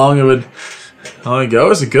know how long it would go. It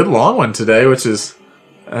was a good long one today, that's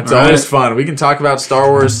Right. always fun. We can talk about Star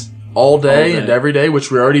Wars all day and every day,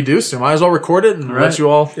 which we already do, so might as well record it and Right. let you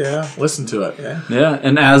all Yeah. listen to it. Yeah. Yeah,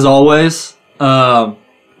 and as always,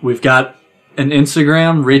 we've got an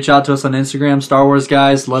Instagram. Reach out to us on Instagram, Star Wars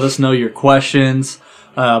Guys. Let us know your questions,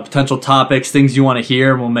 potential topics, things you want to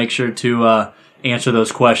hear, and we'll make sure to answer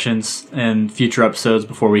those questions in future episodes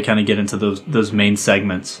before we kind of get into those main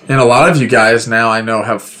segments. And a lot of you guys now I know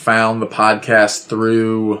have found the podcast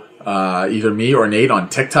through either me or Nate on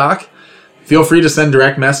TikTok. Feel free to send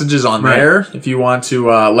direct messages on Right. there if you want to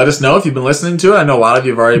let us know if you've been listening to it. I know a lot of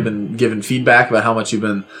you have already been giving feedback about how much you've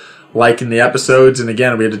been liking the episodes. And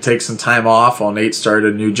again, we had to take some time off while Nate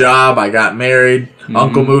started a new job. I got married.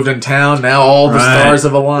 Uncle moved in town. Now all the Right. stars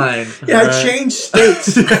have aligned. Yeah, I Right? changed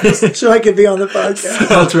states so I could be on the podcast.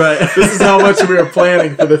 That's right. This is how much we were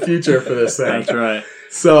planning for the future for this thing. That's right.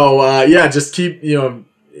 So, just keep,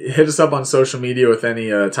 hit us up on social media with any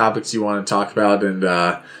topics you want to talk about, and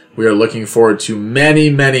we are looking forward to many,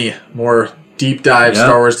 many more deep dive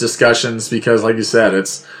Star Wars discussions because, like you said,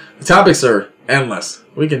 the topics are endless.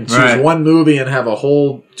 We can choose one movie and have a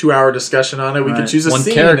whole 2-hour discussion on it. We can choose a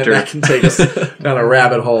scene and that can take us down a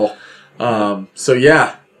rabbit hole. So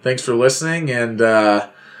yeah, thanks for listening. And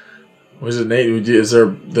what is it, Nate? Is there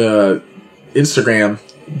the Instagram?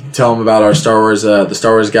 Tell them about our Star Wars, the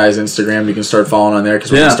Star Wars Guys Instagram. You can start following on there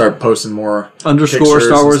because we can start posting more _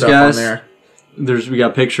 Star Wars Guys on there. We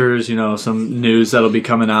got pictures, some news that'll be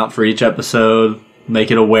coming out for each episode. Make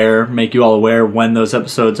you all aware when those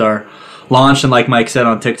episodes are launched. And like Mike said,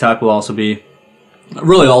 on TikTok will also be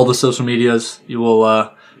really all the social medias. You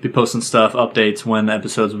will be posting stuff, updates when the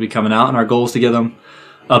episodes will be coming out. And our goal is to get them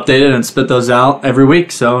updated and spit those out every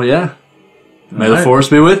week. So yeah, may the Force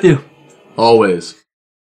be with you. Always.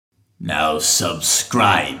 Now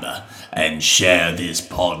subscribe and share this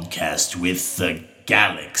podcast with the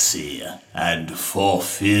galaxy and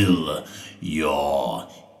fulfill your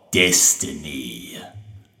destiny.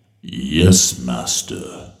 Yes,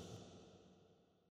 Master.